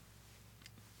بزنید.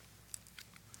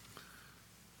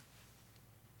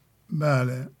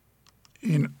 بله،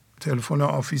 این تلفن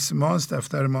آفیس ماست،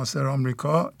 دفتر ماستر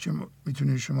آمریکا، که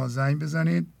میتونید شما زنگ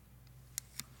بزنید.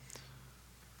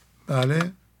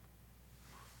 بله،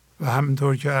 و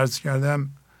همینطور که عرض کردم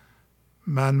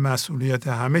من مسئولیت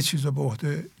همه چیز رو به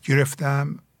عهده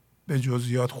گرفتم، به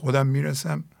جزئیات خودم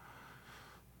میرسم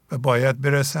و باید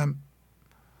برسم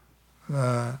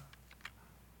و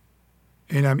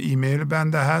اینم ایمیل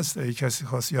بنده هست. اگه کسی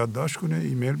خواست یادداشت کنه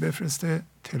ایمیل بفرسته.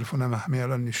 تلفنم همین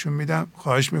الان نشون میدم.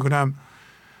 خواهش میکنم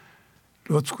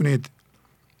لطف کنید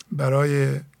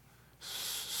برای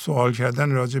سوال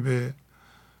کردن راجع به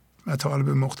مطالب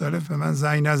مختلف به من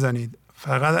زنگ نزنید.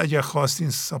 فقط اگر خواستین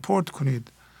ساپورت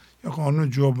کنید یا قانون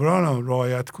جبران رو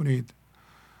رعایت کنید،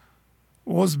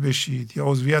 عضو بشید یا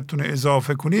عضویتتون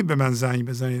اضافه کنید، به من زنگ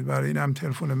بزنید. برای این هم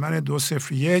تلفن من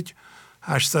 201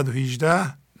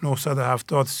 818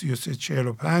 970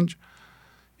 3345.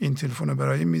 این تلفن رو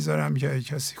برای این میذارم که اگه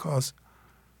کسی خواست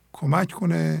کمک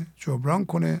کنه، جبران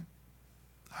کنه،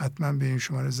 حتما به این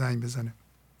شماره زنگ بزنه.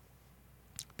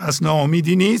 پس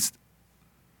ناامیدی نیست،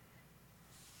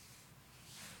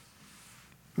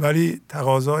 ولی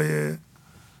تقاضای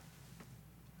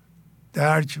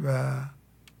درک و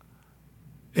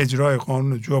اجرای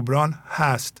قانون جبران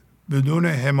هست. بدون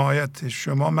حمایت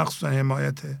شما، مخصوصا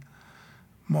حمایت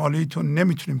مالیتون،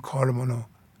 نمیتونیم کارمون رو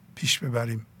پیش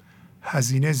ببریم.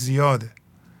 هزینه زیاده.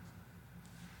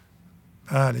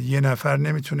 بله، یه نفر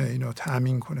نمیتونه اینو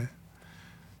تأمین کنه.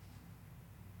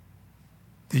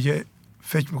 دیگه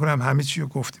فکر میکنم همه چی رو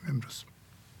گفتیم امروز.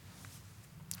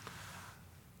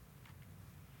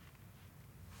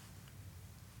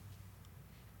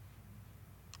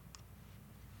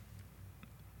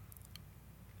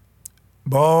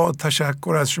 با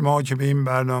تشکر از شما که به این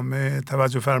برنامه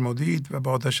توجه فرمودید و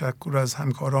با تشکر از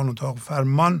همکاران اتاق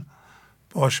فرمان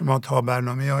با شما تا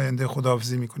برنامه آینده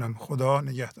خداحافظی میکنم. خدا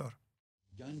نگهدار.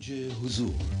 گنج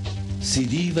حضور، سی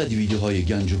دی و دیویدیوهای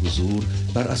گنج حضور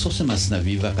بر اساس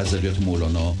مثنوی و غزلیات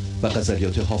مولانا و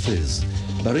غزلیات حافظ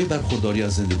برای برخورداری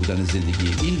از زنده بودن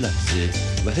زندگی این لحظه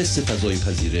و حس فضای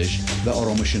پذیرش و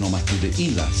آرامش نامحدود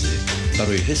این لحظه،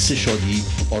 برای حس شادی،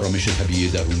 آرامش طبیعی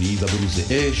درونی و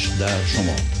بروز عشق در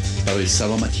شما، برای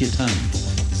سلامتی تن،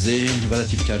 ذهن و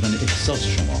لطیف کردن احساس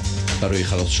شما، برای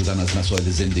خلاص شدن از مسائل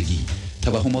زندگی،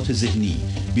 توهمات ذهنی،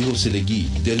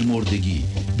 بی‌حوصلگی، دلمردگی،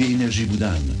 بی انرژی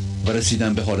بودن و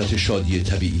رسیدن به حالت شادی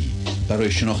طبیعی،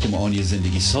 برای شناخت معانی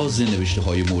زندگی ساز نوشته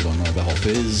های مولانا و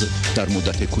حافظ در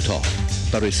مدت کوتاه.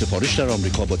 برای سفارش در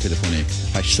آمریکا با تلفن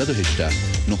 818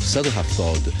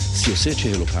 970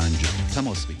 3345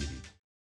 تماس بگیرید.